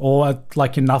 or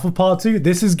like enough of Part 2,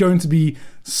 this is going to be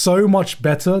so much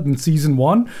better than Season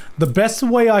 1. The best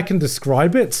way I can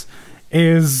describe it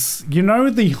is, you know,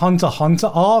 the Hunter x Hunter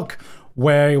arc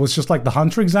where it was just like the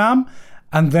Hunter exam,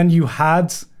 and then you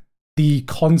had the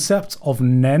concept of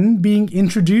Nen being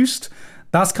introduced.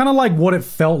 That's kind of like what it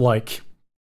felt like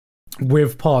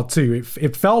with Part 2.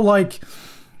 It felt like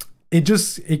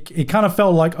it kind of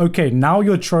felt like, okay, now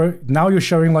you're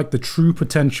showing like the true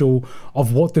potential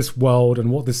of what this world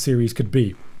and what this series could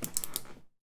be.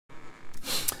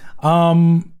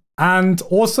 And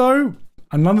also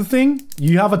another thing,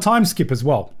 you have a time skip as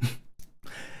well.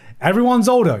 Everyone's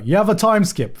older. You have a time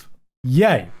skip.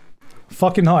 Yay.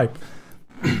 Fucking hype.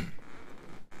 I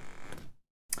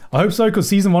hope so, because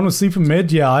Season 1 was super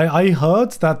mid. Yeah, I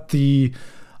heard that the...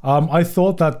 I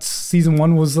thought that Season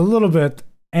 1 was a little bit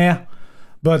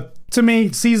but to me,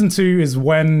 Season 2 is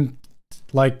when,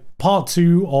 like, Part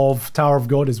 2 of Tower of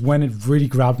God is when it really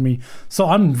grabbed me. So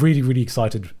I'm really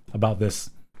excited about this.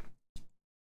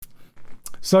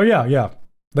 So yeah.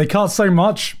 They cut so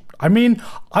much. I mean,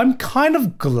 I'm kind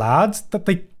of glad that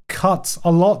they cut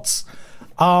a lot.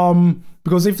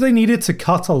 Because if they needed to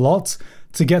cut a lot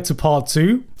to get to Part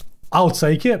 2, I'll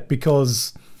take it,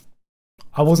 because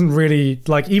I wasn't really,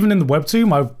 like, even in the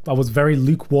webtoon, I was very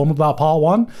lukewarm about Part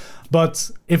 1. But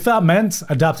if that meant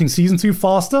adapting Season 2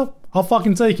 faster, I'll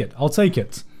fucking take it. I'll take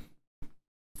it.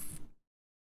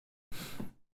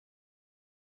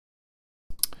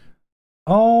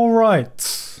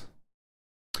 Alright.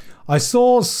 I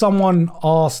saw someone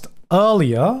asked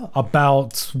earlier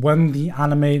about when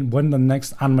the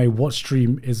next anime watch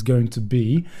stream is going to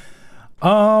be.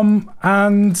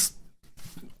 And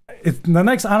the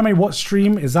next anime watch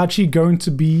stream is actually going to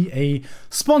be a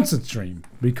sponsored stream,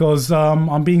 because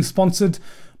I'm being sponsored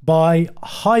by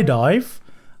High Dive,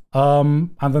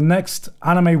 and the next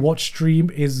anime watch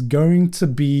stream is going to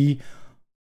be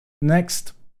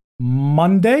next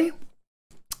Monday.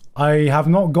 I have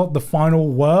not got the final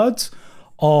words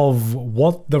of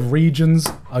what the regions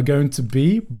are going to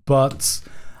be, but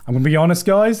I'm gonna be honest,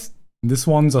 guys, this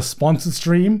one's a sponsored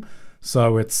stream,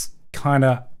 so it's kind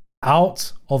of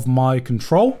out of my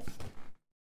control.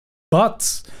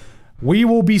 But we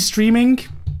will be streaming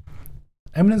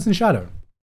Eminence in Shadow,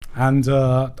 and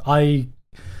I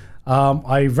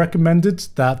recommended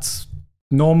that.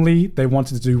 Normally they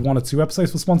wanted to do 1 or 2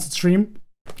 episodes for sponsored stream.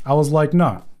 I was like,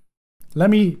 no, let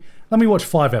me watch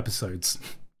 5 episodes.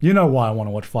 You know why I want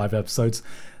to watch 5 episodes.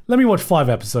 Let me watch 5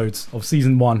 episodes of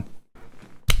Season 1.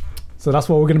 So that's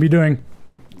what we're going to be doing.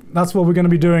 That's what we're going to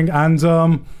be doing, and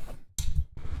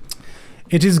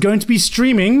it is going to be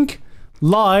streaming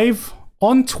live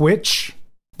on Twitch,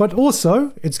 but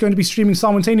also it's going to be streaming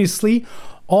simultaneously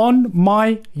on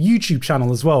my YouTube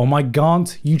channel as well, my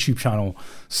Gant YouTube channel.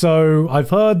 So I've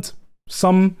heard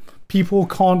some people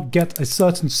can't get a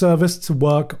certain service to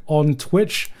work on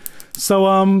Twitch.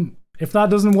 So if that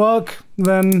doesn't work,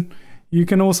 then you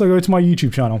can also go to my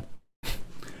YouTube channel.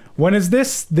 When is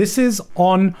this? This is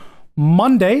on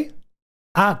Monday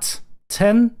at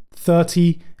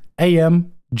 10:30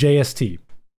 AM JST.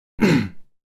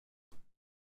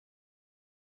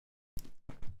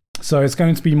 So it's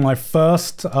going to be my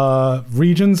first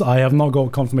regions. I have not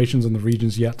got confirmations on the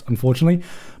regions yet, unfortunately,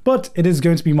 but it is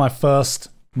going to be my first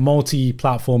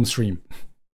multi-platform stream,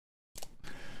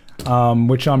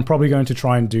 which I'm probably going to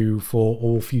try and do for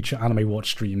all future Anime Watch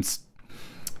streams.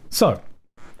 So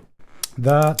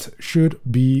that should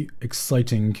be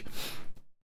exciting.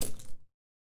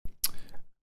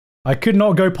 I could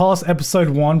not go past episode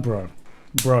 1, bro.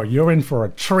 Bro, you're in for a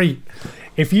treat.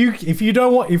 If you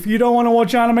don't want to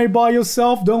watch anime by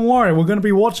yourself, don't worry. We're going to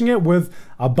be watching it with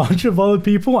a bunch of other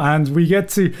people, and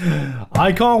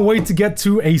I can't wait to get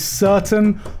to a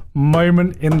certain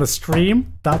moment in the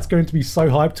stream. That's going to be so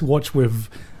hyped to watch with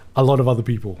a lot of other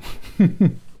people.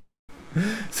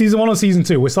 Season 1 or Season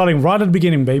 2? We're starting right at the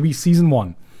beginning, baby. Season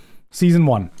 1. Season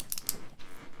 1.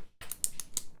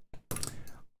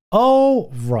 Oh,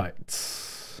 right.